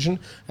that decision,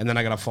 and then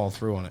I got to follow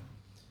through on it.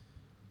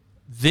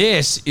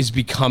 This is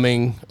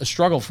becoming a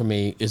struggle for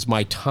me, is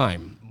my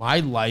time. My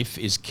life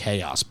is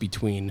chaos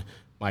between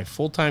my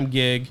full-time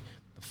gig,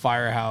 the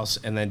Firehouse,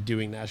 and then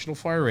doing National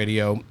Fire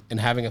Radio and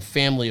having a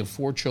family of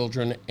 4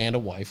 children and a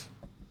wife.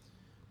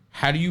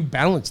 How do you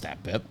balance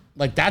that, Pip?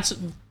 Like that's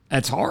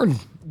hard.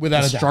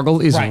 without the a doubt.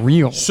 struggle is Right.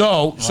 real.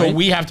 So right?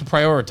 we have to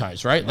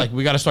prioritize, right? Like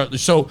we got to start.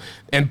 So,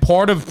 and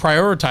part of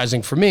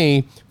prioritizing for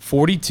me,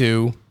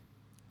 42,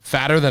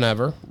 fatter than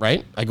ever,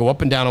 right? I go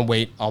up and down on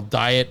weight. I'll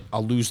diet.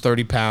 I'll lose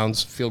 30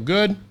 pounds. Feel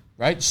good,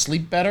 right?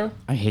 Sleep better.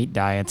 I hate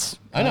diets.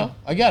 I know.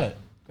 I get it,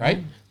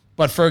 right?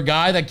 But for a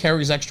guy that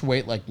carries extra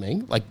weight like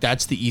me, like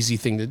that's the easy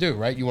thing to do,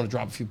 right? You want to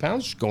drop a few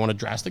pounds, just go on a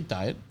drastic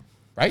diet,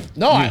 right?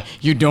 No,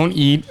 You don't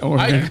eat or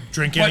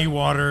Drink any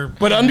water.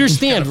 but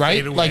understand, Kinda right?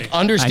 fade away. Like I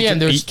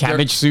understand eat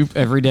cabbage soup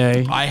every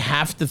day. I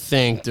have to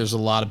think there's a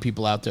lot of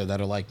people out there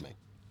that are like me.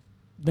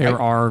 There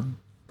are,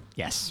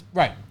 yes.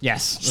 Right.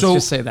 Yes. Let's So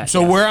just say that.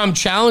 So yes. where I'm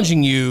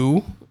challenging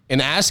you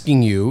and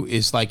asking you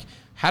is like,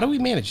 how do we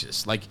manage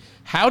this? Like,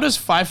 how does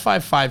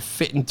 555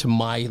 fit into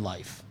my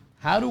life?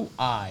 How do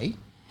I,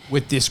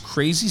 with this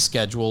crazy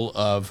schedule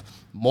of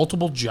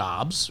multiple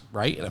jobs,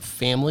 right, and a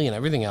family and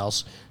everything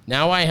else,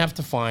 now I have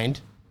to find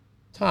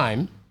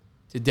time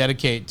to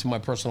dedicate to my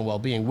personal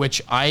well-being,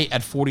 which I,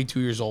 at 42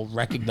 years old,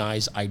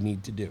 recognize I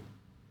need to do.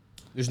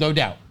 There's no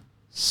doubt.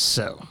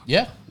 So,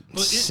 Yeah.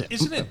 Well,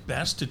 isn't it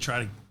best to try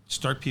to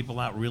start people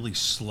out really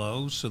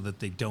slow so that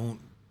they don't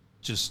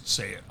just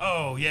say,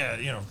 oh,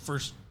 yeah,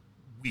 first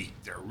week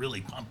they're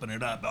really pumping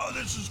it up. Oh,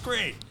 this is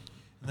great.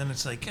 And then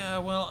it's like,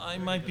 well, I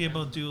might be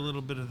able to do a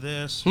little bit of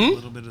this, a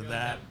little bit of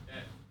that.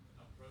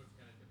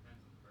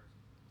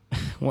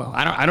 Well,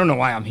 I don't know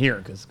why I'm here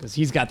because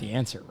he's got the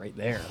answer right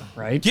there,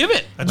 right? Give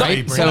it. That's why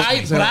you bring it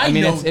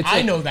up.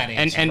 I know that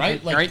answer, and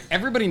right? Like, right?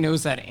 Everybody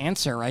knows that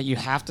answer, right? You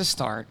have to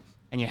start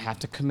and you have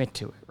to commit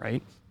to it,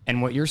 right?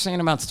 And what you're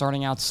saying about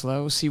starting out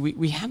slow, see,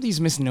 we have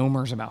these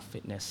misnomers about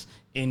fitness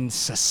in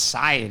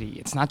society.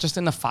 It's not just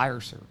in the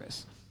fire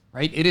service,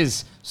 right? It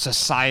is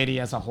society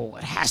as a whole.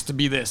 It has to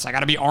be this. I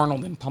got to be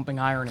Arnold in pumping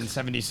iron in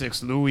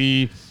 76.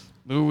 Louis,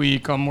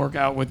 come work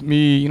out with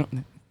me. You know,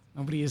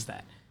 nobody is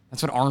that.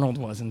 That's what Arnold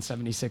was in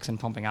 76 in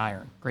Pumping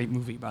Iron. Great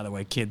movie, by the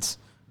way. Kids,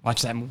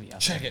 watch that movie.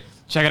 check it.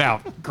 Check it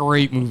out.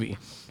 Great movie.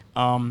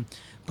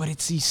 But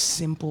it's these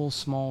simple,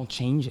 small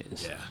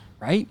changes,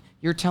 right?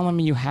 You're telling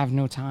me you have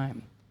no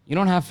time. You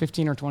don't have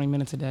 15 or 20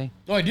 minutes a day?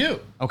 No, I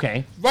do.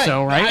 Okay. Right.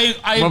 So, right?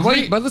 I but, agree.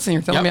 wait, but listen,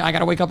 you're telling Yep. me I got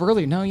to wake up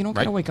early. No, you don't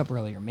got to Right. wake up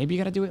earlier. Maybe you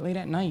got to do it late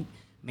at night.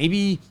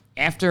 Maybe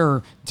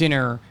after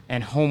dinner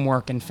and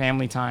homework and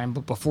family time,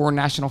 but before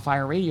National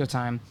Fire Radio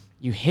time,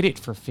 you hit it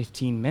for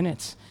 15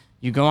 minutes.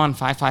 You go on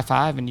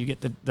 555 and you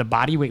get the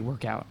body weight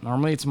workout.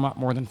 Normally it's not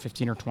more than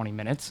 15 or 20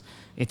 minutes.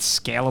 It's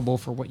scalable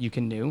for what you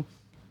can do.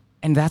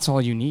 And that's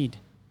all you need.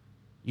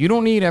 You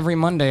don't need every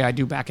Monday I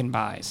do back and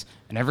buys,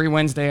 and every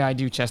Wednesday I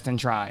do chest and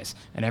tries,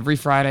 and every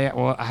Friday,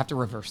 well, I have to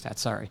reverse that,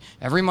 sorry.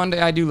 Every Monday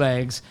I do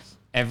legs,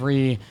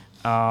 every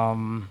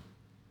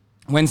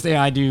Wednesday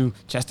I do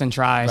chest and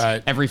tries,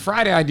 Right. every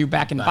Friday I do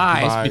back and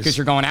buys because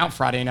you're going out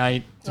Friday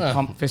night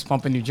to fist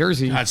pump in New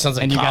Jersey. God, it sounds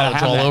like and you gotta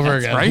college have all that,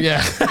 over that's again. right.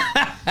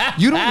 Yeah.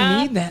 You don't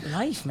need that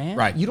life, man.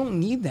 Right. You don't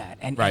need that.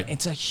 And Right.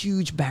 it's a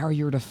huge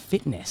barrier to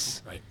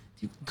fitness. Right.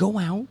 You go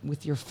out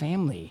with your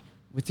family,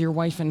 with your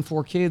wife and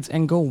 4 kids,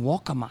 and go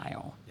walk a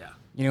mile. Yeah.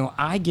 You know,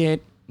 I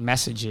get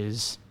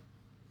messages,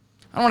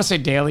 I don't want to say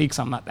daily because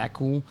I'm not that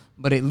cool,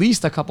 but at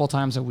least a couple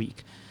times a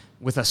week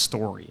with a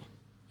story.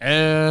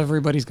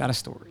 Everybody's got a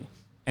story.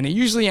 And it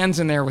usually ends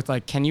in there with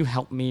like, can you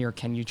help me or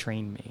can you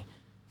train me?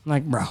 I'm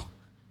like, bro,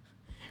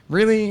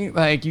 really?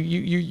 Like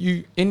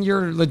you in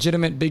your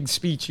legitimate big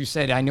speech, you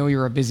said, I know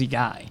you're a busy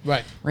guy.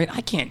 Right. Right?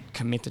 I can't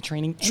commit to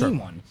training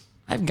anyone.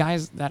 I have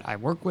guys that I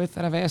work with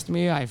that have asked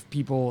me. I have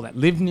people that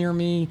live near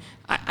me.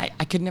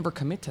 I could never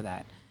commit to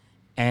that.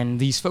 And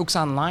these folks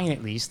online,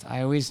 at least,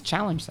 I always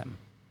challenge them.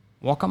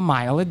 Walk a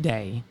mile a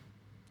day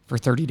for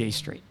 30 days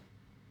straight.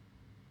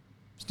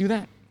 Just do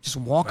that. Just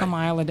walk a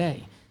mile a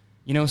day.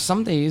 You know,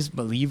 some days,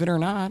 believe it or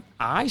not,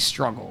 I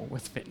struggle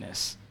with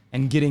fitness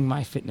and getting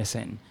my fitness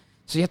in.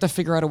 So you have to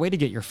figure out a way to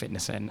get your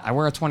fitness in. I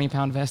wear a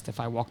 20-pound vest if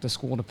I walk to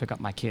school to pick up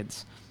my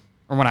kids.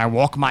 Or when I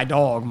walk my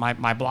dog,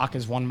 my block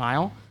is 1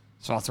 mile,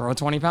 so I'll throw a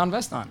 20-pound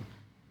vest on.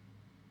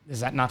 Is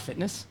that not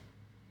fitness?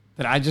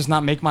 Did I just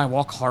not make my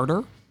walk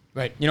harder?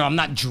 Right. You know, I'm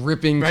not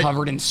dripping,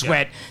 covered in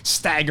sweat,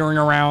 staggering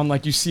around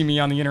like you see me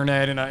on the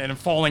internet and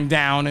falling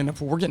down. And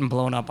if we're getting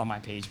blown up on my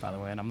page, by the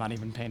way, and I'm not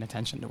even paying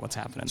attention to what's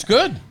happening. It's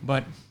good.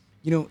 But,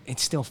 you know,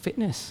 it's still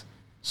fitness.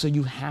 So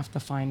you have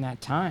to find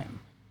that time,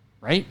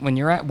 right? When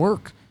you're at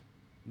work,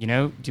 you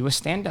know, do a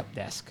stand-up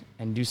desk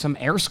and do some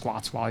air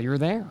squats while you're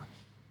there.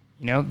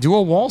 You know, do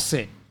a wall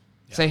sit.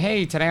 Yeah. Say,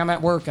 hey, today I'm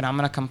at work and I'm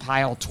going to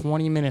compile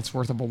 20 minutes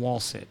worth of a wall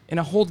sit in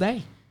a whole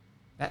day.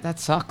 That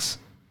sucks.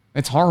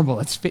 It's horrible.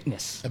 It's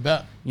fitness. I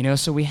bet. You know,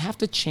 so we have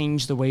to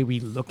change the way we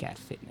look at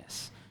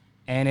fitness.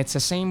 And it's the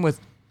same with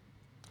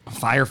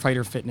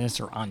firefighter fitness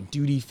or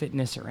on-duty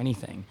fitness or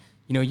anything.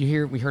 You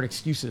know, we heard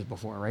excuses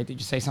before, right? Did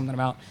you say something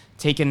about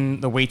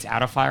taking the weights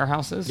out of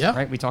firehouses? Yeah.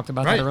 Right? We talked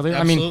about that earlier.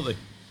 Absolutely. I mean,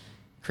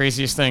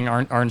 craziest thing,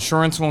 our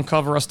insurance won't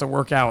cover us to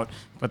work out,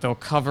 but they'll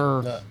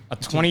cover a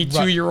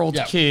 22-year-old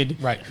kid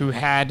who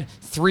had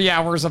 3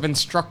 hours of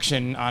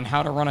instruction on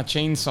how to run a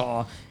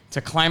chainsaw to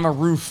climb a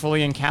roof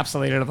fully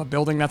encapsulated of a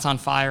building that's on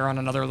fire on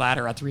another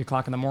ladder at 3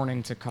 o'clock in the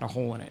morning to cut a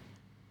hole in it.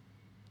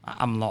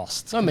 I'm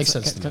lost. That makes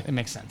sense to me. It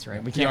makes sense,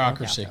 right? We can't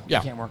Bureaucracy. Yeah.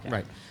 We can't work out.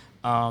 Right.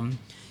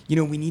 You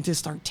know, we need to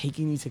start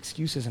taking these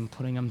excuses and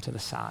putting them to the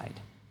side.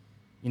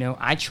 You know,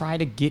 I try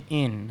to get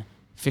in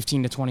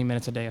 15 to 20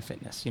 minutes a day of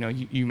fitness. You know,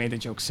 you made the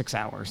joke 6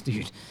 hours,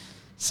 dude.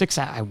 6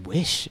 hours. I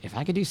wish if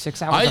I could do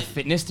 6 hours of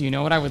fitness, do you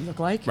know what I would look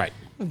like? Right.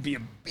 I would be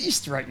a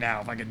beast right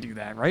now if I could do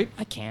that, right?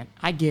 I can't.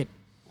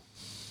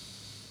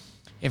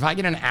 If I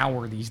get an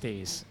hour these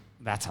days,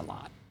 that's a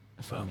lot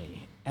for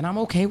me. And I'm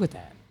okay with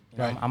that. You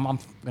know, I'm going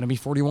to be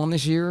 41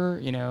 this year.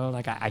 You know,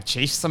 like I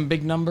chase some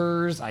big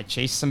numbers. I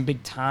chase some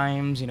big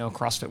times, you know,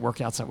 CrossFit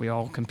workouts that we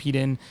all compete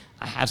in.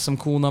 I have some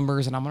cool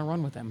numbers and I'm going to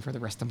run with them for the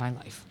rest of my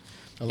life.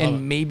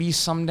 And maybe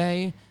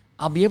someday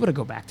I'll be able to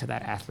go back to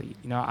that athlete.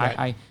 You know,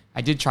 I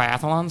did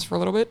triathlons for a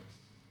little bit.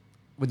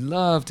 Would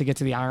love to get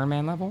to the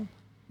Ironman level.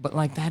 But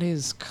like that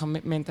is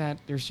commitment that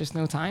there's just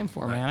no time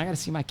for, man. I got to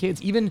see my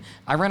kids. Even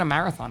I ran a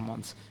marathon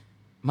once.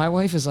 My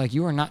wife is like,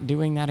 you are not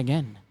doing that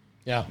again.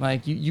 Yeah.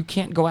 Like you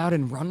can't go out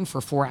and run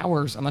for 4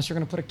 hours unless you're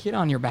going to put a kid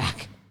on your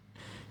back.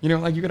 You know,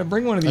 like you got to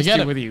bring one of these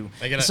two with you.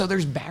 So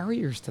there's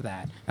barriers to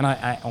that. And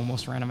I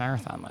almost ran a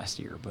marathon last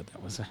year, but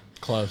that was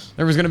close.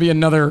 There was going to be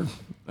another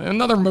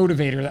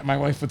motivator that my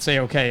wife would say,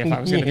 okay, if I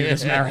was going to do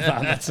this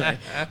marathon, let's say.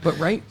 But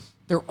right,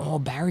 they're all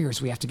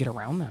barriers. We have to get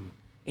around them.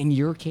 In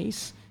your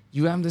case,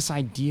 you have this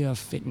idea of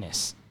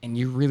fitness and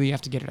you really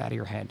have to get it out of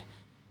your head.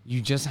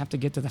 You just have to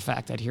get to the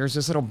fact that here's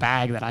this little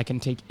bag that I can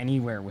take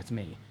anywhere with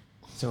me.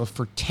 So if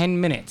for 10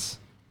 minutes,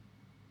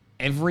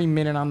 every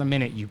minute on the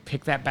minute, you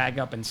pick that bag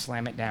up and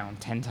slam it down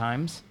 10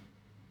 times,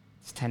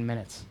 it's 10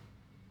 minutes.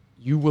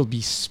 You will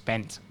be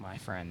spent, my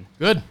friend.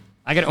 Good.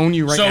 I could own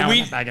you right So now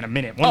we- with that bag in a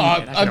minute. One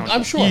minute, I could own I'm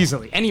you sure.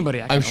 easily. Anybody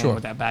I can I'm own sure.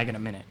 with that bag in a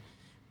minute.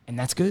 And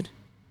that's good.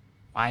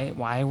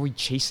 Why are we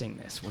chasing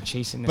this? We're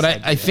chasing this.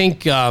 But I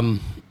idea.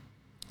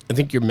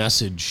 think your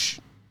message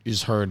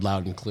is heard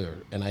loud and clear,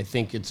 and I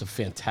think it's a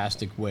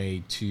fantastic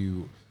way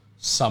to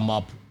sum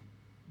up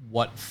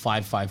what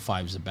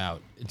 555 is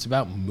about. It's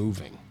about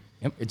moving.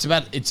 Yep. It's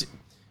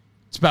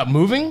about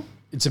moving.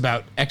 It's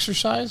about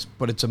exercise,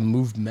 but it's a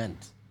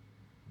movement.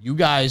 You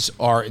guys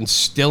are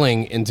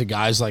instilling into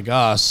guys like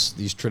us,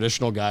 these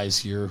traditional guys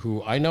here,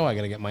 who I know I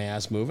got to get my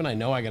ass moving. I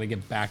know I got to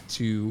get back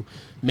to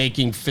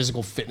making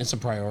physical fitness a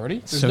priority.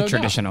 There's so no doubt.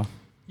 traditional.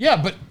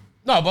 Yeah, but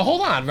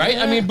hold on, right?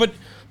 I mean, but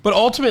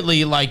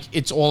ultimately, like,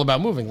 it's all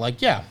about moving.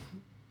 Like, yeah,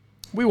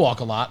 we walk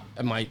a lot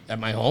at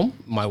my home,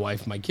 my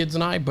wife, my kids,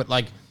 and I. But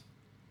like,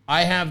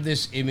 I have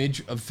this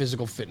image of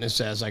physical fitness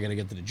as I got to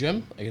get to the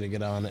gym. I got to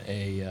get on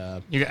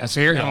a.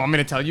 So here, you want me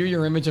to tell you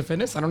your image of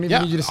fitness? I don't even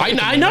Yeah, need you to say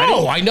it. I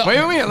know.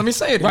 Wait. Let me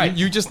say it. Right.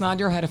 You just nod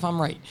your head if I'm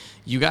right.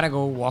 You got to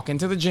go walk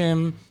into the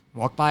gym,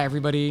 walk by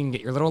everybody, and get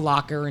your little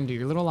locker and do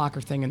your little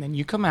locker thing, and then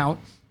you come out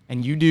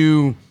and you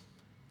do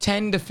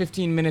 10 to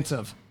 15 minutes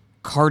of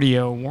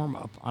cardio warm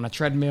up on a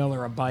treadmill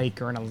or a bike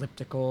or an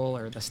elliptical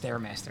or the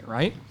Stairmaster,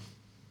 right?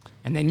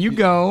 And then you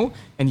go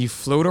and you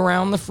float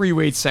around the free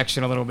weights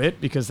section a little bit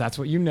because that's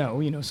what you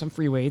know some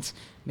free weights,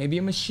 maybe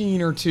a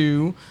machine or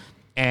two,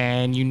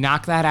 and you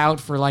knock that out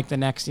for like the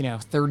next,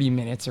 30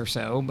 minutes or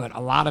so. But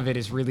a lot of it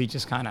is really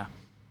just kind of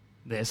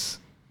this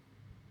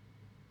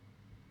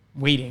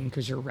waiting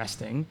because you're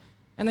resting.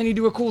 And then you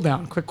do a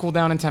quick cool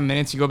down in 10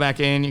 minutes. You go back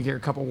in, you get a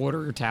cup of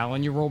water or towel,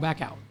 and you roll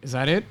back out. Is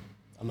that it?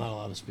 I'm not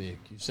allowed to speak.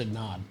 You said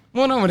nod.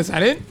 Well, no, but is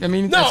that it? I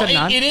mean, No, I said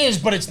nod. it is,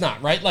 but it's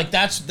not, right? Like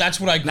that's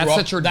what I grew That's up.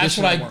 the traditional That's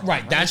what world,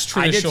 right. That's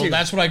I did traditional. too.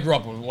 That's what I grew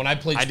up with. When I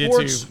played I did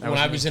sports, too. That when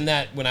I me.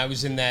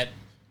 was in that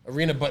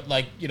arena, but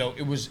like,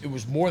 it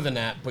was more than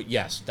that. But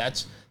yes,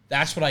 that's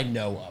what I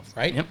know of,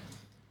 right? Yep.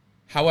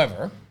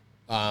 However,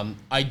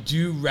 I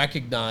do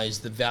recognize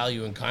the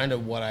value, and kind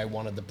of what I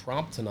wanted to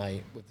prompt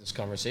tonight with this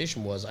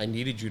conversation was I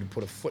needed you to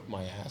put a foot in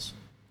my ass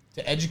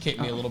to educate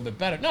me a little bit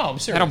better. No, I'm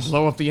serious. That'll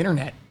blow up the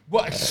internet.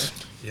 What?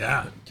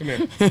 Yeah. Come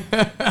here.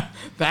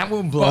 That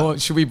will blow up.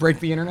 Should we break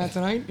the internet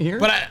tonight here?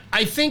 But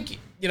I think,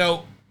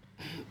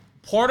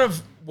 part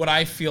of what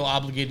I feel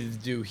obligated to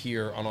do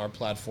here on our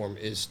platform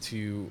is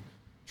to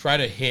try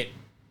to hit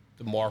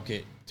the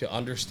market, to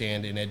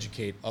understand and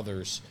educate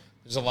others.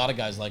 There's a lot of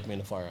guys like me in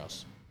the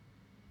firehouse.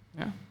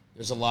 Yeah.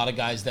 There's a lot of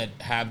guys that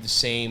have the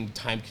same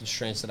time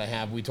constraints that I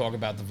have. We talk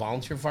about the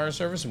volunteer fire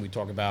service, and we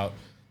talk about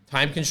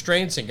time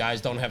constraints, and guys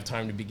don't have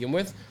time to begin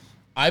with.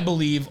 I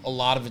believe a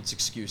lot of it's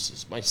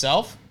excuses.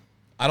 Myself,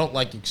 I don't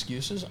like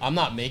excuses.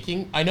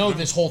 I know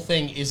this whole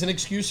thing is an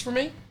excuse for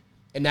me,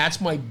 and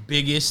that's my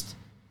biggest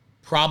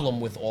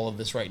problem with all of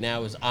this right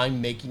now is I'm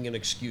making an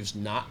excuse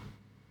not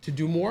to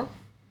do more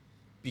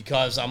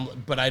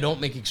but I don't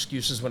make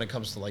excuses when it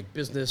comes to like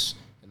business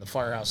and the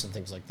firehouse and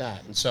things like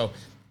that. And so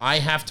I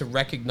have to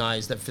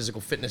recognize that physical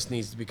fitness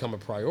needs to become a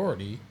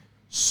priority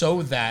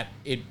so that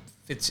it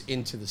fits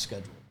into the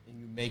schedule and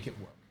you make it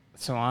work.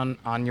 So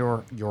on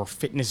your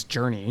fitness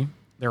journey,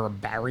 there are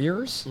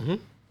barriers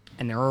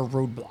and there are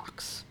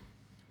roadblocks.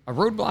 A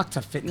roadblock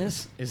to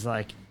fitness is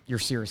like you're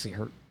seriously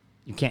hurt.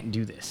 You can't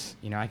do this.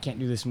 I can't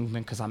do this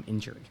movement because I'm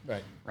injured.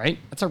 Right?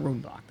 That's a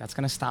roadblock. That's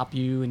going to stop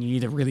you, and you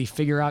need to really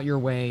figure out your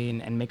way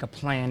and make a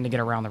plan to get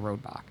around the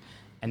roadblock.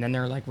 And then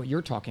they're like what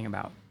you're talking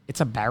about. It's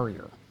a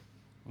barrier.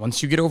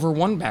 Once you get over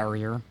one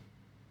barrier,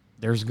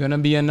 there's going to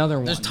be another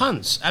one. There's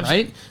tons.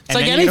 Absolutely. Right? It's And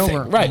like then you get anything.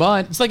 over it. Right.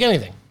 But it's like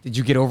anything. did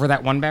you get over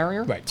that one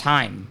barrier? Right.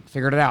 Time.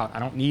 Figured it out. I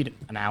don't need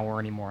an hour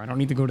anymore. I don't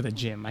need to go to the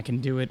gym. I can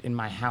do it in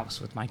my house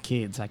with my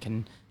kids. I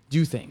can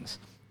do things.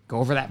 Go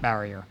over that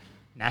barrier.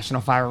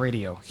 National Fire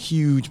Radio,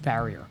 huge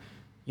barrier.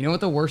 You know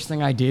what the worst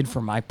thing I did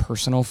for my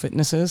personal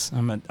fitness is?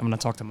 I'm gonna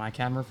talk to my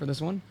camera for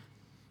this one.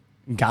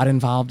 Got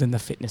involved in the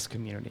fitness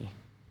community.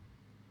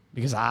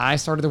 Because I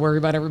started to worry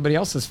about everybody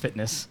else's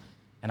fitness.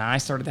 And I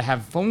started to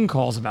have phone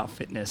calls about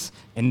fitness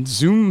and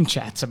Zoom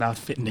chats about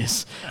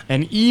fitness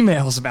and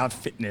emails about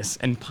fitness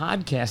and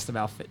podcasts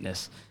about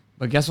fitness.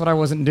 But guess what I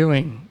wasn't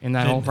doing in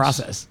that whole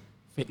process?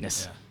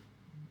 Fitness.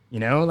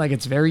 Yeah.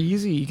 It's very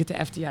easy. You get to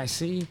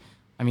FDIC.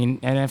 I mean,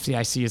 and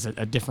FDIC is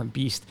a different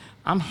beast.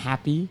 I'm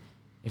happy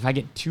if I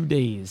get 2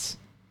 days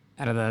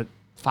out of the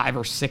 5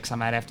 or 6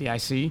 I'm at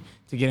FDIC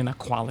to get in a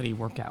quality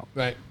workout.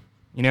 Right.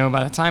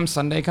 By the time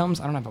Sunday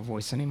comes, I don't have a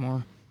voice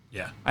anymore.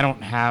 Yeah. I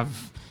don't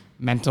have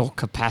mental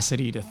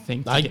capacity to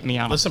think to get me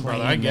on listen, a plane,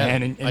 brother, I get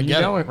man. it. And I you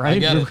get know it. it,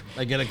 right?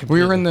 I get it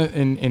We were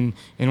completely.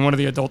 in one of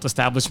the adult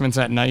establishments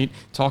at night,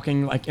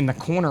 talking like in the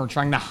corner,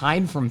 trying to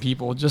hide from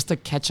people just to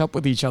catch up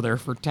with each other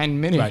for 10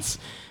 minutes.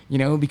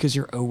 Because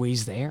you're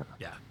always there.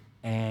 Yeah.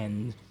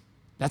 And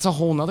that's a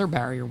whole nother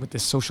barrier with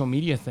this social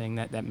media thing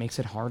that makes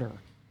it harder.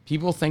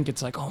 People think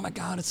it's like, oh my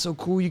God, it's so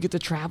cool. You get to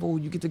travel.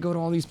 You get to go to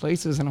all these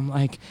places. And I'm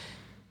like,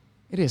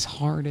 it is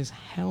hard as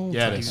hell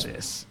to do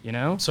this, you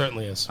know? It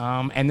certainly is.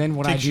 And then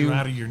what Takes I do... you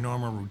out of your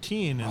normal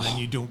routine, and then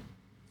you don't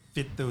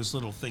fit those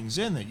little things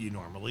in that you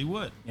normally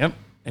would. Yep.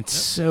 It's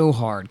so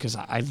hard because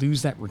I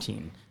lose that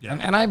routine. Yeah.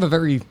 And I have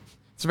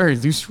it's a very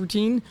loose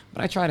routine,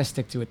 but I try to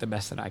stick to it the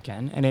best that I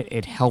can, and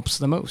it helps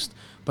the most.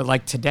 But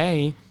like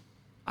today,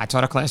 I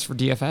taught a class for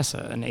DFS,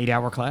 an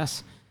 8-hour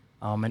class,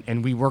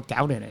 and we worked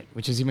out in it,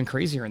 which is even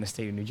crazier in the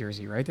state of New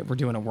Jersey, right? That we're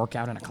doing a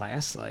workout in a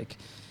class. Like,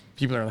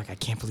 people are like, I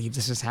can't believe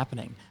this is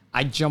happening.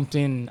 I jumped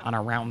in on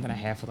a round and a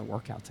half of the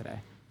workout today.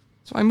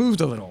 So I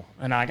moved a little,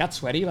 and I got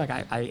sweaty. Like,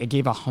 I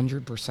gave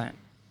 100%.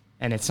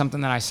 And it's something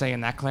that I say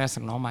in that class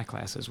and in all my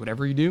classes.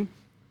 Whatever you do,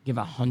 give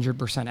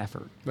 100%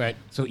 effort. Right.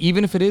 So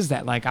even if it is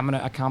that, like, I'm going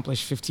to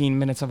accomplish 15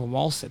 minutes of a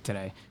wall sit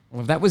today.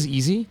 Well, if that was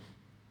easy,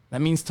 that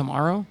means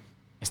tomorrow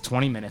is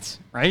 20 minutes,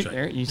 right?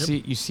 There, you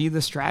see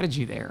the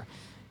strategy there.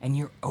 And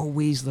you're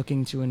always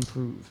looking to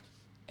improve.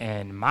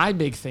 And my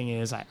big thing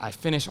is I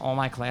finish all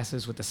my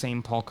classes with the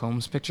same Paul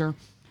Combs picture.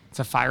 It's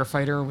a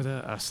firefighter with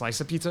a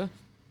slice of pizza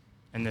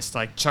and this,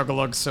 like,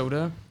 chug-a-lug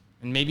soda.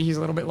 And maybe he's a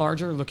little bit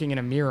larger, looking in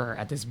a mirror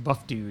at this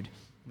buff dude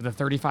with a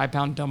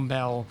 35-pound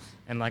dumbbell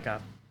and like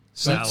a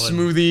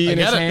smoothie in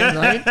his hand,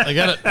 right? I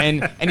get it.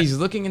 And he's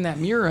looking in that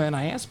mirror, and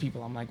I ask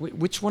people, I'm like,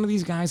 which one of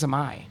these guys am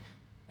I?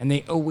 And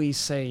they always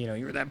say, you know,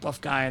 you're that buff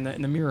guy in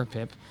the mirror,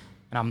 Pip.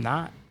 And I'm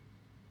not.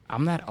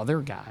 I'm that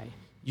other guy.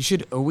 You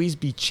should always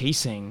be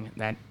chasing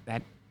that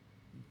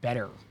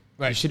better.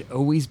 Right. You should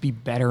always be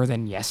better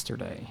than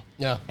yesterday.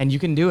 Yeah. And you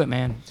can do it,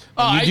 man.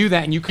 And you do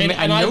that, and you commit.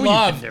 And I know I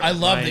love, you can do it. I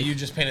love that you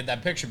just painted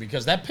that picture,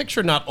 because that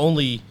picture not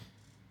only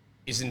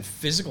is in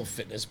physical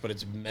fitness, but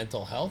it's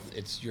mental health.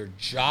 It's your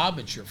job.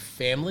 It's your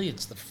family.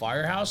 It's the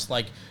firehouse.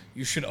 Like,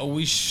 you should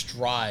always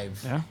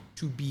strive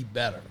to be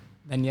better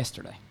than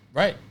yesterday.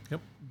 Right. Yep.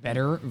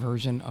 Better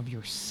version of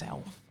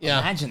yourself. Yeah.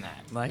 Imagine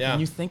that. Like,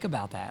 when you think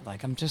about that,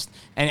 like, I'm just,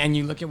 and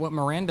you look at what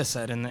Miranda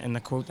said in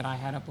the quote that I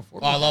had up before.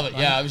 Oh, I love it.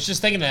 Yeah, I was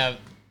just thinking that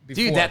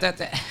before. Dude,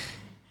 that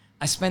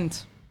I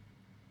spent,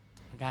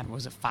 God, what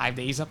was it, 5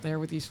 days up there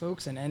with these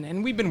folks,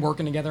 and we've been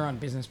working together on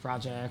business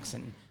projects,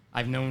 and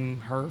I've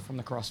known her from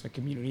the CrossFit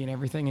community and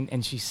everything,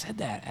 and she said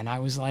that, and I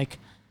was like,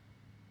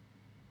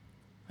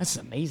 that's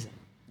amazing.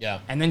 Yeah.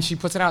 And then she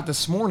puts it out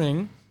this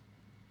morning.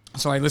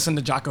 So I listened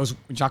to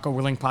Jocko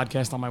Willing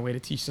podcast on my way to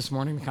teach this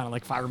morning to kind of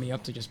like fire me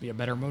up to just be a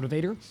better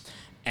motivator.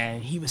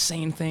 And he was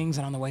saying things,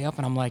 and on the way up,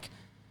 and I'm like,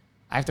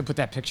 I have to put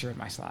that picture in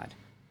my slide.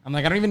 I'm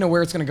like, I don't even know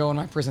where it's going to go in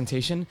my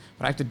presentation,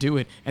 but I have to do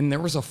it. And there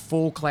was a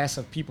full class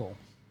of people.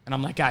 And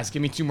I'm like, guys,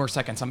 give me 2 more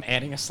seconds. I'm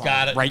adding a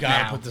slide right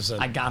now. Put this in.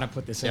 I got to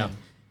put this in.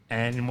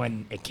 And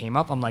when it came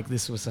up, I'm like,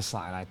 this was the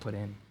slide I put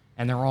in.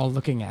 And they're all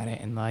looking at it,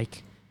 and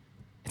like,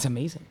 it's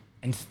amazing.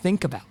 And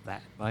think about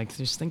that. Like,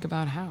 just think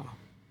about how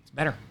it's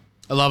better.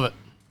 I love it.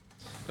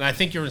 And I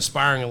think you're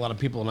inspiring a lot of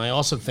people. And I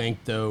also think,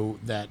 though,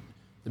 that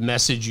the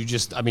message you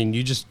just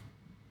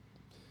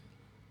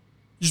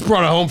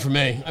brought it home for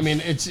me. I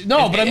mean, it's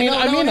but I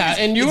mean that.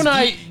 And you and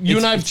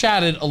I have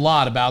chatted a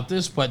lot about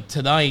this, but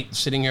tonight,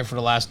 sitting here for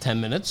the last 10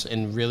 minutes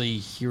and really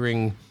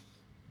hearing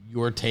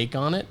your take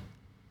on it,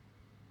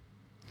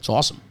 it's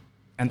awesome.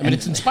 And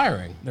it's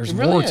inspiring. There's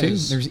more too.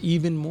 There's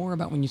even more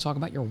about when you talk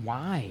about your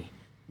why.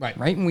 Right.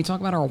 When we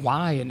talk about our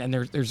why, and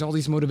there's all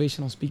these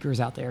motivational speakers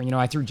out there. You know,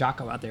 I threw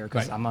Jocko out there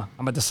because I'm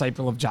a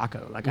disciple of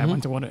Jocko. Like, I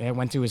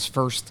went to his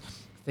first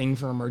thing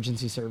for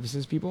emergency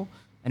services people,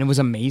 and it was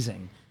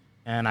amazing.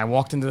 And I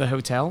walked into the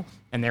hotel,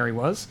 and there he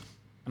was.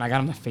 And I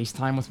got him to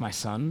FaceTime with my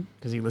son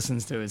because he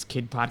listens to his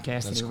kid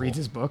podcast and he reads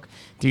his book.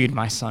 Dude,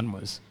 my son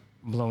was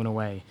blown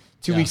away.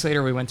 2 weeks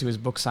later, we went to his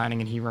book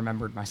signing, and he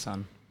remembered my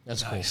son.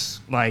 That's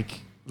nice.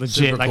 Like,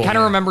 legit. Like, kind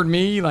of remembered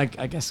me, like,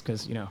 I guess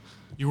because, you know.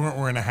 You weren't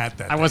wearing a hat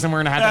that day. I wasn't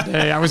wearing a hat that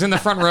day. I was in the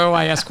front row.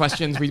 I asked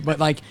questions. But,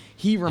 like,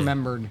 he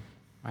remembered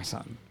my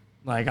son.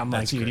 Like, I'm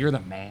like, dude, you're the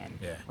man.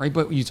 Yeah. Right?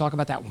 But you talk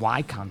about that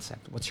why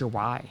concept. What's your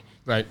why?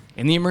 Right.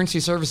 In the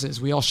emergency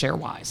services, we all share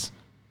whys.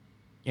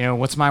 You know,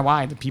 what's my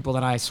why? The people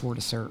that I swore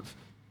to serve.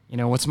 You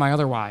know, what's my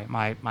other why?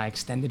 My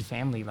extended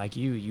family, like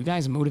you. You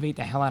guys motivate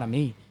the hell out of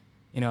me.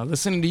 You know,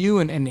 listening to you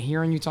and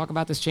hearing you talk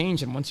about this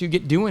change. And once you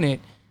get doing it,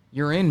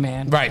 you're in,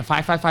 man. Right. The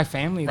 555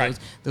 family, right.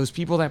 Those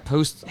people that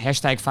post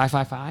hashtag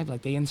 555,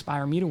 like, they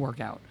inspire me to work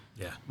out.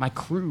 Yeah. My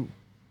crew.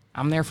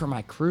 I'm there for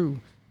my crew.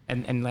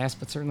 And last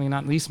but certainly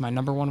not least, my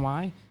number one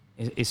why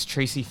is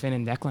Tracy, Finn,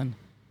 and Declan,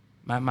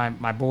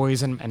 my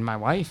boys and my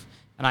wife.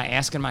 And I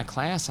ask in my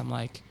class, I'm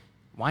like,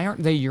 why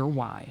aren't they your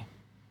why?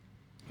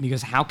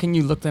 Because how can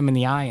you look them in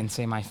the eye and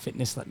say, my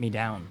fitness let me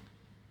down?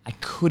 I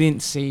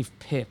couldn't save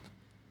Pip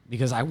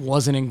because I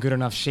wasn't in good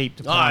enough shape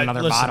to put on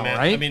another bottle, man,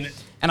 right? I mean,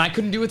 and I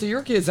couldn't do it to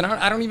your kids, and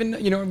I don't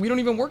even, you know, we don't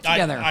even work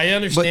together. I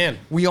understand.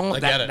 But we all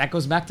that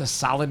goes back to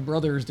solid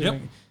brothers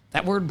doing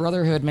that word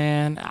brotherhood,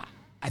 man.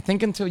 I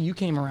think until you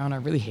came around, I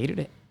really hated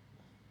it.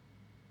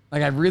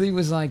 Like, I really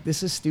was like,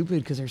 this is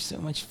stupid because there's so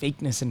much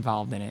fakeness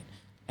involved in it.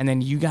 And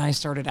then you guys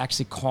started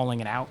actually calling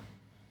it out,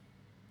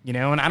 you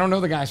know. And I don't know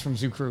the guys from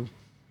Zoo Crew,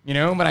 You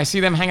know, but I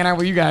see them hanging out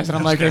with you guys, and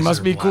I'm like, they guys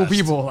must are be a cool blast.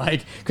 people,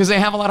 like, because they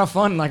have a lot of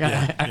fun. Like,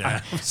 I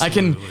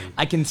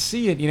absolutely. can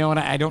see it, you know, and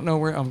I don't know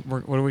where.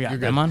 What do we got? You're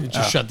Them good. on? It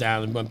just shut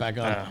down and went back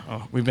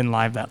on. We've been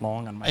live that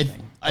long on my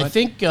thing. I But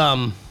think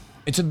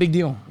it's a big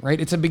deal, right?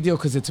 It's a big deal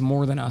because it's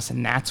more than us,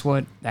 and that's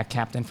what that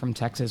captain from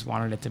Texas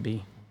wanted it to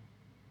be.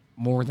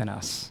 More than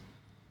us.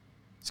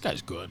 this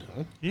guy's good.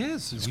 Huh?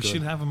 Yes, we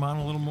should have him on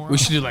a little more. We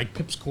should do like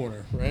Pip's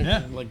corner, right?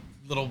 Yeah. Like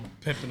little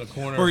Pip in the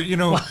corner. Or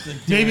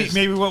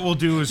maybe what we'll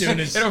do is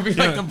It'll be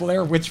like the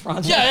Blair Witch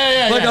Project.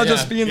 Yeah. Like I'll yeah,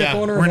 just be in the yeah.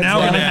 corner. We're and now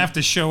it's going to like- have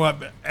to show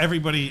up.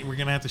 Everybody, we're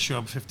going to have to show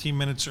up 15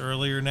 minutes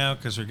earlier now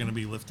because we're going to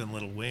be lifting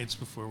little weights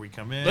before we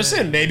come in.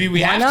 Listen, maybe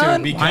we Why have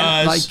not? to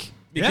Why-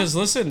 because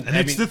listen, and I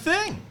it's mean, the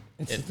thing.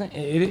 It's the thing.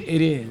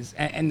 It is,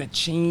 and the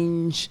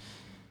change,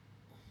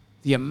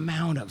 the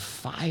amount of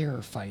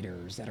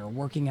firefighters that are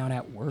working out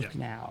at work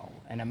now,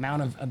 and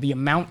the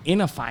amount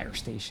in a fire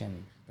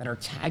station that are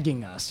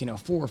tagging us, 4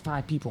 or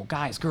 5 people,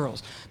 guys,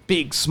 girls,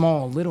 big,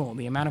 small, little,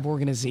 the amount of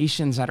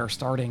organizations that are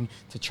starting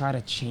to try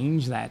to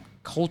change that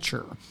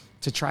culture,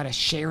 to try to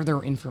share their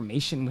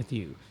information with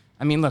you.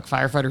 I mean, look,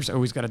 firefighters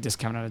always got a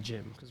discount at a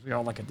gym because we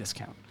all like a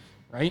discount,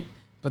 right?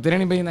 But did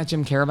anybody in that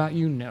gym care about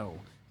you? No.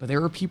 But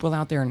there are people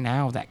out there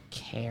now that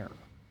care.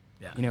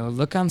 Yeah.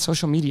 Look on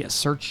social media,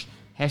 search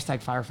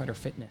 #firefighter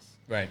fitness.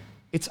 right.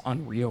 It's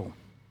unreal.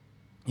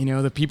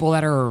 The people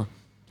that are,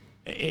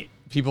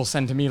 people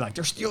send to me like,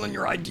 they're stealing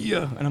your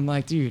idea. And I'm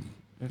like, dude,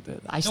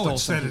 I stole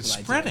it's some that it's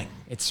people's spreading. idea.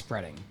 It's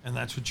spreading. And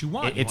that's what you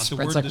want. It You want the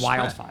spreads word like to spread.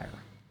 wildfire,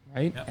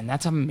 right? Yep. And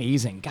that's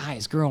amazing.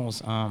 Guys,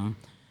 girls,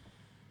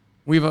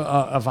 we have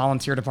a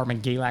volunteer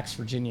department, Galax,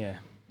 Virginia,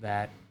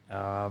 that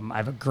I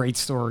have a great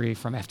story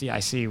from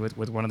FDIC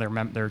with one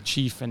of their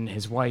chief and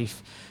his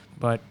wife.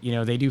 But,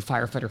 they do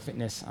firefighter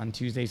fitness on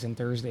Tuesdays and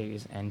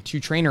Thursdays, and 2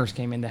 trainers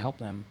came in to help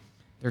them.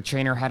 Their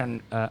trainer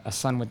had a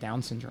son with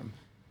Down syndrome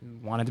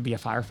who wanted to be a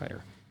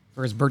firefighter.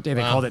 For his birthday,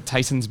 they called it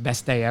Tyson's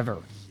Best Day Ever.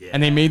 Yeah.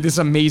 And they made this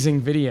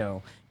amazing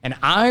video. And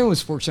I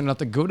was fortunate enough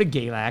to go to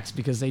Galax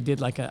because they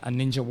did like a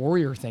Ninja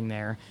Warrior thing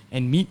there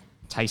and meet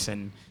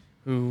Tyson,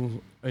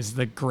 who is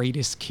the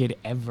greatest kid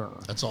ever.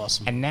 That's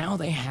awesome. And now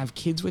they have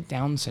kids with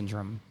Down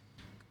syndrome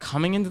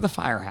coming into the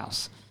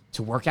firehouse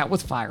to work out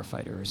with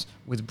firefighters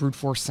with brute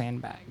force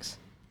sandbags.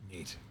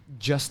 Neat.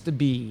 Just to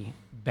be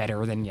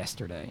better than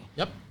yesterday.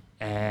 Yep.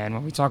 And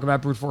when we talk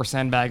about brute force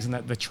sandbags and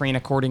the train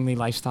accordingly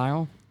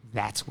lifestyle,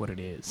 that's what it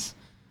is.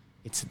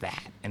 It's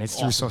that. And it's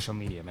through social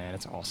media, man.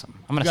 It's awesome.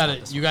 I'm going to stop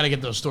this. You got to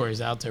get those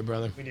stories out there,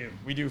 brother.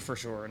 We do for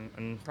sure.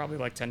 And probably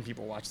like 10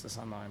 people watch this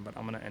online, but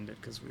I'm going to end it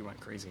because we went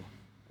crazy.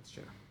 That's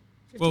true.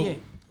 58.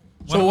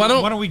 Well, So why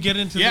don't- don't we get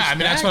into Yeah, this I mean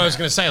that's bag what I was now?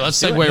 going to say. Let's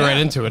Do it, segue yeah. right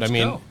into it. I Let's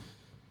mean, go.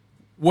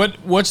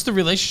 what's the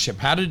relationship?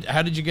 How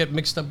did you get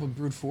mixed up with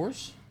brute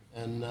force?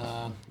 And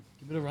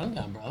give it a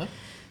rundown, brother.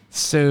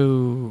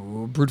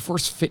 So Brute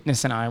Force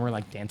Fitness and I were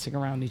like dancing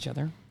around each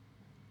other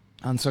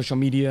on social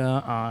media,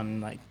 on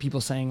like people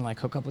saying like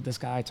hook up with this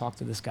guy, talk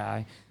to this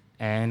guy.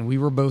 And we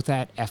were both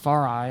at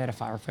FRI at a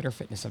firefighter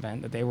fitness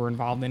event that they were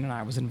involved in and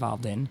I was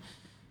involved in.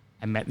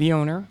 I met the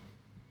owner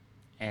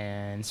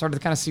and started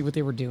to kind of see what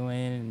they were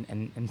doing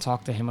and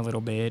talk to him a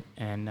little bit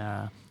and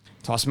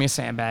tossed me a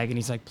sandbag and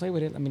he's like, play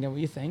with it, let me know what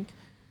you think.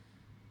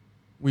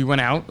 We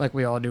went out like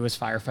we all do as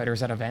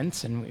firefighters at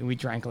events, and we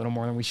drank a little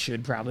more than we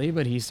should probably,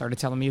 but he started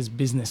telling me his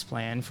business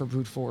plan for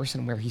brute force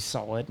and where he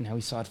saw it and how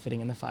he saw it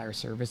fitting in the fire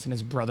service, and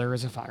his brother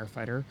is a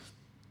firefighter.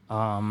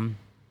 And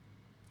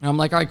I'm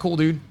like, all right, cool,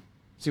 dude.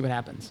 See what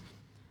happens.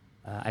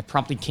 I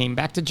promptly came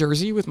back to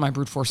Jersey with my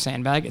brute force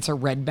sandbag. It's a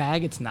red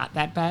bag. It's not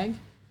that bag.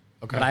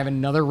 Okay. But I have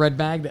another red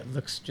bag that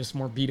looks just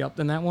more beat up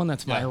than that one.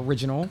 That's my Yeah.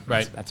 original.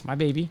 Right. That's my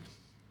baby.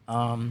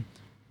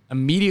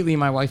 Immediately,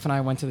 my wife and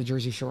I went to the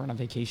Jersey Shore on a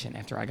vacation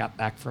after I got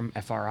back from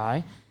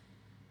FRI.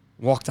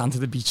 Walked onto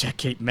the beach at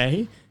Cape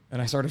May,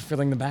 and I started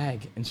filling the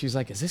bag. And she was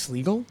like, is this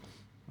legal?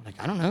 I'm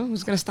like, I don't know.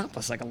 Who's going to stop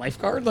us? Like a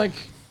lifeguard? Like,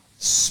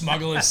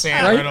 Smuggling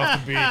sand Right? right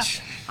off the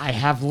beach. I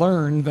have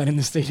learned that in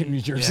the state of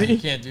New Jersey, you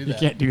can't do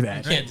that. You can't do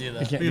that. You can't do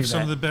that. You can't We do have some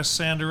that. of the best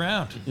sand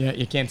around. Yeah,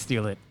 you can't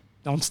steal it.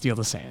 Don't steal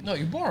the sand. No,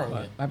 you borrowed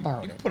it. I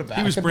borrowed You it. can put it back.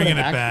 He was I could bringing put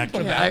it back.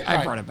 Put it Yeah, back. I All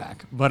right. brought it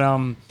back. But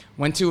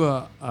went to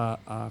a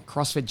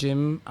CrossFit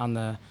gym on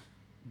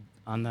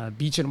the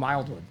beach in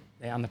Wildwood,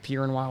 on the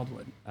pier in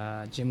Wildwood.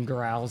 Jim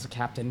Gural is the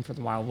captain for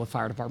the Wildwood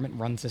Fire Department,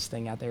 runs this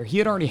thing out there. He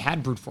had already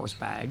had brute force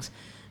bags,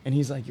 and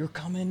he's like, "You're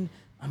coming.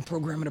 I'm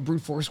programming a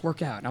brute force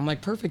workout." And I'm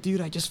like, "Perfect,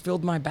 dude. I just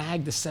filled my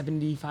bag to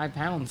 75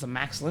 pounds, the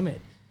max limit."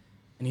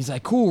 And he's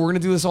like, "Cool. We're gonna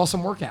do this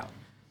awesome workout."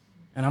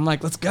 And I'm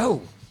like, "Let's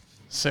go."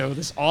 So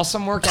this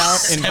awesome workout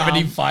involved.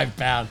 75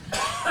 pound.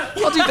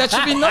 Well, dude, that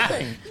should be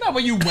nothing. No,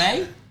 but you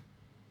weigh?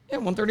 Yeah,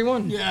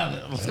 131.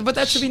 Yeah. But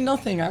that should be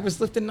nothing. I was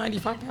lifting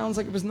 95 pounds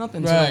like it was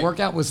nothing. So Right. the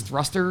workout was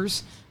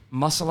thrusters,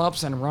 muscle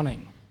ups, and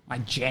running. My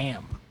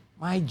jam.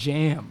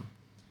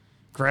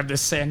 Grab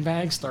this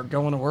sandbag, start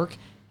going to work.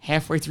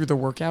 Halfway through the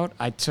workout,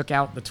 I took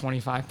out the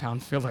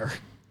 25-pound filler.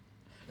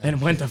 and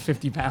it went to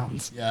 50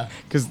 pounds. Yeah.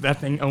 Because that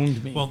thing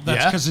owned me. Well, that's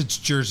Yeah. because it's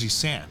Jersey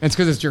sand. it's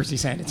because it's Jersey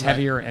sand. It's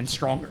heavier and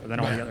stronger than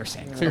all the other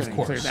sand. Clearly, Of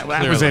course. clearly.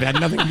 That was it. It had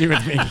nothing to do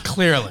with me.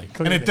 Clearly.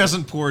 And it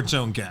doesn't pour its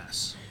own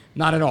gas.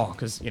 Not at all,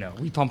 because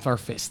we pump our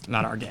fist,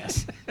 not our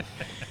gas.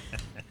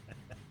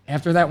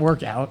 After that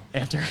workout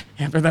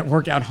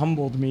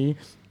humbled me,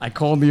 I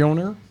called the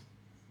owner,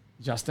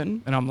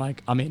 Justin, and I'm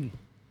like, I'm in.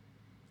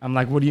 I'm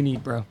like, what do you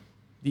need, bro?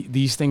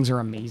 These things are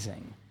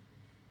amazing.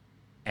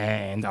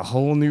 And a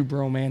whole new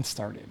bromance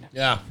started.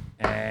 Yeah.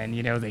 And,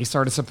 they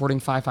started supporting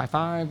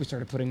 555. We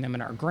started putting them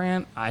in our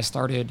grant. I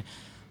started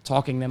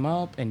talking them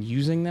up and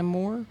using them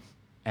more.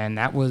 And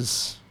that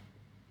was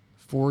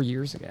 4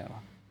 years ago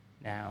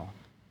now.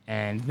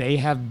 And they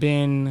have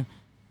been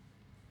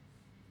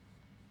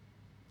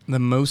the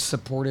most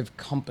supportive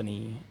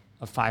company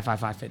of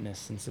 555 Fitness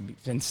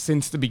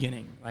since the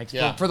beginning.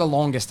 For the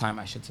longest time,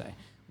 I should say.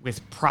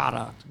 With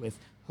product, with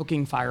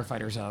hooking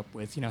firefighters up,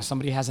 with,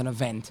 somebody has an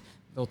event,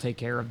 they'll take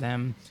care of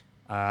them.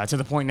 To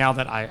the point now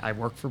that I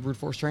work for Brute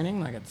Force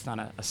Training. Like, it's not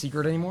a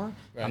secret anymore.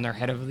 Right. I'm their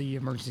head of the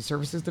Emergency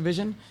Services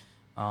Division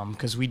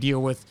because we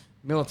deal with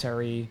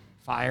military,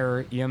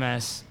 fire,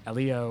 EMS,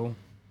 LEO.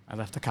 I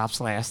left the cops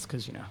last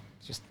because,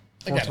 just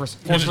force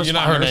You're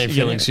not hurting any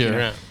feelings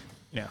here.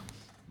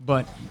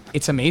 But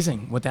it's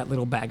amazing what that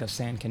little bag of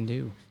sand can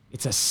do.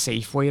 It's a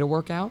safe way to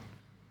work out.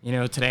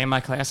 Today in my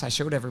class, I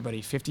showed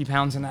everybody 50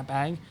 pounds in that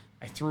bag.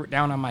 I threw it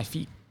down on my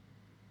feet.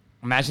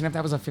 Imagine if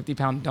that was a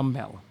 50-pound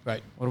dumbbell.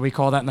 Right. What do we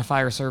call that in the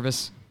fire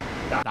service?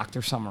 Dr.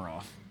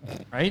 Summeroff.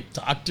 Right?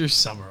 Dr.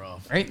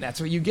 Summeroff. Right?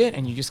 That's what you get,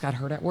 and you just got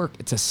hurt at work.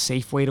 It's a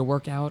safe way to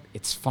work out.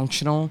 It's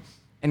functional.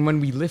 And when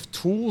we lift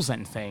tools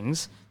and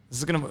things,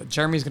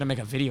 Jeremy's gonna make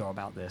a video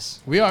about this.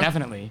 We are.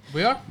 Definitely.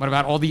 We are. What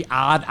about all the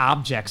odd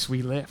objects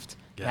we lift?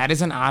 Yeah. That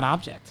is an odd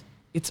object.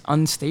 It's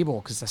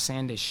unstable because the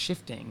sand is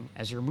shifting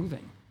as you're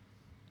moving.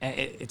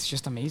 It's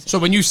just amazing. So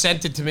when you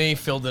sent it to me,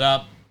 filled it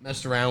up,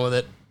 messed around with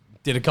it,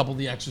 did a couple of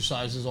the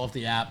exercises off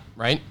the app,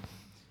 right?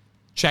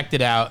 Checked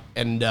it out,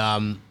 and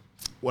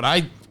what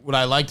I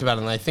liked about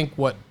it, and I think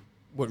what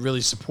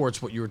really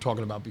supports what you were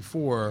talking about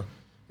before,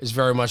 is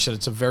very much that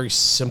it's a very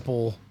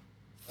simple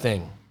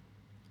thing.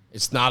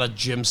 It's not a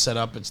gym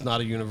setup. It's not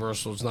a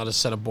universal. It's not a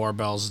set of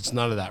barbells. It's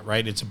none of that,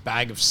 right? It's a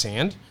bag of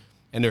sand,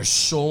 and there's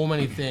so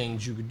many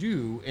things you could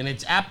do, and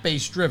it's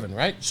app-based driven,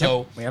 right? So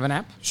yep, we have an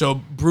app. So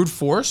Brute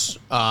Force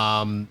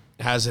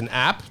has an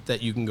app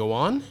that you can go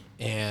on,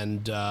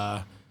 and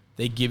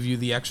they give you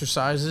the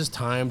exercises,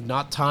 timed,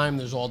 not timed.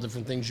 There's all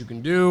different things you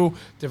can do,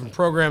 different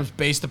programs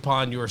based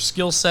upon your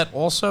skill set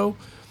also.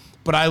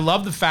 But I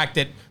love the fact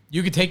that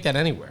you could take that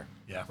anywhere.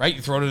 Yeah. Right?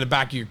 You throw it in the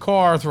back of your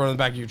car, throw it in the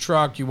back of your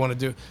truck. You want to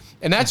do.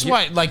 And that's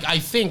why, I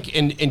think,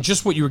 and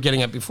just what you were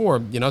getting at before,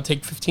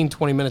 take 15,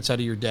 20 minutes out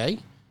of your day.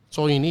 That's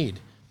all you need.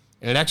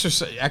 And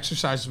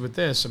exercises with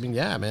this,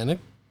 yeah, man.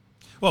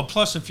 Well,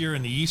 plus if you're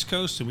in the East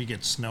Coast and we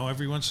get snow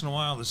every once in a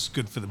while, this is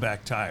good for the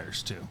back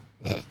tires, too.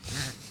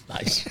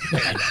 Nice.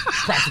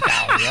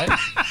 Practicality, right?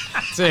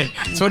 That's it.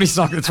 That's what he's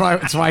talking.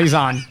 That's why he's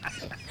on.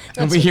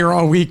 He'll be here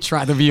all week.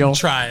 Try the veal.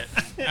 Try it.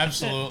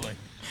 Absolutely.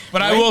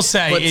 But I will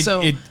say,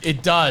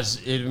 it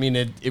does.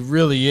 It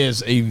really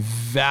is a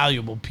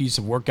valuable piece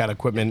of workout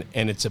equipment,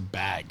 and it's a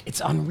bag. It's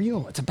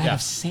unreal. It's a bag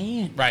of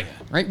sand. Right.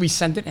 Right? We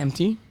sent it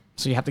empty,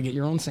 so you have to get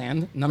your own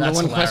sand. Number That's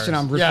one hilarious. question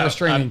on Brute Force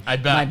Training. I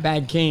bet. My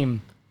bag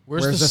came.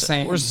 Where's the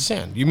sand? Where's the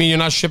sand? You mean you're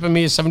not shipping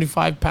me a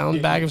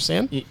 75-pound bag of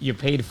sand? You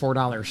paid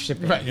 $4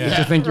 shipping. Right. Did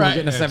you think you were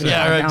getting a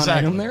 75-pound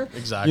item there?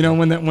 Exactly.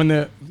 When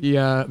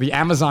the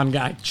Amazon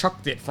guy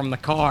chucked it from the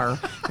car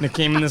and it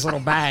came in this little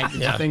bag,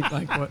 you think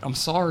what? I'm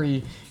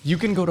sorry. You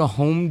can go to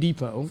Home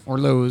Depot or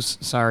Lowe's.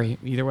 Sorry,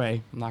 either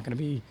way, I'm not going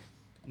to be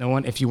no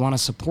one. If you want to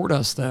support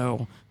us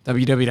though,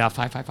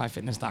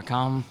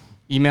 www.555fitness.com.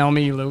 Email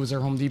me, Lowe's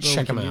or Home Depot.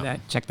 Check them out.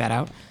 Check that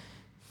out.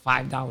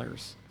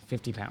 $5,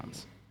 50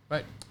 pounds.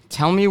 Right.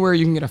 Tell me where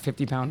you can get a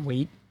 50-pound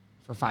weight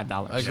for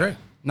 $5. I agree.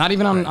 Not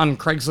even on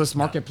Craigslist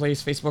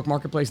Marketplace, Facebook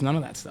Marketplace, none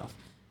of that stuff,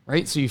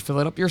 right? So you fill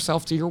it up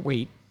yourself to your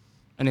weight,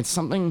 and it's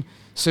something.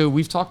 So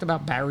we've talked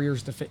about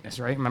barriers to fitness,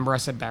 right? Remember I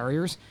said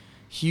barriers?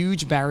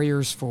 Huge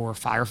barriers for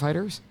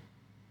firefighters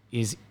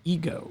is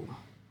ego.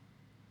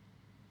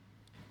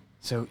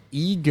 So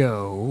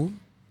ego,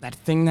 that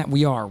thing that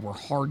we are, we're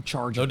hard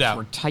chargers. No doubt.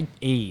 We're type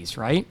A's,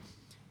 right?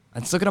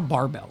 Let's look at a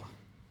barbell.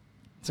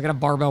 Let's look at a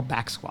barbell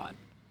back squat.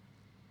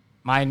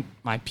 My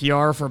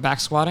PR for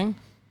back squatting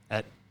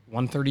at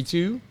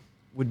 132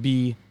 would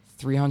be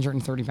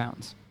 330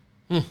 pounds.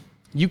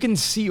 You can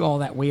see all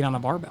that weight on a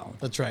barbell.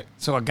 That's right.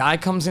 So a guy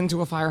comes into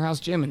a firehouse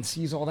gym and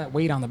sees all that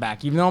weight on the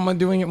back. Even though I'm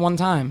doing it one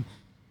time,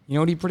 you know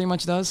what he pretty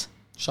much does?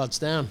 Shuts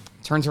down.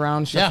 Turns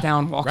around, shuts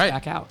down, walks right.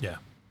 back out. Yeah.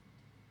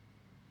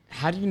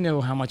 How do you know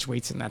how much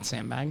weight's in that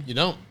sandbag? You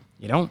don't.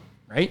 You don't,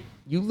 right?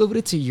 You load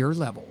it to your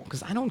level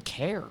because I don't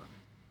care.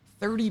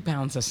 30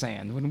 pounds of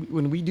sand.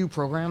 When we do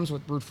programs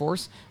with Brute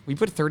Force, we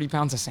put 30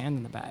 pounds of sand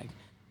in the bag.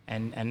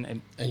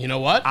 And you know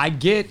what? I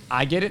get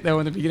it though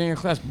in the beginning of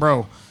class,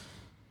 bro,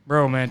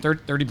 man,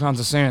 30 pounds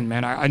of sand,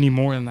 man. I need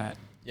more than that.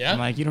 Yeah? I'm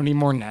like, you don't need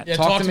more than that. Yeah,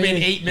 talk to me in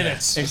 8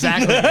 minutes.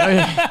 Exactly.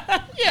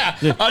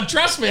 Yeah.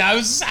 Trust me. I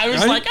was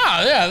like,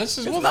 oh yeah,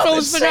 we'll fill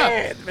this thing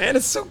up. Man,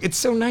 it's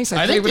so nice.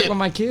 I play with it with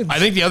my kids. I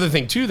think the other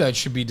thing too that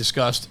should be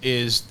discussed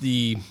is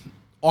the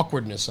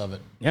awkwardness of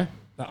it. Yeah.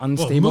 The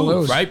unstable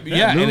lows. Right?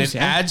 Yeah, and it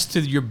adds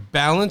to your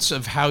balance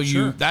of how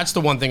you... That's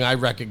the one thing I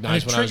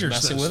recognized when I was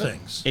messing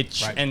with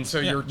it. And so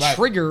your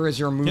trigger as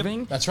you're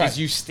moving that's right. is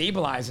you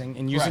stabilizing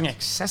and using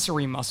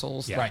accessory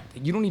muscles that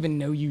you don't even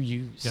know you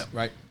use. Yep.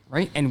 Right.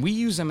 Right? And we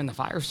use them in the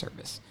fire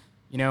service.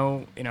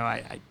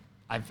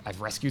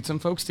 I've rescued some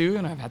folks too,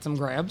 and I've had some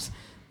grabs.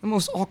 The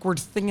most awkward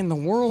thing in the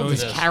world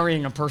is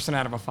carrying a person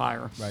out of a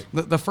fire. Right.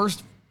 The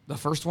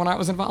first one I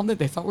was involved in,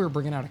 they thought we were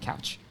bringing out a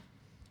couch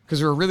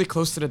because we were really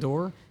close to the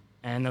door.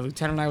 And the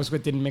lieutenant I was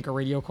with didn't make a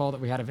radio call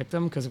that we had a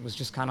victim because it was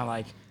just kind of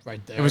like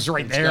right there. It was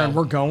right there, and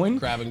we're going.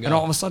 Grab and go. And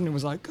all of a sudden, it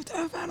was like, get the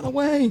F out of the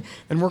way.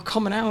 And we're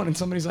coming out, and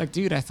somebody's like,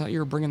 dude, I thought you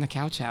were bringing the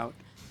couch out.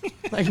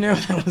 Like, no,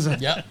 that was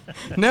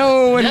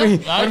no.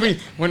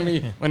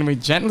 When we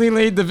gently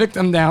laid the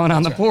victim down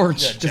on the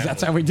porch, because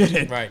that's how we did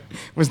it. Right,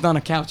 it was not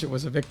a couch; it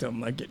was a victim.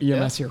 Like get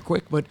EMS here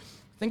quick, but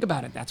think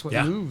about it. That's what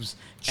moves.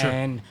 Sure.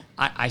 And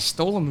I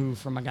stole a move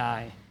from a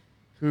guy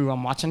who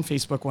I'm watching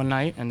Facebook one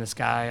night, and this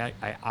guy,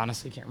 I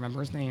honestly can't remember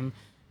his name,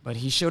 but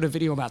he showed a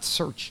video about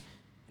search.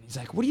 And he's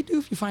like, what do you do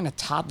if you find a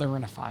toddler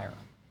in a fire?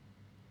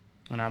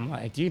 And I'm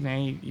like, dude,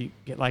 man, you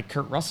get like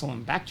Kurt Russell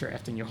in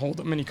Backdraft, and you hold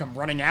him, and you come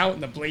running out,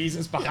 and the blaze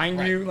is behind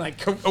you,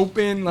 like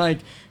open, like,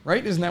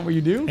 right? Isn't that what you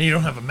do? And you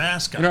don't have a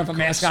mask on. You don't have a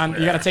mask on.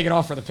 You got to take it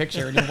off for the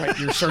picture, and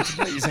your shirt's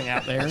blazing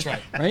out there. That's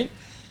right. Right?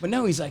 But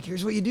no, he's like,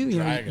 here's what you do.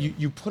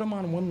 You put him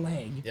on one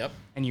leg,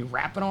 and you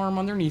wrap an arm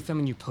underneath him,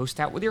 and you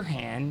post out with your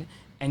hand,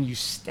 and you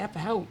step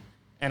out.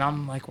 And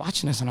I'm like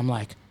watching this, and I'm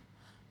like,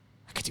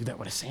 I could do that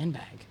with a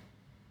sandbag.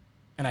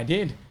 And I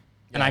did.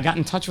 And I got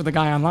in touch with the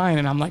guy online,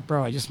 and I'm like,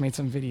 bro, I just made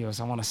some videos.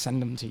 I want to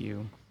send them to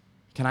you.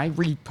 Can I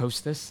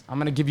repost this? I'm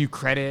going to give you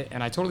credit.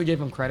 And I totally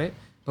gave him credit,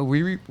 but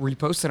we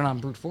reposted it on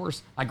Brute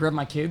Force. I grabbed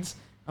my kids.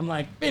 I'm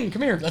like, Ben,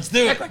 come here. Let's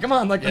do it. Like, come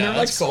on. Like, and they're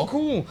like, so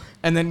cool.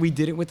 And then we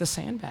did it with the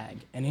sandbag.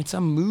 And it's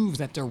a move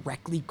that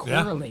directly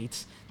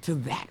correlates to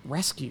that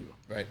rescue.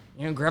 Right.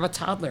 Grab a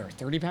toddler,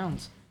 30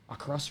 pounds,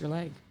 across your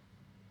leg.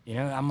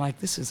 I'm like,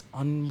 this is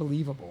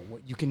unbelievable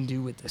what you can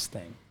do with this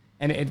thing.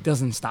 And it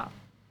doesn't stop.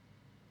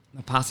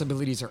 The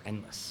possibilities are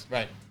endless.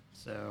 Right.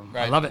 So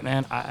I love it,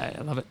 man. I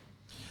love it.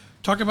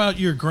 Talk about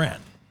your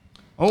grant.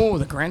 Oh,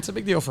 the grant's a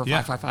big deal for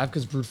 555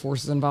 because Brute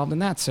Force is involved in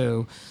that.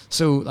 So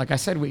like I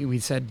said, we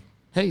said,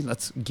 hey,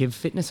 let's give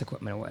fitness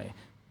equipment away.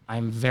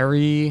 I'm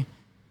very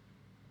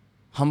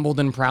humbled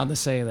and proud to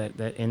say that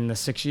in the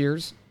 6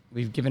 years,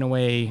 we've given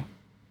away,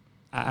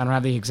 I don't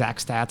have the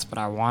exact stats, but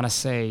I want to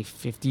say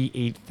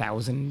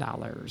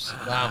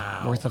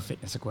 $58,000 worth of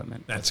fitness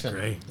equipment. That's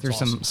great.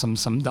 There's awesome.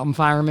 some dumb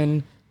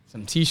firemen,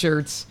 some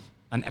T-shirts,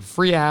 a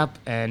free app,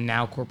 and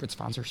now corporate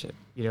sponsorship.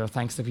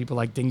 Thanks to people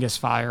like Dingus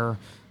Fire,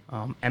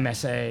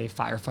 MSA,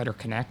 Firefighter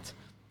Connect.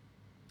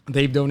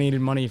 They've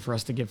donated money for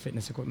us to give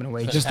fitness equipment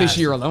away just this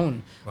year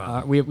alone.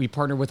 Wow. We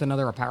partnered with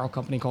another apparel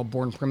company called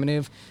Born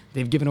Primitive.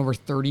 They've given over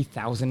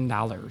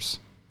 $30,000.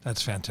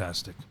 That's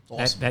fantastic.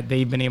 Awesome. That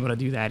they've been able to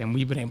do that, and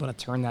we've been able to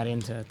turn that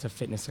into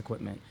fitness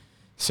equipment.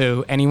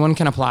 So anyone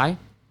can apply.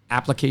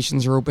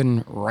 Applications are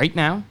open right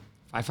now,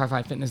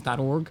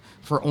 555fitness.org,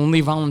 for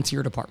only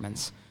volunteer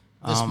departments.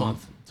 This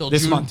month. Till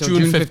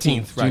June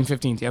 15th. Right. June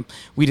 15th, yep.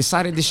 We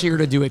decided this year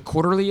to do it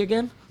quarterly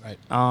again. Right.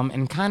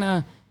 And kind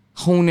of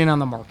hone in on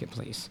the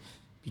marketplace.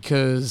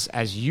 Because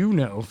as you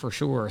know for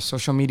sure,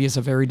 social media is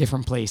a very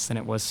different place than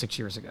it was 6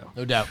 years ago.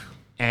 No doubt.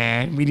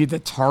 And we need to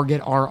target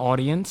our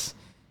audience.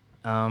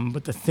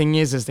 But the thing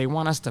is they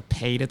want us to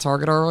pay to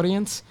target our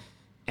audience.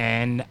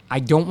 And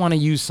I don't want to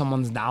use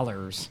someone's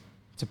dollars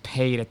to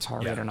pay to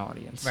target an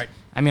audience. Right.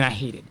 I mean, I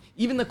hate it.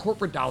 Even the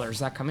corporate dollars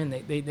that come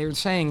in, they're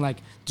saying, like,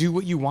 do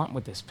what you want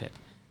with this PIP.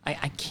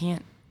 I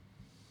can't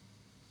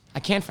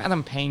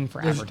fathom paying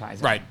for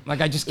advertising. Right. Like,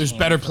 I just There's can't.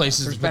 better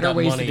places There's to better put that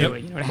ways money. to do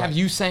it. To have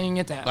you saying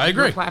it, I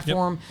agree. Your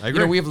platform. I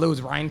agree. We have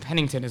loads. Ryan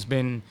Pennington has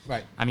been.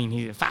 Right. I mean,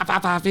 he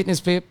 555 Fitness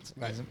PIP.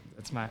 Right.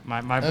 That's my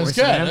That was voice.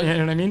 good. You know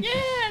what I mean? Yeah.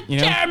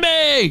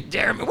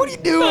 Jeremy, what are you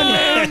doing,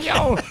 man?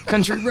 Yo,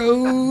 Country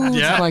Roads.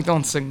 Yeah. I'm like,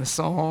 don't sing the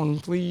song,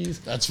 please.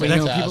 That's But,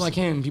 fantastic. people like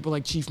him, people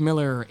like Chief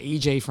Miller,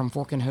 AJ from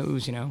Fork and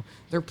Hose,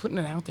 they're putting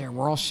it out there.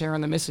 We're all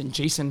sharing the mission.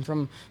 Jason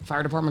from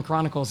Fire Department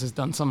Chronicles has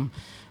done some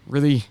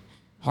really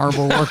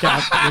horrible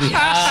workout videos.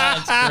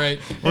 That's great.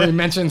 Where he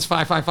mentions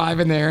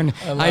 555 in there, and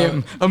I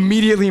am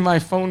immediately my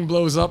phone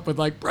blows up with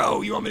like,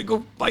 bro, you want me to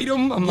go fight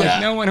him? I'm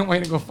like, no, I don't want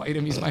you to go fight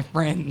him. He's my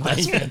friend. Like,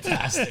 That's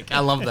fantastic.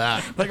 I love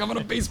that. like, I'm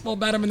gonna baseball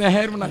bat him in the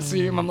head when I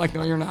see him. I'm like,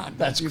 no, you're not.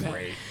 That's Don't do that.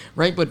 great.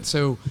 Right? But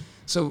so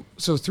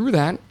through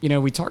that,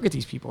 we target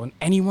these people, and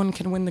anyone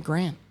can win the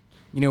grant.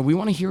 We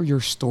want to hear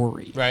your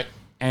story. Right.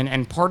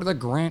 And part of the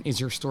grant is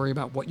your story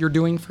about what you're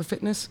doing for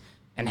fitness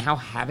and how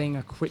having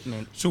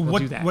equipment So will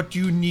do that. what do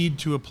you need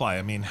to apply?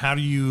 I mean, how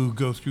do you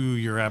go through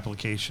your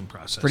application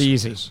process? Pretty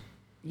easy.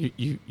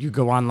 You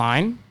go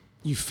online,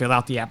 you fill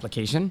out the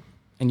application,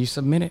 and you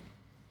submit it.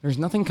 There's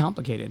nothing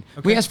complicated.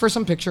 Okay. We ask for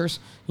some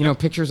pictures,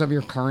 pictures of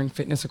your current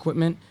fitness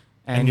equipment.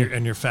 And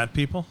you're fat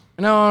people?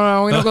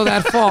 No, we don't go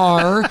that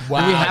far.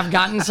 Wow. We have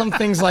gotten some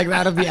things like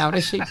that of the out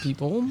of shape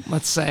people,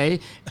 let's say.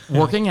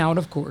 Working out,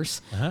 of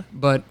course.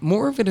 But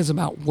more of it is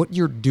about what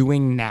you're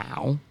doing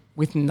now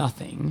with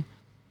nothing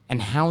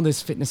and how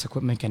this fitness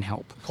equipment can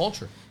help.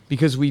 Culture.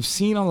 Because we've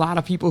seen a lot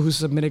of people who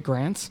submitted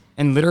grants,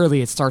 and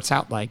literally it starts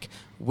out like,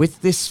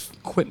 with this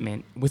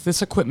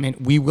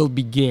equipment, we will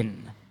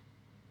begin.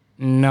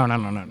 No.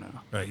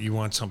 Right, you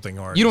want something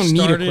already You don't need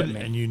started,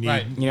 equipment. and you need,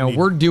 Right. You know,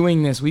 we're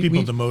doing this.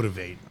 people to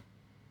motivate.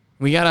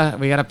 We got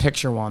a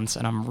picture once,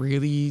 and I'm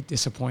really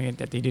disappointed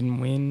that they didn't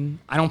win.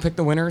 I don't pick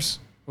the winners.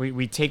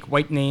 We take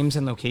white names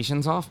and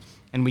locations off,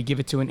 and we give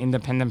it to an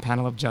independent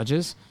panel of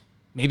judges.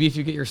 Maybe if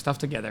you get your stuff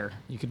together,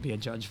 you could be a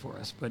judge for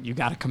us, but you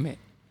got to commit.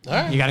 All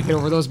right. You got to get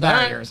over those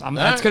barriers. All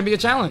That's right. going to be a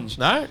challenge.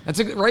 All right.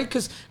 That's right,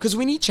 because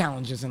we need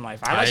challenges in life.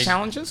 I like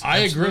challenges. I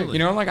agree. You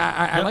know, like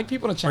I like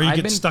people to Or challenge.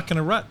 you get stuck in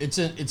a rut. It's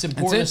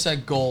important to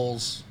set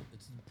goals.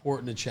 It's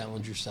important to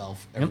challenge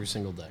yourself every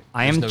single day.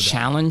 I There's am no doubt.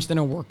 challenged in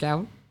a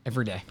workout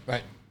every day.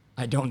 Right.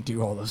 I don't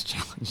do all those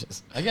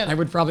challenges. I get it. I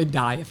would probably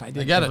die if I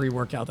did get it. every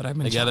workout that I've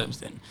been I get it.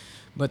 challenged in.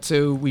 But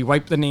so we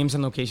wipe the names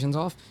and locations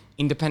off.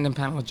 Independent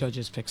panel of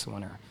judges picks the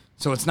winner.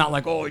 So it's not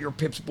like, oh, you're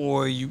Pip's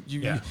boy. You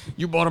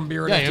bought him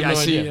beer Yeah, at you have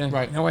no FDIC. idea.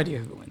 Right. No idea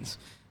who wins.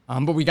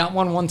 But we got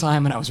one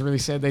time, and I was really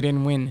sad they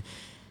didn't win.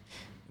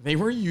 They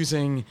were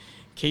using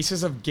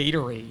cases of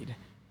Gatorade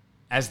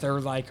as their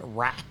like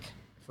rack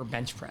for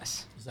bench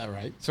press. Is that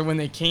right? So when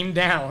they came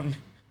down,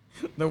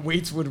 the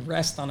weights would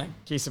rest on a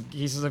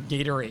cases of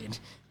Gatorade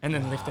and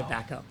then lift it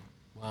back up.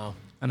 Wow.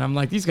 And I'm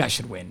like, these guys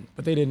should win,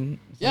 but they didn't.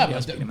 Yeah, Somebody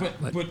else beat 'em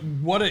out, but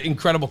what an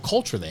incredible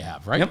culture they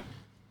have, right? Yep.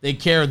 They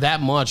care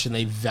that much and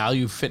they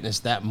value fitness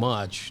that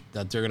much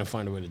that they're going to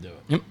find a way to do it.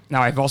 Yep.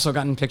 Now I've also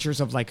gotten pictures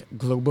of like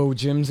Globo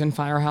gyms in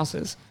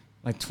firehouses,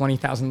 like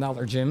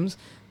 $20,000 gyms,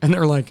 and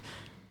they're like,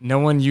 no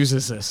one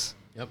uses this.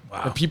 Yep.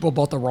 The people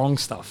bought the wrong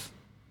stuff.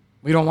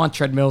 We don't want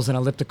treadmills and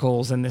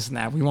ellipticals and this and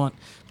that. We want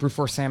brute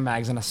force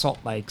sandbags and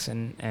assault bikes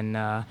and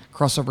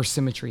crossover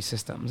symmetry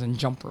systems and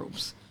jump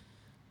ropes.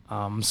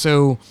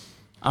 So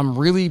I'm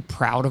really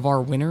proud of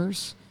our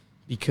winners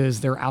because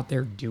they're out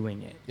there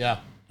doing it. Yeah.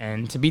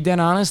 And to be dead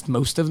honest,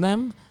 most of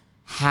them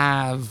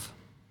have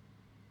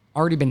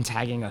already been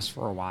tagging us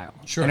for a while.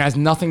 Sure. And it has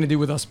nothing to do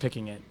with us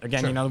picking it. Again,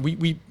 Sure. you know,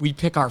 we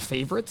pick our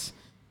favorites,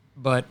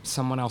 but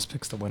someone else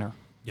picks the winner.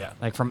 Yeah.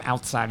 Like from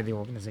outside of the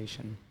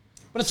organization.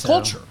 But it's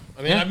culture.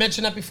 I mean, Yeah. I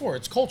mentioned that before.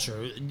 It's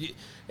culture.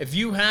 If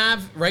you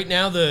have right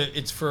now,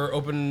 it's for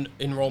open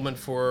enrollment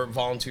for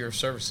volunteer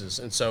services,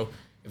 and so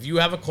if you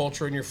have a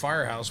culture in your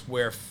firehouse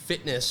where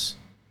fitness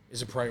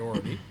is a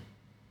priority,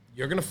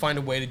 you're going to find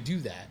a way to do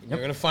that. And You're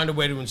going to find a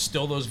way to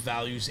instill those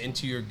values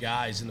into your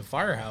guys in the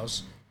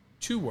firehouse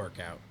to work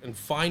out and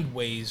find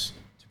ways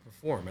to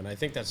perform. And I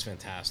think that's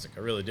fantastic. I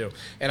really do.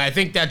 And I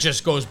think that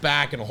just goes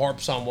back and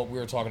harps on what we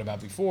were talking about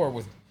before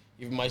with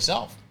even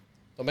myself.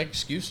 Don't make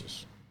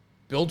excuses.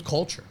 Build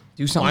culture.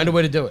 Do something. Find a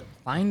way to do it.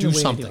 Find do a way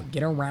something. to do it.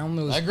 Get around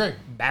those I agree.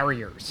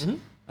 barriers.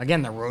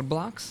 Again, the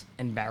roadblocks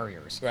and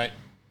barriers. Right.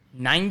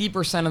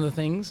 90% of the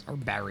things are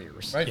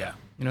barriers. Right. Yeah.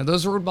 You know,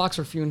 those roadblocks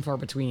are few and far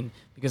between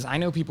because I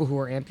know people who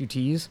are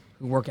amputees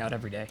who work out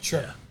every day.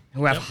 Sure.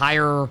 Who have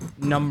higher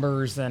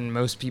numbers than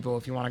most people,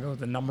 if you want to go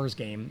with the numbers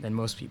game, than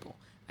most people.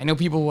 I know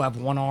people who have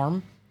one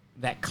arm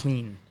that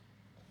clean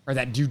or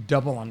that do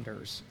double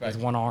unders Right. with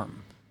one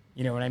arm.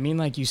 You know what I mean?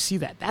 Like, you see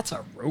that. That's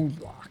a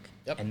roadblock.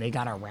 Yep. And they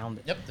got around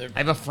it. Yep. I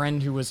have a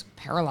friend who was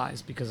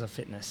paralyzed because of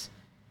fitness,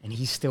 and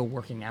he's still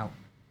working out.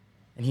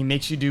 And he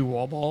makes you do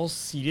wall balls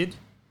seated.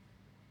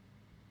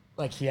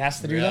 Like, he has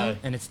to do that, Really?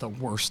 and it's the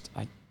worst.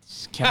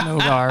 Kevin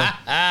Ogar.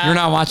 You're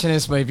not watching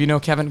this, but if you know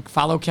Kevin,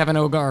 follow Kevin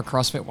Ogar,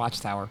 CrossFit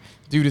Watchtower.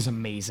 Dude is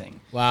amazing.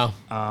 Wow.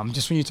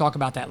 Just when you talk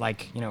about that,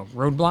 like, you know,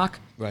 roadblock,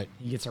 Right.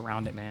 he gets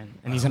around it, man.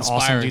 And he's an awesome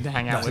Inspiring. dude to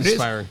hang out That's with. It is.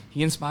 inspiring.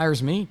 He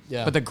inspires me.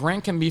 Yeah. But the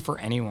grant can be for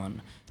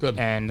anyone. Good.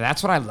 And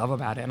that's what I love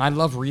about it. And I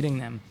love reading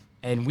them.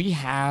 And we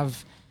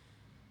have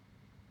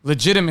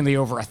legitimately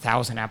over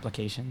 1,000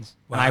 applications.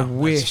 Wow, and I that's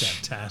wish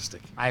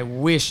fantastic. I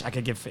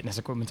give fitness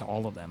equipment to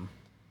all of them.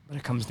 But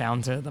it comes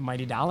down to the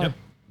mighty dollar. Yep.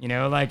 You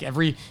know, like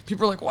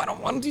people are like, why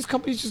don't these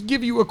companies just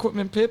give you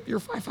equipment, Pip? You're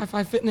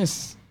 555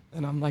 Fitness.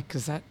 And I'm like,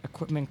 because that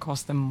equipment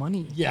costs them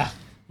money. Yeah.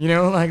 You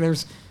know, like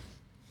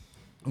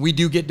we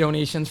do get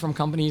donations from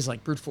companies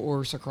like Brute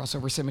Force or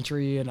Crossover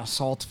Symmetry and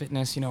Assault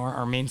Fitness, you know,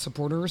 our main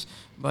supporters,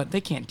 but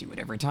they can't do it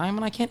every time,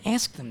 and I can't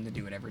ask them to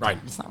do it every Right.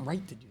 time. It's not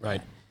right to do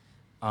Right.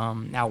 that.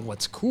 Now,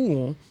 what's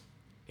cool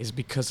is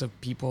because of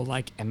people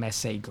like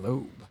MSA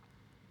Globe.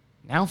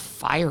 Now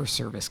fire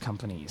service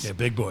companies Yeah,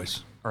 big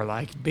boys. are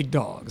like big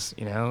dogs,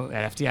 you know.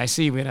 At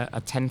FDIC, we had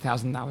a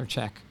 $10,000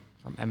 check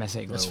from MSA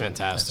Globe. That's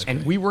fantastic.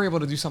 And we were able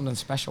to do something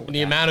special with And the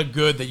that. amount of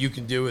good that you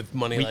can do with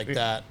money like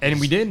that. And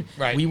we did.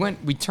 Right.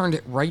 We turned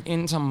it right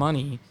into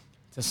money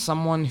to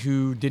someone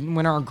who didn't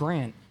win our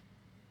grant,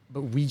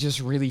 but we just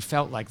really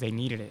felt like they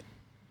needed it.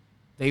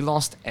 They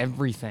lost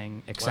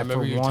everything except for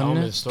remember you telling me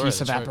one this story,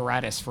 piece of that's right.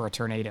 apparatus for a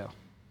tornado.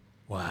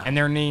 Wow. And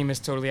their name is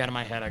totally out of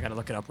my head. I got to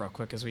look it up real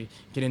quick as we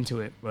get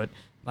into it. But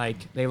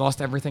like, they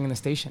lost everything in the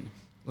station.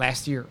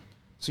 last year.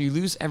 So you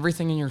lose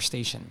everything in your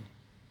station.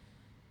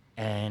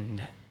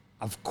 And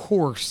of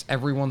course,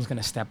 everyone's going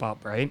to step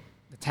up, right?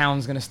 The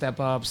town's going to step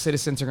up.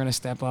 Citizens are going to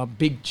step up.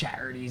 Big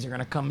charities are going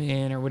to come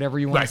in or whatever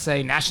you want to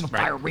say. National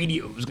Fire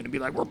Radio is going to be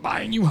like, we're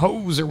buying you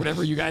hose or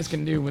whatever you guys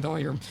can do with all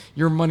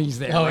your monies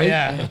there. Oh, right?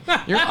 yeah.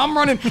 I'm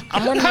running a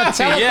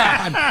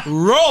telethon.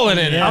 Rolling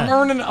it.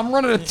 I'm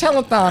running a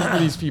telethon for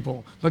these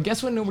people. But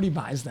guess what? Nobody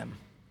buys them.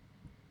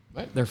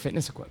 Right. Their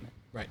fitness equipment.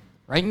 Right.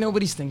 Right?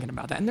 Nobody's thinking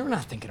about that. And they're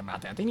not thinking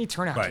about that. They need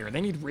turnout Right. gear. They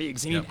need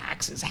rigs. They need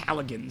axes,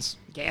 Halligans,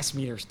 gas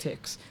meters,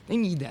 ticks. They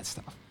need that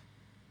stuff.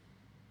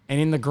 And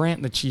in the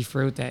grant, the chief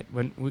wrote that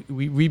when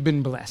we've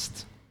been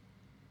blessed.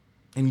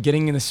 And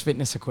getting in this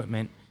fitness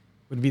equipment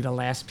would be the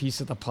last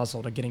piece of the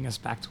puzzle to getting us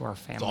back to our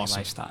family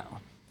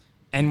lifestyle.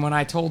 And when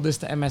I told this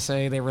to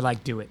MSA, they were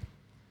like, do it.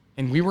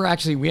 And we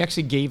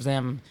actually gave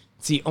them,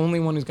 it's the only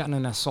one who's gotten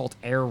an assault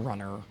air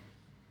runner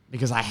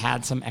because I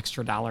had some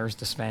extra dollars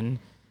to spend.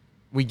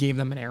 We gave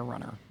them an air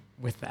runner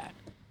with that.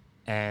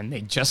 And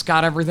they just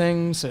got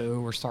everything,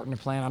 so we're starting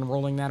to plan on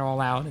rolling that all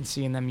out and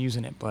seeing them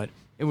using it. But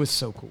it was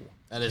so cool.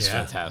 That is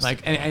fantastic.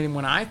 Like, and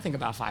when I think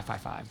about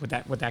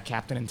 555 with that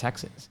captain in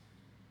Texas,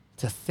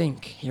 to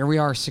think here we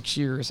are 6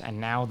 years, and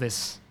now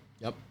this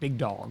big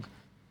dog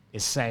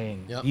is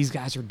saying these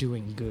guys are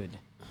doing good.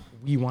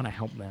 We want to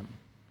help them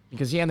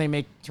because they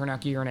make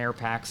turnout gear and air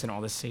packs and all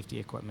this safety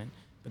equipment,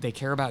 but they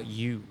care about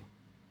you,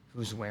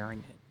 who's wearing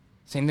it.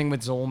 Same thing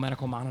with Zoll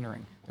Medical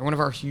Monitoring. They're one of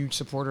our huge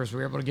supporters. We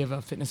were able to give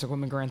a fitness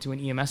equipment grant to an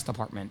EMS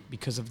department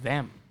because of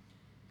them,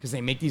 because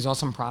they make these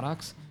awesome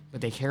products,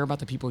 but they care about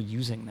the people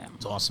using them.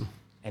 It's awesome.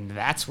 And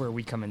that's where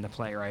we come into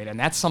play, right? And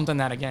that's something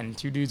that, again,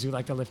 two dudes who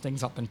like to lift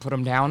things up and put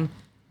them down,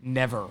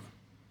 never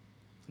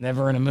in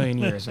a million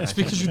years. It's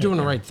because you're doing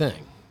the right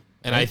thing.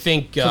 And I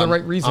think for the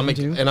right reason,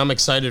 too. And I'm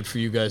excited for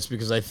you guys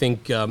because I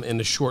think in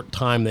the short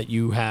time that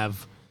you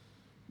have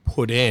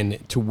put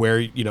in to where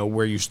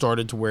you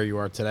started to where you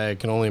are today, I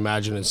can only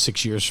imagine in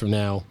 6 years from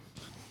now,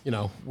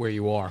 where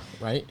you are,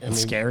 right?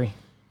 It's scary.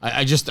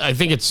 I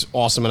think it's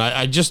awesome. And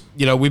I just,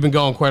 we've been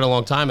going quite a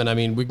long time, and I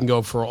mean, we can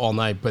go for all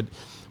night, but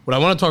what I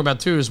want to talk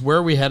about too is where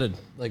are we headed?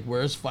 Like,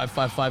 where's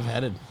 555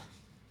 headed?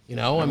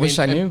 I wish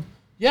I knew.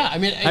 Yeah,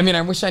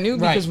 I wish I knew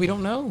because we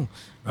don't know,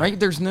 right?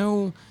 There's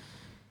no,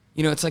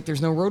 it's like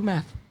there's no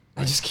roadmap.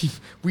 I just keep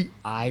we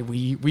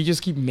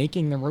just keep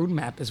making the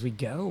roadmap as we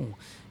go.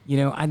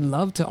 I'd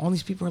love to. All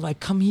these people are like,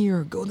 come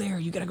here, go there.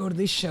 You got to go to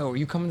this show. Are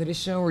you coming to this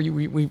show? Or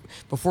we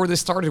before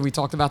this started, we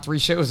talked about 3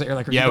 shows that you're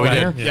like, are you going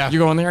there? Yeah. You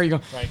going there? You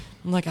go. Right.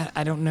 I'm like,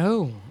 I don't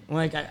know.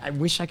 Like, I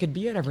wish I could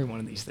be at every one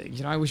of these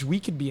things. I wish we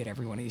could be at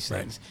every one of these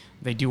things.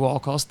 They do all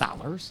cost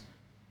dollars.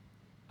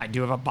 I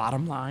do have a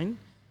bottom line.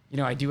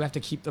 I do have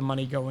to keep the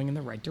money going in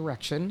the right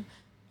direction.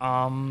 So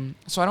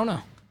I don't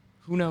know.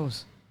 Who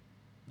knows?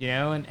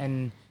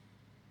 And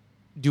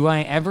do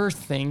I ever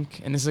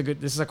think, and this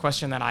is a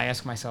question that I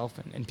ask myself,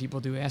 and people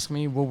do ask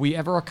me, will we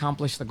ever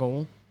accomplish the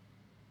goal?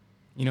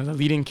 The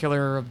leading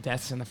killer of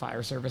deaths in the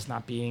fire service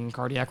not being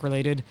cardiac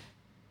related.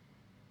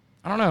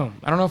 I don't know.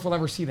 I don't know if we'll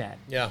ever see that.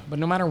 Yeah. But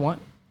no matter what,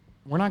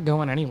 we're not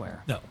going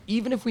anywhere. No.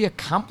 Even if we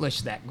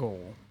accomplish that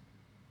goal,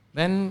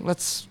 then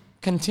let's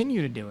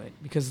continue to do it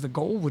because the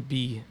goal would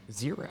be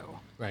 0.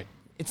 Right.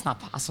 It's not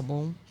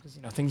possible because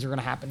things are going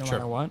to happen no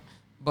matter what.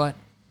 But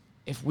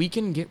if we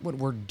can get what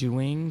we're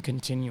doing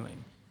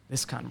continuing,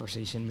 this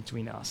conversation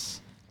between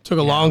us. Took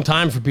a long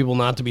time for people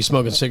not to be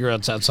smoking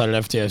cigarettes outside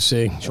of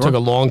FDIC. It took a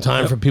long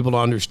time for people to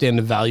understand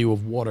the value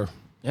of water.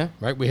 Yeah.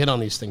 Right? We hit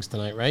on these things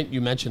tonight, right? You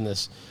mentioned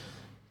this.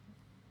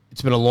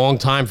 It's been a long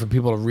time for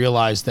people to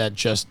realize that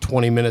just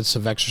 20 minutes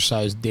of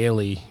exercise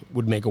daily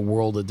would make a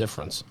world of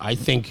difference. I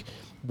think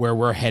where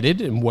we're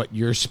headed and what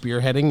you're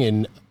spearheading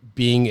in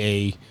being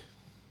a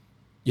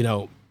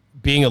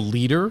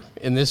leader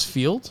in this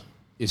field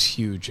is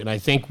huge. And I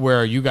think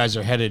where you guys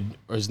are headed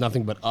is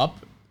nothing but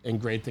up and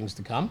great things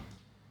to come.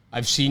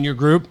 I've seen your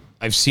group.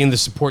 I've seen the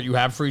support you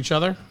have for each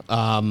other.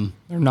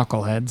 They're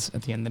knuckleheads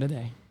at the end of the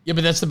day. Yeah,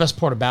 but that's the best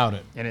part about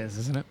it. It is,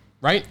 isn't it?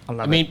 Right?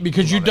 I mean,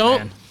 because you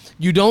don't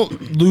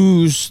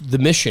lose the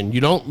mission.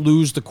 You don't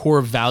lose the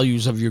core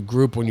values of your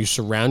group when you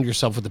surround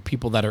yourself with the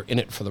people that are in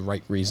it for the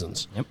right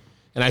reasons. Yep.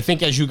 And I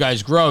think as you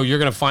guys grow, you're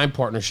going to find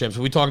partnerships.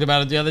 We talked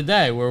about it the other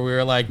day where we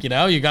were like,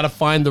 you got to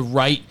find the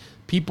right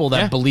people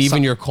that believe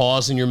in your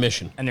cause and your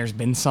mission. And there's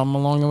been some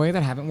along the way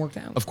that haven't worked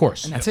out. Of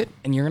course. And that's it.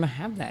 And you're going to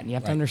have that. And you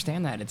have to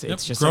understand that.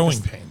 It's just growing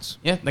like pains.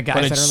 Yeah, the guys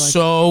But that it's are like...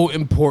 so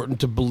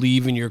important to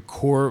believe in your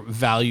core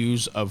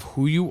values of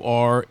who you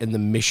are and the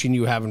mission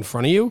you have in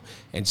front of you.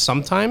 And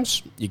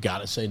sometimes you got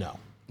to say no.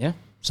 Yeah.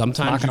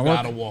 Sometimes you gonna work.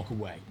 got to walk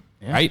away.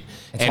 Yeah. Right?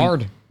 It's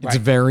hard. It's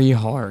very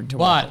hard to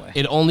walk away. But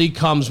it only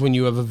comes when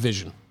you have a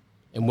vision.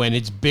 And when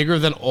it's bigger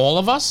than all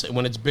of us, and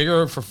when it's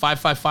bigger for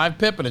 555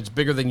 Pip, and it's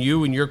bigger than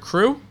you and your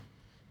crew,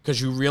 because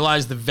you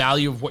realize the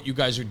value of what you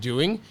guys are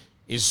doing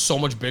is so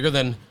much bigger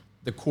than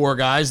the core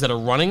guys that are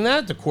running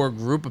that, the core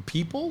group of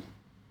people,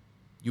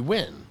 you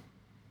win.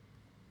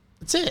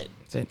 That's it.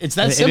 It's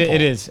that simple.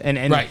 It is.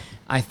 And right.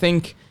 I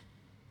think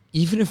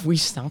even if we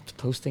stopped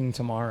posting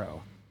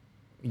tomorrow,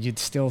 you'd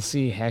still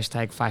see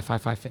hashtag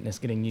 555fitness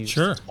getting used.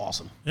 Sure.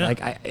 Awesome. Yeah.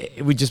 Like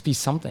it would just be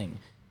something.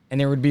 And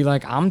there would be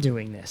like, I'm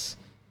doing this.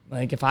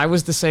 Like if I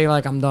was to say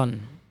like, I'm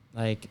done,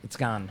 like it's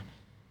gone,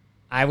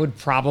 I would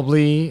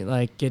probably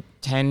like get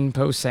 10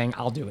 posts saying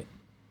I'll do it.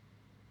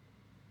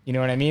 You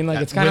know what I mean? Like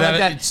it's kind of like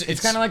that.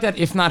 It's kind of like that.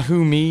 If not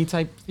who, me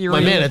type theory. My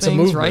man, of it's a things,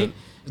 movement. right?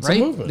 It's a right.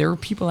 movement. There are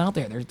people out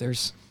there.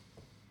 There's.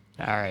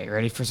 All right,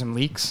 ready for some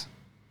leaks?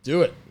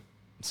 Do it.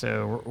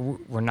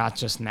 So we're not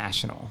just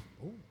national.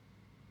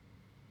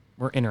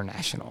 We're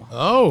international.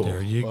 Oh,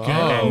 There you go.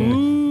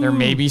 And there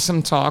may be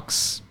some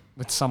talks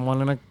with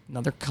someone in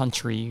another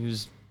country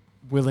who's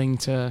willing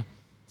to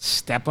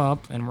step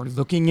up, and we're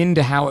looking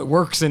into how it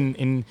works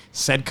in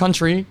said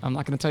country. I'm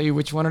not going to tell you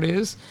which one it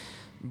is,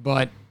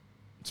 but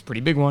it's a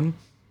pretty big one.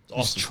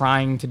 He's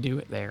trying to do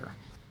it there.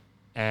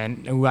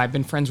 And who I've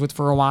been friends with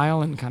for a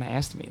while and kind of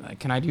asked me, like,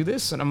 can I do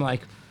this? And I'm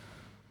like,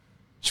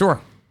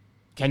 sure.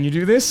 Can you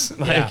do this?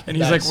 Like, Yeah, and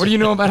he's like, what do you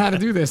know about how to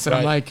do this? And I'm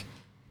Right. like,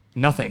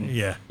 nothing.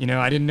 Yeah. You know,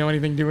 I didn't know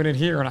anything doing it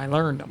here, and I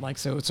learned. I'm like,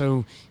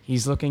 so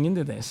he's looking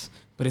into this.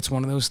 But it's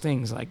one of those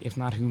things, like, if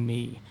not who,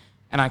 me.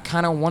 And I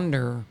kind of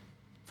wonder,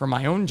 for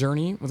my own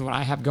journey with what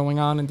I have going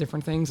on and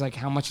different things, like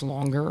how much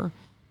longer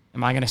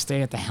am I going to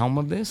stay at the helm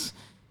of this?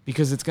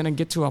 Because it's going to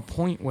get to a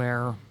point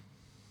where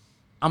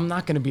I'm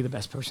not going to be the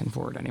best person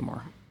for it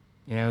anymore.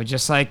 You know,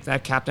 just like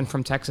that captain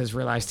from Texas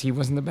realized he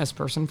wasn't the best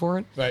person for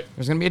it. Right.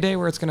 There's going to be a day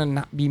where it's going to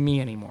not be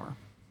me anymore.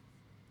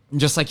 And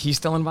just like he's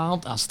still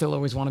involved, I'll still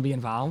always want to be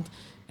involved.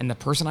 And the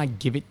person I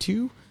give it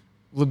to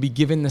will be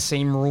given the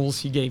same rules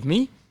he gave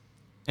me,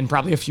 and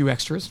probably a few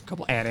extras, a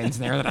couple add-ins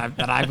there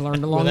that I've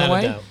learned along Without the a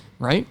way, doubt.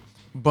 right?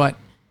 But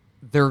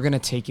they're gonna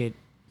take it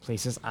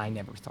places I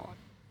never thought,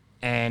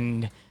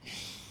 and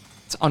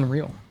it's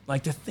unreal.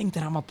 Like to think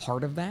that I'm a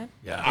part of that.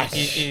 Yeah.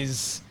 It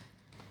is.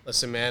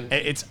 Listen, man.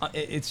 It's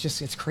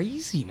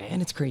crazy,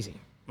 man. It's crazy.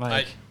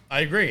 Like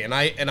I agree, and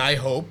I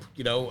hope,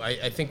 you know,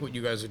 I think what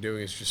you guys are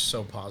doing is just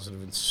so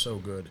positive and so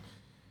good.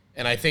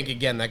 And I think,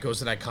 again, that goes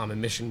to that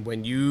common mission.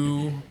 When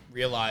you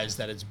realize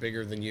that it's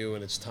bigger than you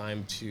and it's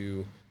time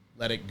to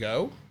let it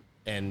go,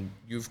 and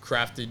you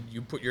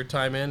put your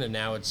time in, and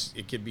now it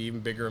could be even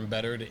bigger and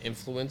better to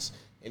influence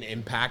and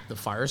impact the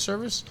fire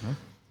service. Mm-hmm.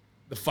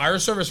 The fire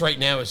service right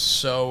now is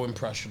so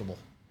impressionable.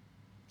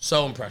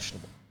 So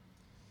impressionable.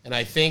 And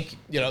I think,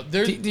 you know,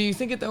 do you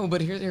think it though?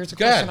 But here's a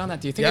Go question ahead. on that.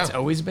 Do you think Yeah. it's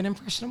always been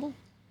impressionable?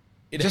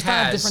 it just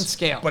on a different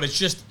scale. But it's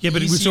just Yeah,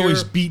 but it was easier,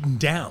 always beaten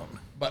down.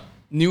 But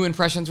New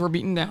impressions were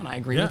beaten down. I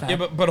agree Yeah. with that.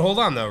 yeah, but hold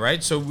on though,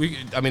 right? So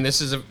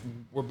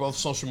we're both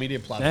social media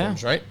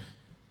platforms, Yeah. right?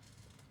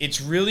 It's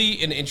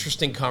really an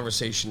interesting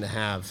conversation to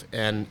have.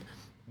 And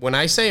when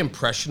I say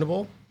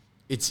impressionable,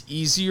 it's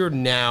easier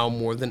now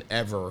more than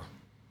ever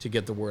to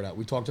get the word out.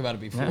 We talked about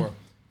it before. Yeah.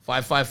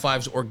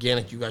 555's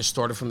organic. You guys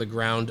started from the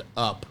ground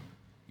up.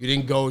 You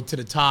didn't go to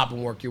the top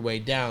and work your way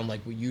down like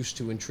we used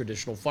to in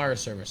traditional fire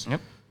service. Yep.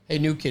 Hey,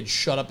 new kids,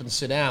 shut up and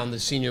sit down. The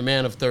senior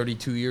man of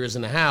 32 years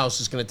in the house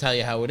is going to tell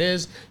you how it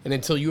is. And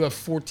until you have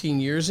 14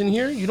 years in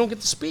here, you don't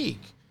get to speak,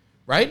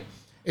 right?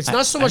 It's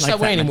not so I much like that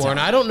way that anymore. And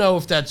mentality. I don't know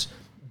if that's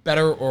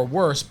better or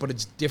worse, but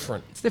it's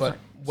different. It's different.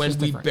 But It's when just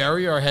we different.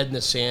 bury our head in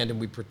the sand and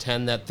we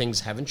pretend that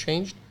things haven't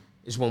changed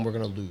is when we're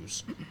going to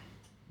lose.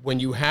 When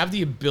you have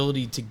the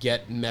ability to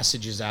get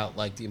messages out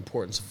like the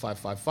importance of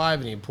 555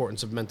 and the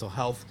importance of mental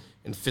health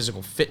and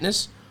physical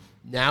fitness,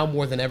 now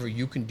more than ever,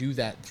 you can do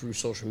that through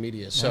social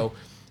media. So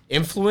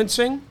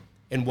influencing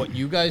and what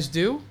you guys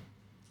do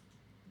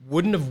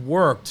wouldn't have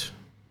worked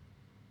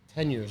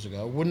 10 years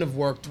ago, wouldn't have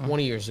worked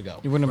 20 years ago.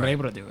 You wouldn't have been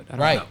able to do it. I don't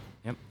Right. know.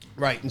 Yep.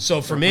 Right. And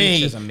so for The me,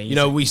 reach is amazing. you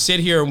know, we sit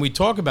here and we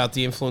talk about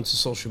the influence of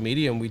social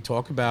media and we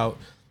talk about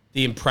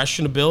the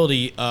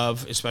impressionability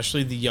of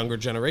especially the younger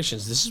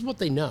generations. This is what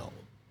they know.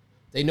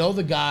 They know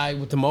the guy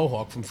with the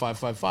mohawk from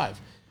 555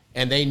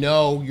 and they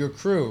know your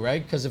crew,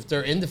 right? Because if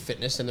they're into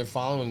fitness and they're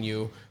following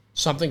you,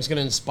 something's going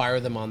to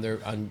inspire them on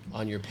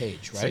your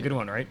page, right? It's a good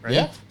one, right?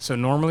 Yeah. So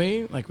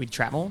normally, like we'd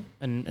travel,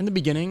 and in the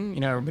beginning, you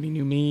know, everybody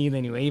knew me,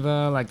 they knew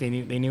Ava, like they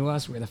knew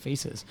us. We were the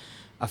faces.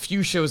 A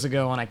few shows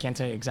ago, and I can't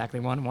tell you exactly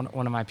one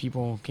of my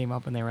people came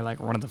up and they were like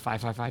one of the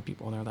 555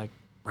 people, and they're like,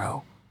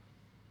 "Bro,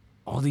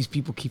 all these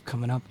people keep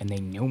coming up and they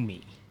know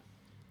me."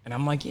 And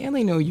I'm like, "Yeah,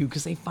 they know you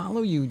because they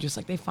follow you just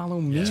like they follow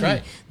me. That's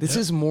right. This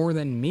is more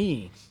than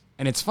me."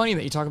 And it's funny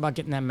that you talk about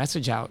getting that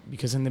message out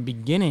because in the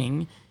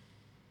beginning,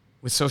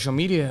 with social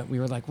media, we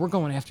were like, we're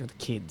going after the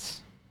kids.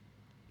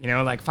 You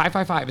know, like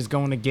 555 is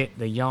going to get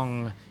the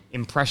young,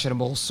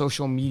 impressionable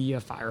social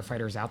media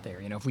firefighters out there.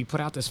 You know, if we put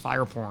out this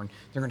fire porn,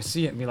 they're going to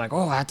see it and be like,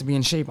 oh, I have to be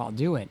in shape. I'll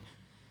do it.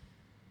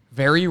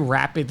 Very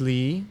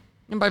rapidly,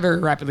 and by very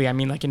rapidly, I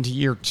mean like into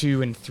year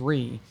 2 and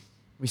 3,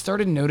 we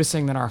started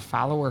noticing that our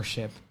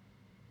followership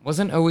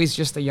wasn't always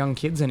just the young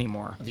kids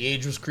anymore. The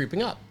age was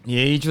creeping up. The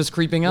age was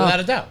creeping up. Without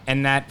a doubt.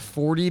 And that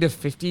 40 to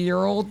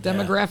 50-year-old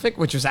demographic,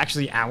 which was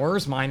actually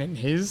ours, mine and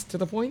his to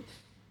the point,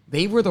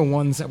 they were the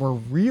ones that were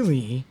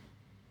really,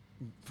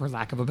 for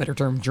lack of a better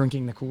term,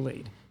 drinking the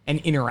Kool-Aid and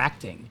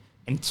interacting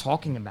and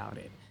talking about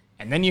it.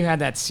 And then you had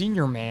that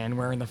senior man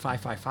wearing the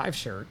 555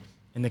 shirt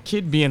and the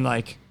kid being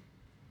like,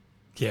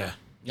 Yeah.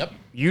 Yep.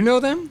 You know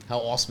them? How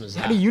awesome is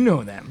that? How do you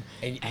know them?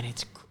 And- And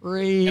it's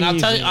crazy. And I'll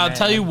man.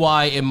 tell you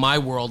why in my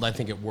world I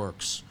think it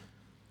works.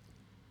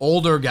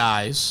 Older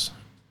guys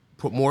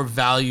put more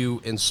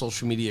value in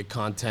social media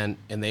content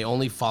and they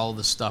only follow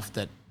the stuff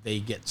that they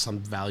get some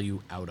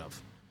value out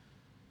of.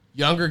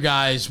 Younger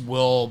guys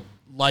will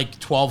like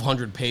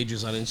 1,200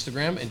 pages on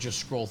Instagram and just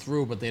scroll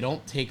through, but they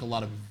don't take a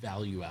lot of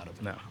value out of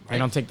it. No, right? I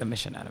don't take the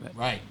mission out of it.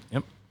 Right.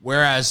 Yep.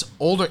 Whereas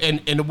older, and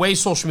the way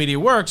social media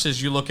works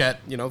is you look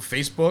at,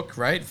 Facebook,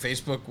 right?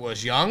 Facebook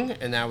was young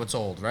and now it's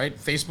old, right?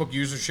 Facebook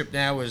usership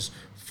now is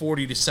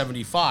 40 to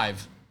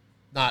 75,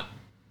 not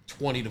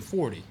 20 to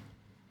 40,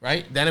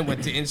 right? Then it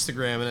went to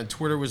Instagram and then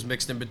Twitter was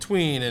mixed in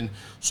between. And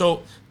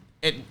so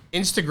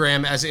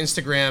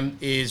Instagram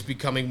is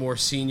becoming more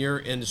senior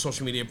in the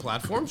social media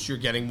platforms, you're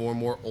getting more and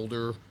more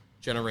older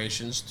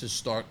generations to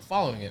start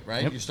following it,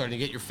 right? Yep. You're starting to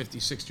get your 50,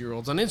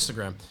 60-year-olds on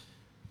Instagram.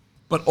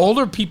 But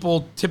older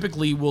people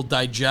typically will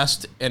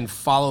digest and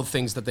follow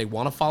things that they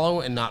want to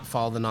follow and not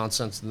follow the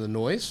nonsense and the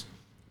noise.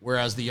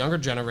 Whereas the younger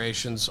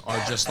generations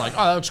are just like,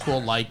 oh, that looks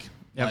cool, like.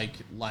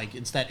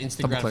 It's that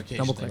instant gratification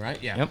double thing, click.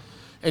 right? Yeah. Yep.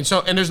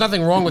 And there's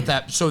nothing wrong with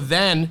that. So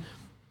then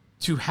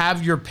to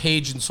have your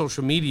page in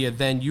social media,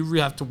 then you really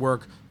have to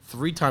work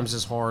 3 times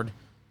as hard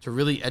to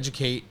really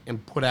educate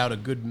and put out a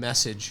good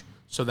message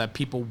so that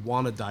people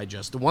want to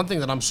digest. The one thing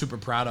that I'm super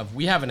proud of,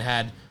 we've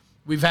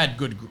had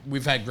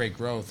great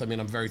growth. I mean,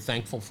 I'm very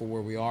thankful for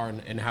where we are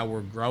and how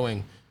we're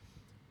growing.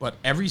 But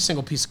every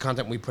single piece of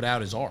content we put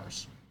out is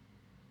ours.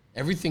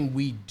 Everything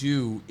we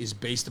do is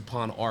based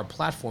upon our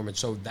platform. And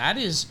so that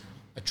is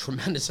a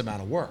tremendous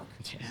amount of work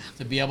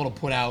to be able to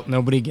put out.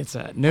 Nobody gets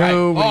that.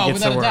 Nobody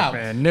gets the work,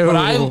 man.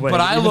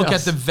 But I look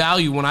at the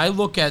value, when I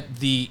look at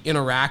the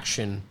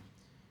interaction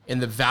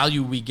and the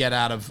value we get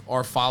out of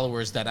our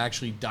followers that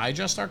actually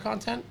digest our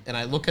content, and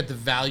I look at the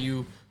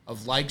value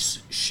of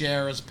likes,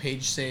 shares,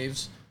 page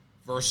saves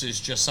versus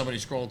just somebody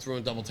scrolling through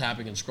and double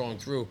tapping and scrolling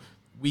through,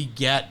 we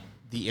get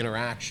the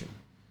interaction.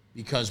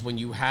 Because when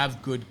you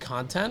have good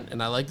content,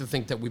 and I like to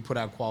think that we put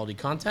out quality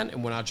content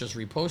and we're not just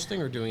reposting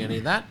or doing any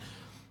of that,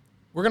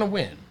 we're going to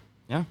win.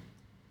 Yeah.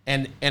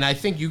 And I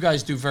think you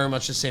guys do very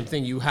much the same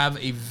thing. You have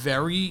a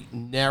very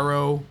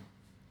narrow,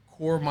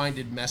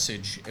 core-minded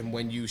message, and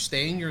when you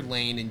stay in your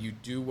lane and you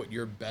do what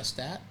you're best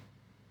at,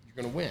 you're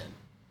going to win.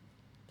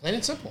 Plain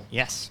and simple.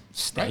 Yes.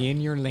 Stay Right? in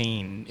your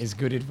lane is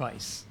good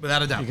advice.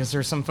 Without a doubt. Because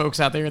there's some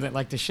folks out there that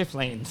like to shift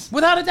lanes.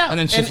 Without a doubt. And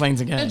then shift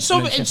lanes again. And so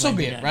then shift lanes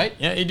be again. it, right?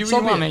 Yeah, you do So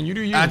what you be want, it. man. You do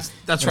you. That's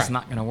But right. It's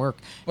not going to work.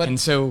 But- and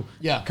so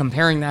Yeah.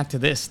 comparing that to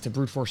this, to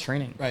brute force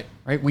training. Right.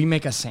 Right? We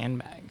make a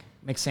sandbag.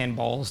 Make sand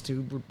balls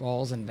too, brute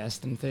balls,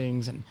 invest in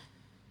things.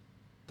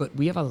 But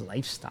we have a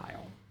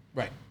lifestyle.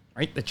 Right.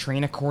 Right? The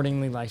train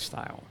accordingly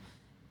lifestyle.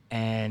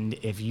 And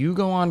if you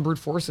go on brute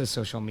force's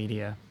social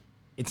media,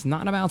 it's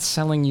not about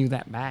selling you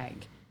that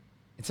bag.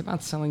 It's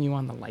about selling you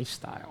on the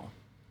lifestyle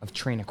of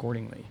train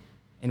accordingly.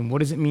 And what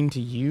does it mean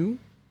to you?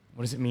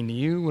 What does it mean to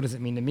you? What does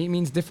it mean to me? It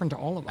means different to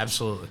all of us.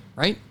 Absolutely.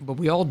 Right? But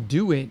we all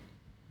do it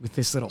with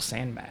this little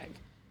sandbag.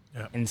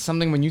 Yeah. And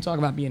something when you talk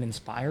about being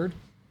inspired,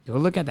 go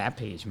look at that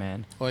page,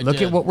 man. Oh, I look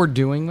did. at what we're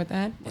doing with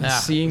that and Yeah.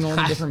 seeing all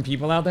the different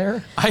people out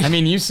there. I- I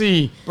mean, you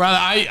see Brother,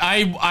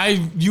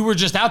 you were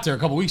just out there a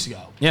couple weeks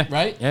ago. Yeah.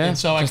 Right? Yeah. And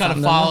so I Just kind out of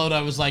in Denver. followed.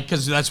 I was like,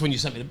 because that's when you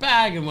sent me the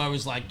bag, and I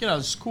was like,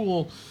 it's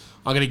cool.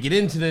 I'm going to get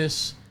into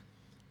this.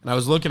 And I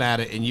was looking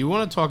at it, and you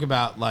want to talk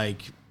about,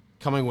 like,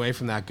 coming away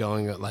from that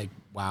going, like,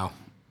 wow,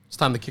 it's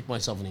time to kick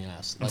myself in the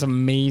ass. it's Like,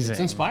 amazing. It's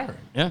inspiring.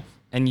 Yeah.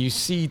 And you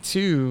see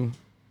too,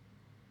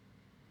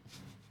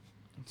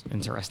 it's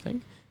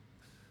interesting.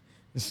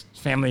 This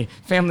family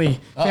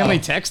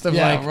text of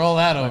Yeah, like, roll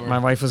that over. my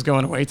wife was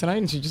going away tonight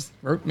and she just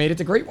made it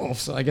to Great Wolf.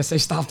 So I guess they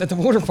stopped at the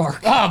water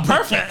park. Oh,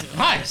 perfect.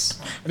 Nice.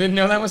 I didn't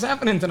know that was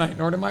happening tonight,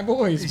 nor did my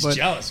boys. He's but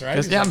jealous, right?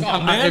 just- He's Yeah, like,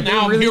 I'm, "Oh, man, if they're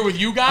now I'm here with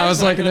you guys?" I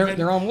was like, Like,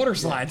 they're on water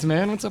slides,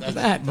 man. What's up with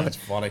that? But, that's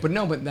funny.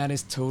 But that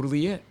is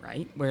totally it,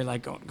 right? Where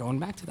like going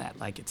back to that,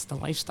 like it's the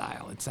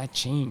lifestyle, it's that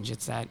change,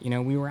 it's that,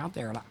 we were out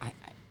there and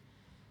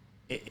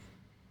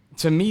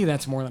to me,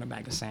 that's more than a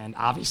bag of sand.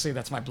 Obviously,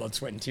 that's my blood,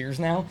 sweat, and tears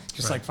now,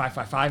 just like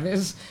 555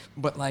 is.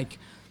 But like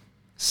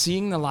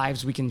seeing the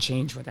lives we can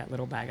change with that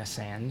little bag of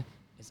sand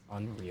is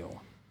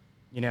unreal.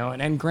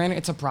 And granted,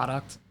 it's a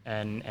product,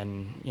 and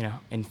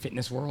in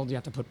fitness world, you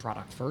have to put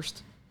product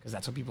first because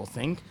that's what people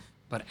think.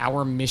 But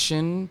our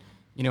mission,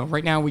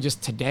 right now,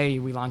 today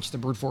we launched the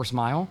Brute Force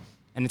Mile,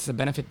 and it's the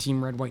benefit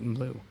Team Red, White, and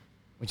Blue,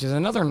 which is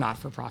another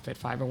not-for-profit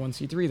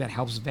 501c3 that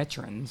helps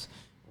veterans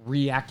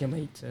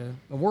reacclimate to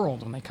the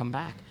world when they come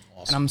back.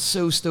 And I'm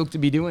so stoked to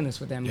be doing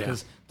this with them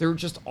because they're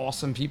just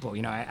awesome people.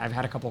 I've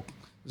had a couple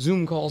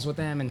Zoom calls with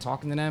them and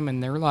talking to them,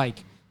 and they're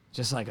like,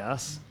 just like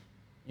us.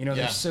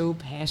 They're so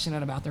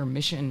passionate about their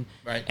mission.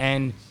 Right.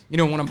 And,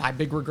 one of my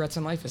big regrets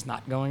in life is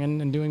not going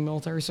in and doing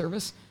military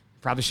service.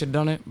 Probably should have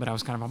done it, but I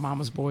was kind of a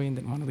mama's boy and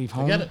didn't want to leave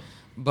home. get it.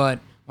 But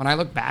when I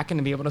look back and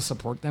to be able to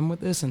support them with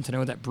this and to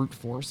know that Brute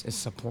Force is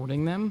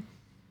supporting them,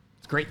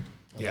 it's great.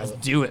 Let's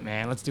do it,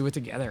 man. Let's do it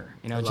together.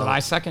 July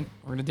 2nd,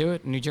 we're going to do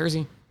it in New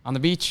Jersey on the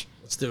beach.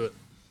 Let's do it.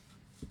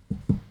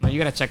 No, you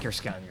got to check your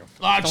schedule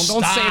Don't say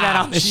that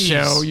on this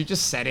show. You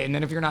just said it, and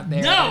then if you're not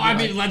there, No, I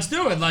mean, let's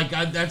do it. Like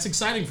that's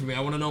exciting for me. I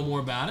want to know more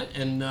about it.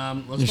 And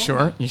let's. You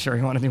sure? You sure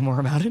you want to do more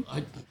about it?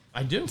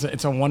 I do.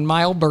 It's a 1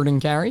 mile burden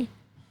carry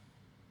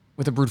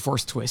with a brute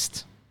force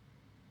twist.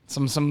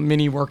 Some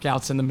mini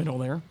workouts in the middle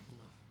there.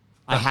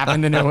 I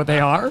happen to know what they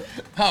are.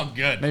 Oh,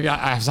 good. Maybe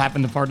I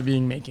happen to part of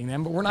being making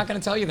them, but we're not going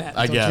to tell you that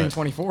until June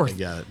 24th. I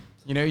got it.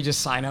 You know, you just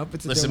sign up.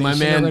 It's a Listen, my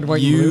donation, man, red,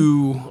 white, and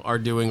blue. you are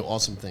doing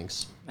awesome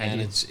things. Thank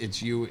and you.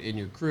 it's you and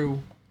your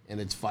crew, and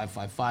it's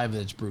 555,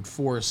 and it's brute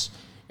force.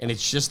 And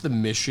it's just the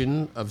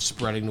mission of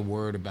spreading the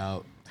word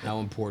about how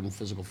important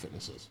physical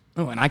fitness is.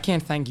 Oh, and I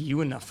can't thank you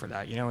enough for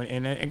that. You know,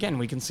 and again,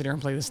 we can sit here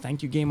and play this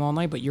thank you game all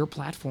night, but your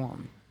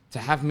platform, to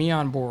have me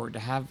on board, to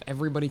have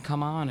everybody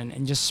come on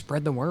and just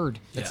spread the word.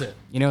 That's it.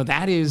 You know,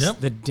 that is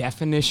the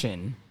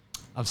definition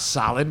of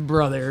solid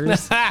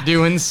brothers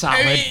doing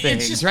solid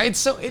things, just, right?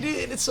 So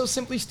it's so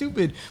simply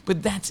stupid,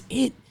 but that's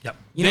it. Yep.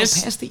 You know,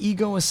 past the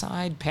ego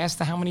aside, past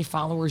the how many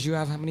followers you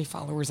have, how many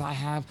followers I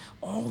have,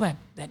 all that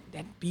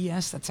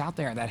BS that's out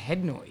there, that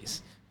head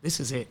noise. This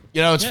is it.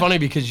 You know, it's funny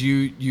because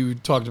you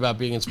talked about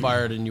being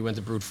inspired and you went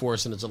to brute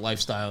force and it's a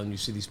lifestyle and you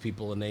see these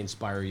people and they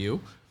inspire you.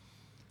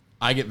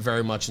 I get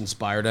very much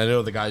inspired. I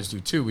know the guys do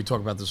too. We talk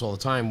about this all the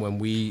time when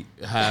we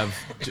have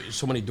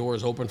so many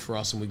doors open for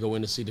us and we go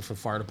in to see different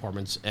fire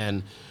departments,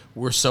 and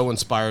we're so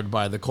inspired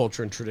by the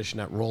culture and tradition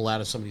that roll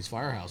out of some of these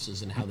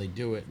firehouses and how they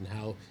do it and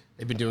how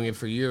they've been doing it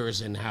for years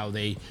and how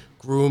they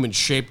groom and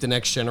shape the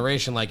next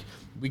generation. Like,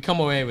 we come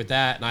away with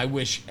that, and I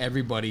wish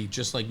everybody,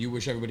 just like you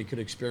wish everybody could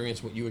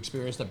experience what you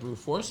experienced at brute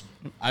force,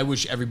 I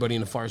wish everybody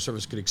in the fire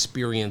service could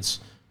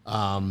experience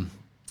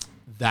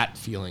that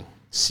feeling.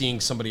 Seeing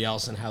somebody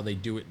else and how they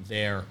do it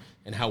there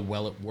and how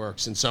well it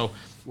works. And so,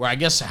 where I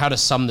guess how to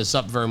sum this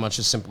up very much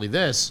is simply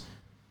this: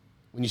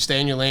 when you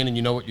stay in your lane and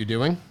you know what you're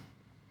doing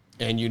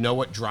and you know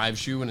what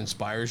drives you and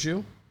inspires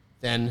you,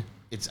 then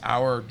it's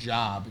our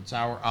job, it's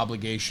our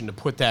obligation to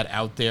put that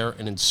out there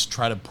and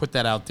try to put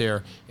that out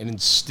there and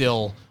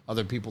instill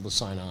other people to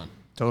sign on.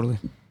 Totally.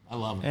 I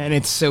love it. And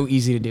it's so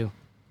easy to do.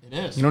 It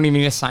is. You don't even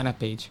need a sign up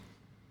page.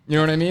 You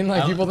know what I mean?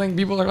 Like, people think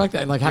people are like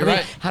that. Like, how do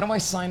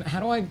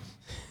I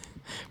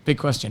big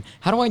question.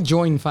 How do I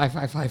join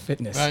 555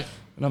 Fitness? Right.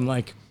 And I'm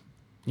like,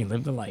 you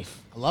live the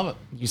life. I love it.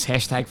 Use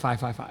hashtag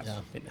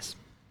 555 Fitness.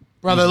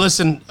 Brother,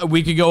 listen,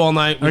 we could go all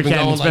night. We've been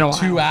going it's been a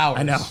like while. 2 hours.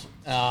 I know.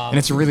 And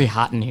it's really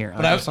hot in here.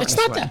 But it's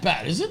not that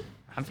bad, is it?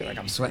 I feel like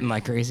I'm sweating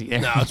like crazy.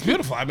 No, it's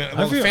beautiful. I mean,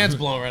 the fan's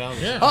blowing right on.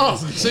 Yeah. Oh,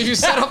 so you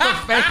set up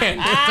a fan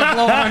to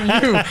blow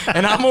on you,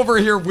 and I'm over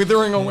here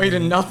withering away to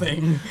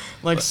nothing,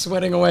 like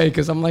sweating away,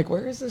 because I'm like,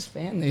 where is this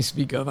fan they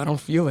speak of? I don't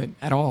feel it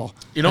at all.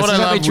 You know That's what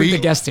I how love? they treat the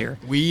guest here.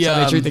 We, That's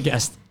how they treat the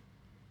guest.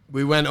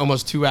 We went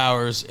almost 2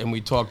 hours, and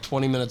we talked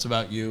 20 minutes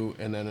about you,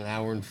 and then an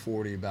hour and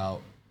 40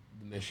 about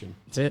the mission.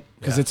 That's it,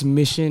 because it's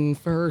mission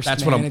first.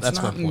 That's man. what I'm. It's That's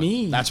not my point.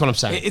 me. That's what I'm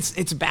saying.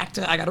 It's back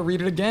to, I got to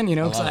read it again, you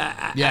know, because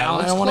I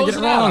let's don't want to close get it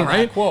it out wrong, on that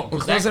right? quote, We'll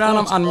 'cause close that it out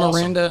quote's on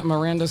awesome.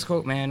 Miranda's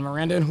quote, man.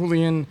 Miranda and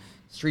Julian,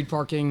 street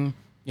parking.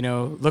 You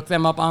know, look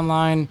them up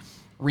online.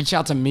 Reach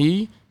out to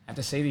me. I have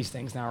to say these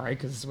things now, right?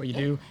 Because this is what you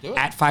do.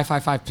 At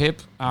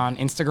 555pip on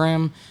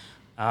Instagram.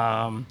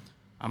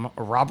 I'm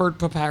Robert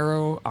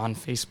Paparo on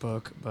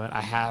Facebook, but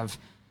I have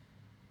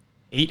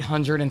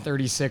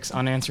 836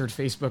 unanswered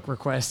Facebook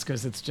requests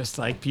because it's just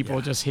like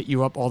people just hit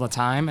you up all the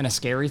time. And a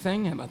scary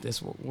thing about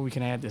this, we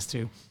can add this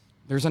to.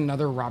 There's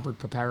another Robert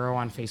Paparo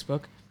on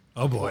Facebook.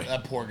 Oh boy.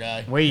 That poor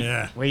guy. Wait,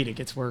 it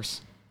gets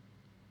worse.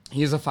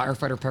 He is a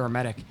firefighter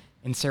paramedic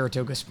in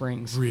Saratoga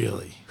Springs.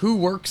 Really? Who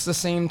works the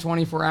same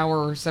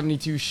 24-hour,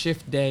 72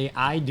 shift day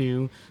I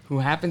do, who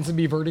happens to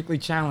be vertically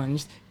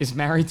challenged, is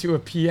married to a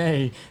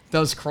PA,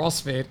 does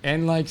CrossFit,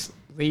 and likes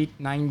late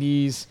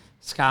 90s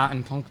ska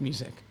and punk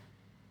music.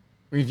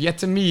 We've yet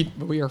to meet,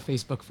 but we are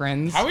Facebook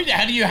friends. How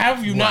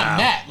have you not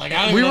met? Like,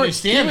 I don't even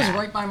understand He that. was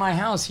right by my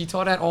house. He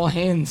taught at All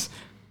Hands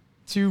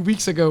 2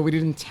 weeks ago. We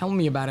didn't tell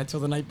me about it till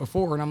the night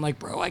before, and I'm like,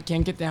 bro, I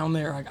can't get down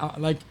there.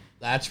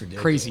 That's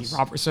ridiculous. Crazy,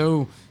 Robert.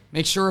 So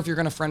make sure if you're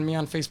going to friend me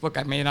on Facebook,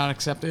 I may not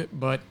accept it,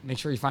 but make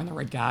sure you find the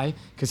right guy,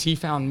 because he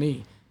found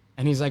me.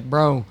 And he's like,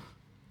 bro,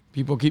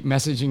 people keep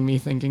messaging me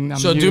thinking I'm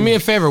So do me a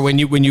favor, when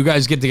you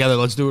guys get together,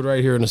 let's do it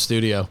right here in the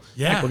studio.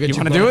 Yeah. We'll get You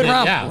want to do it,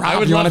 Rob? Yeah, I Rob,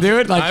 would you want love to do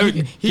it? I Like, would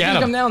he get can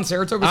him. come down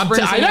Saratoga I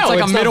Springs. know, It's like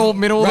a it's middle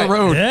of the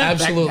road. Yeah.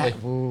 Absolutely.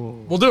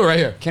 We'll do it right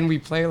here. Can we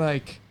play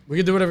like We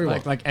can do whatever you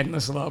want. like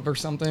Endless Love or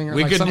something, or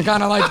We like could- some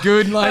kind of like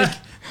good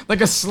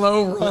like a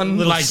slow run,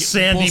 Little Like,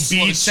 sandy we'll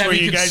slow- beach Sevy where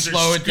you could guys are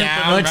slow it scooping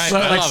down, like right? so,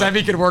 I like love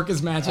it. Sevy could work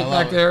his magic I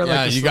back love there. it. Like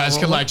Yeah, the you slow guys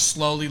could roll. like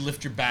slowly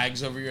lift your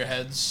bags over your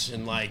heads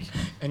and like,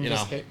 And you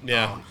just know, hit-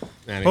 yeah.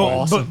 Anyway. Oh,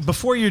 Awesome. but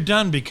before you're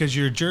done, because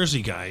you're a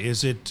Jersey guy,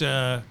 is it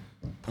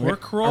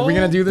pork roll? Are we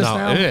gonna do this No,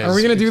 now? it is. Are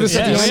we gonna do this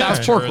at the Yeah, end? yeah.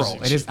 South Pork Jersey.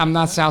 Roll. It is. I'm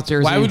not South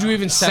Jersey. Why would you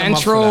even set him up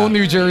for Central that?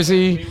 New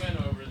Jersey?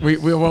 We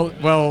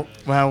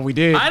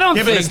did. I don't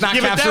but think- it's not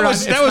Yeah, but captured that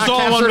was on, that was it's not all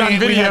captured on on we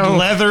video. had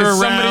leather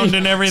It's around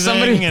and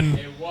everything, and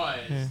It was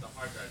the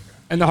hard drive crash.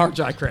 and the hard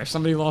drive crash.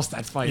 Somebody lost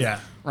that fight. Yeah.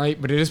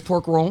 Right, but it is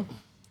pork roll.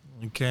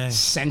 okay.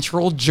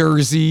 Central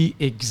Jersey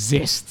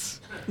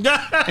exists.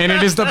 and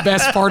it is the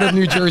best part of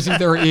New Jersey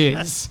there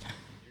is.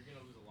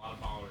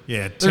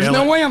 Yeah, There's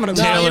no way I'm going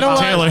to Taylor, you know what?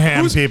 Taylor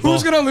Ham people.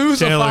 Who's going to lose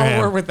Taylor a follower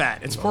Ham. with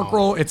that? It's pork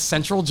roll. It's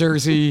Central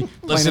Jersey.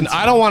 Listen,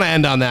 I don't want to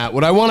end on that.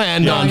 What I want to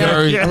end on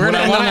very, yeah, we're what gonna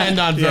I end want on to that. end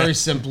on very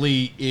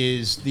simply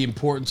is the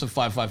importance of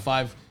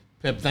 555.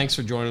 Pip, thanks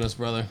for joining us,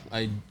 brother.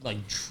 I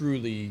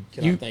truly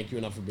cannot thank you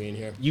enough for being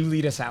here. You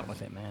lead us out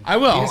with it, man. I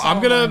will. Lead us out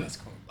I'm gonna on this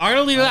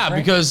quote. leave it out Right.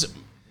 because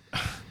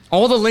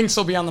All the links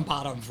will be on the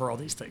bottom for all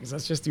these things.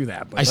 Let's just do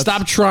that. But I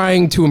stopped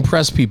trying to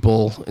impress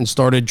people and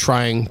started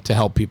trying to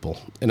help people.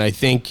 And I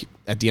think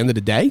at the end of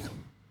the day,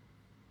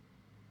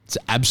 it's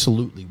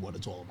absolutely what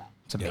it's all about.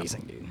 It's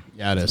amazing, dude.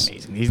 Yeah, it is.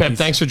 amazing. Pep,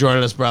 thanks for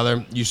joining us,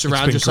 brother. You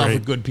surround been yourself great.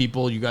 with good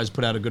people. You guys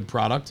put out a good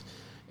product,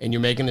 and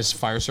you're making this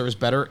fire service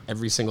better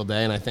every single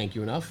day. And I thank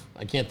you enough.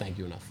 I can't thank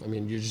you enough. I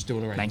mean, you're just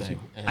doing the right Thank thing. you.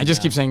 And, I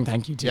just keep saying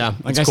thank you too. yeah,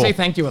 like it's I say cool.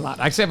 thank you a lot.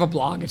 I say I have a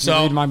blog. If So,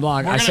 you read my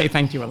blog, we're I gonna- say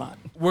thank you a lot.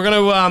 we're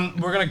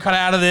gonna cut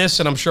out of this,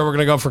 and I'm sure we're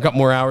gonna go for a couple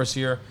more hours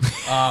here.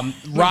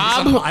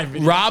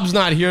 Rob's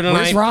not here tonight.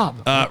 Where's Rob?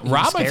 Rob,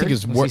 I think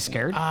is Was he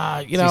scared? you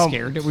Was he know,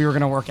 scared that we were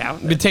going to work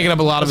out? been taking up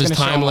a lot of was his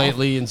gonna show time him off.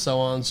 lately and so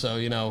on. So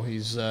he needed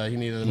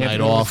a had to night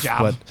do his off.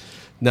 job. But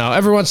no,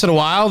 every once in a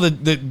while,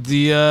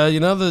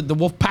 the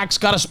wolf pack's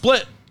got to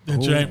split.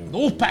 That's right. The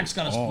wolf pack's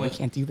got to Oh, we split.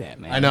 can't do that,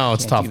 man. I know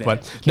it's Can't tough, do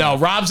but that. no,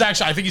 Rob's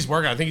actually. I think he's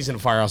working. I think he's in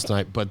the firehouse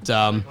tonight. But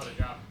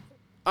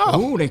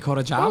Oh, they caught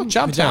a job. Oh,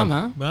 job Good town.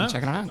 huh? Wow.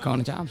 Check it out.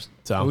 Calling jobs.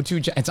 So-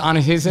 It's on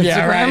his Instagram.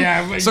 Yeah, right,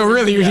 yeah. So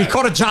really, he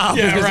caught a job.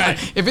 Yeah, because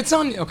right. If it's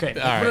on, okay,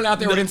 put right. it out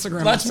there with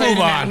Instagram. Let's I'm saying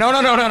move it on.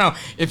 now. No.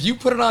 If you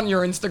put it on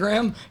your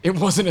Instagram, it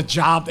wasn't a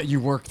job that you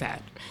worked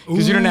at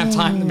because you didn't have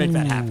time to make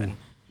that happen.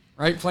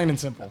 Right? Plain and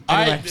simple.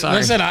 Anyway, sorry.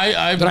 listen. Did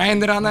I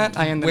end it on that?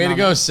 I ended Way it to on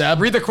go, that.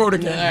 Seb. Read the quote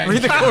again.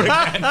 Read the quote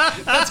again.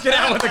 Let's get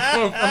out with the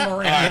quote from All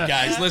Moran. right,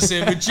 guys,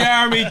 listen. With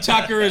Jeremy,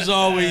 Tucker, as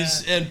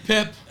always, and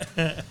Pip.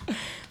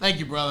 Thank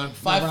you, brother.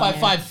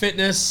 555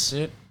 Fitness.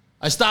 It.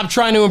 I stopped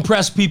trying to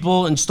impress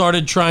people and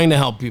started trying to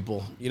help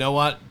people. You know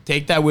what?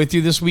 Take that with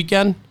you this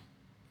weekend.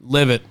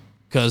 Live it,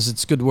 because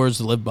it's good words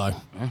to live by.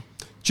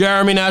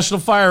 Jeremy, National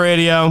Fire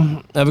Radio.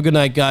 Have a good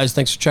night, guys.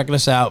 Thanks for checking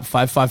us out.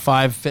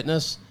 555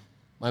 Fitness.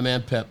 My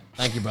man, Pip.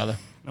 Thank you, brother.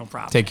 No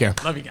problem. Take care.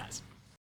 Love you guys.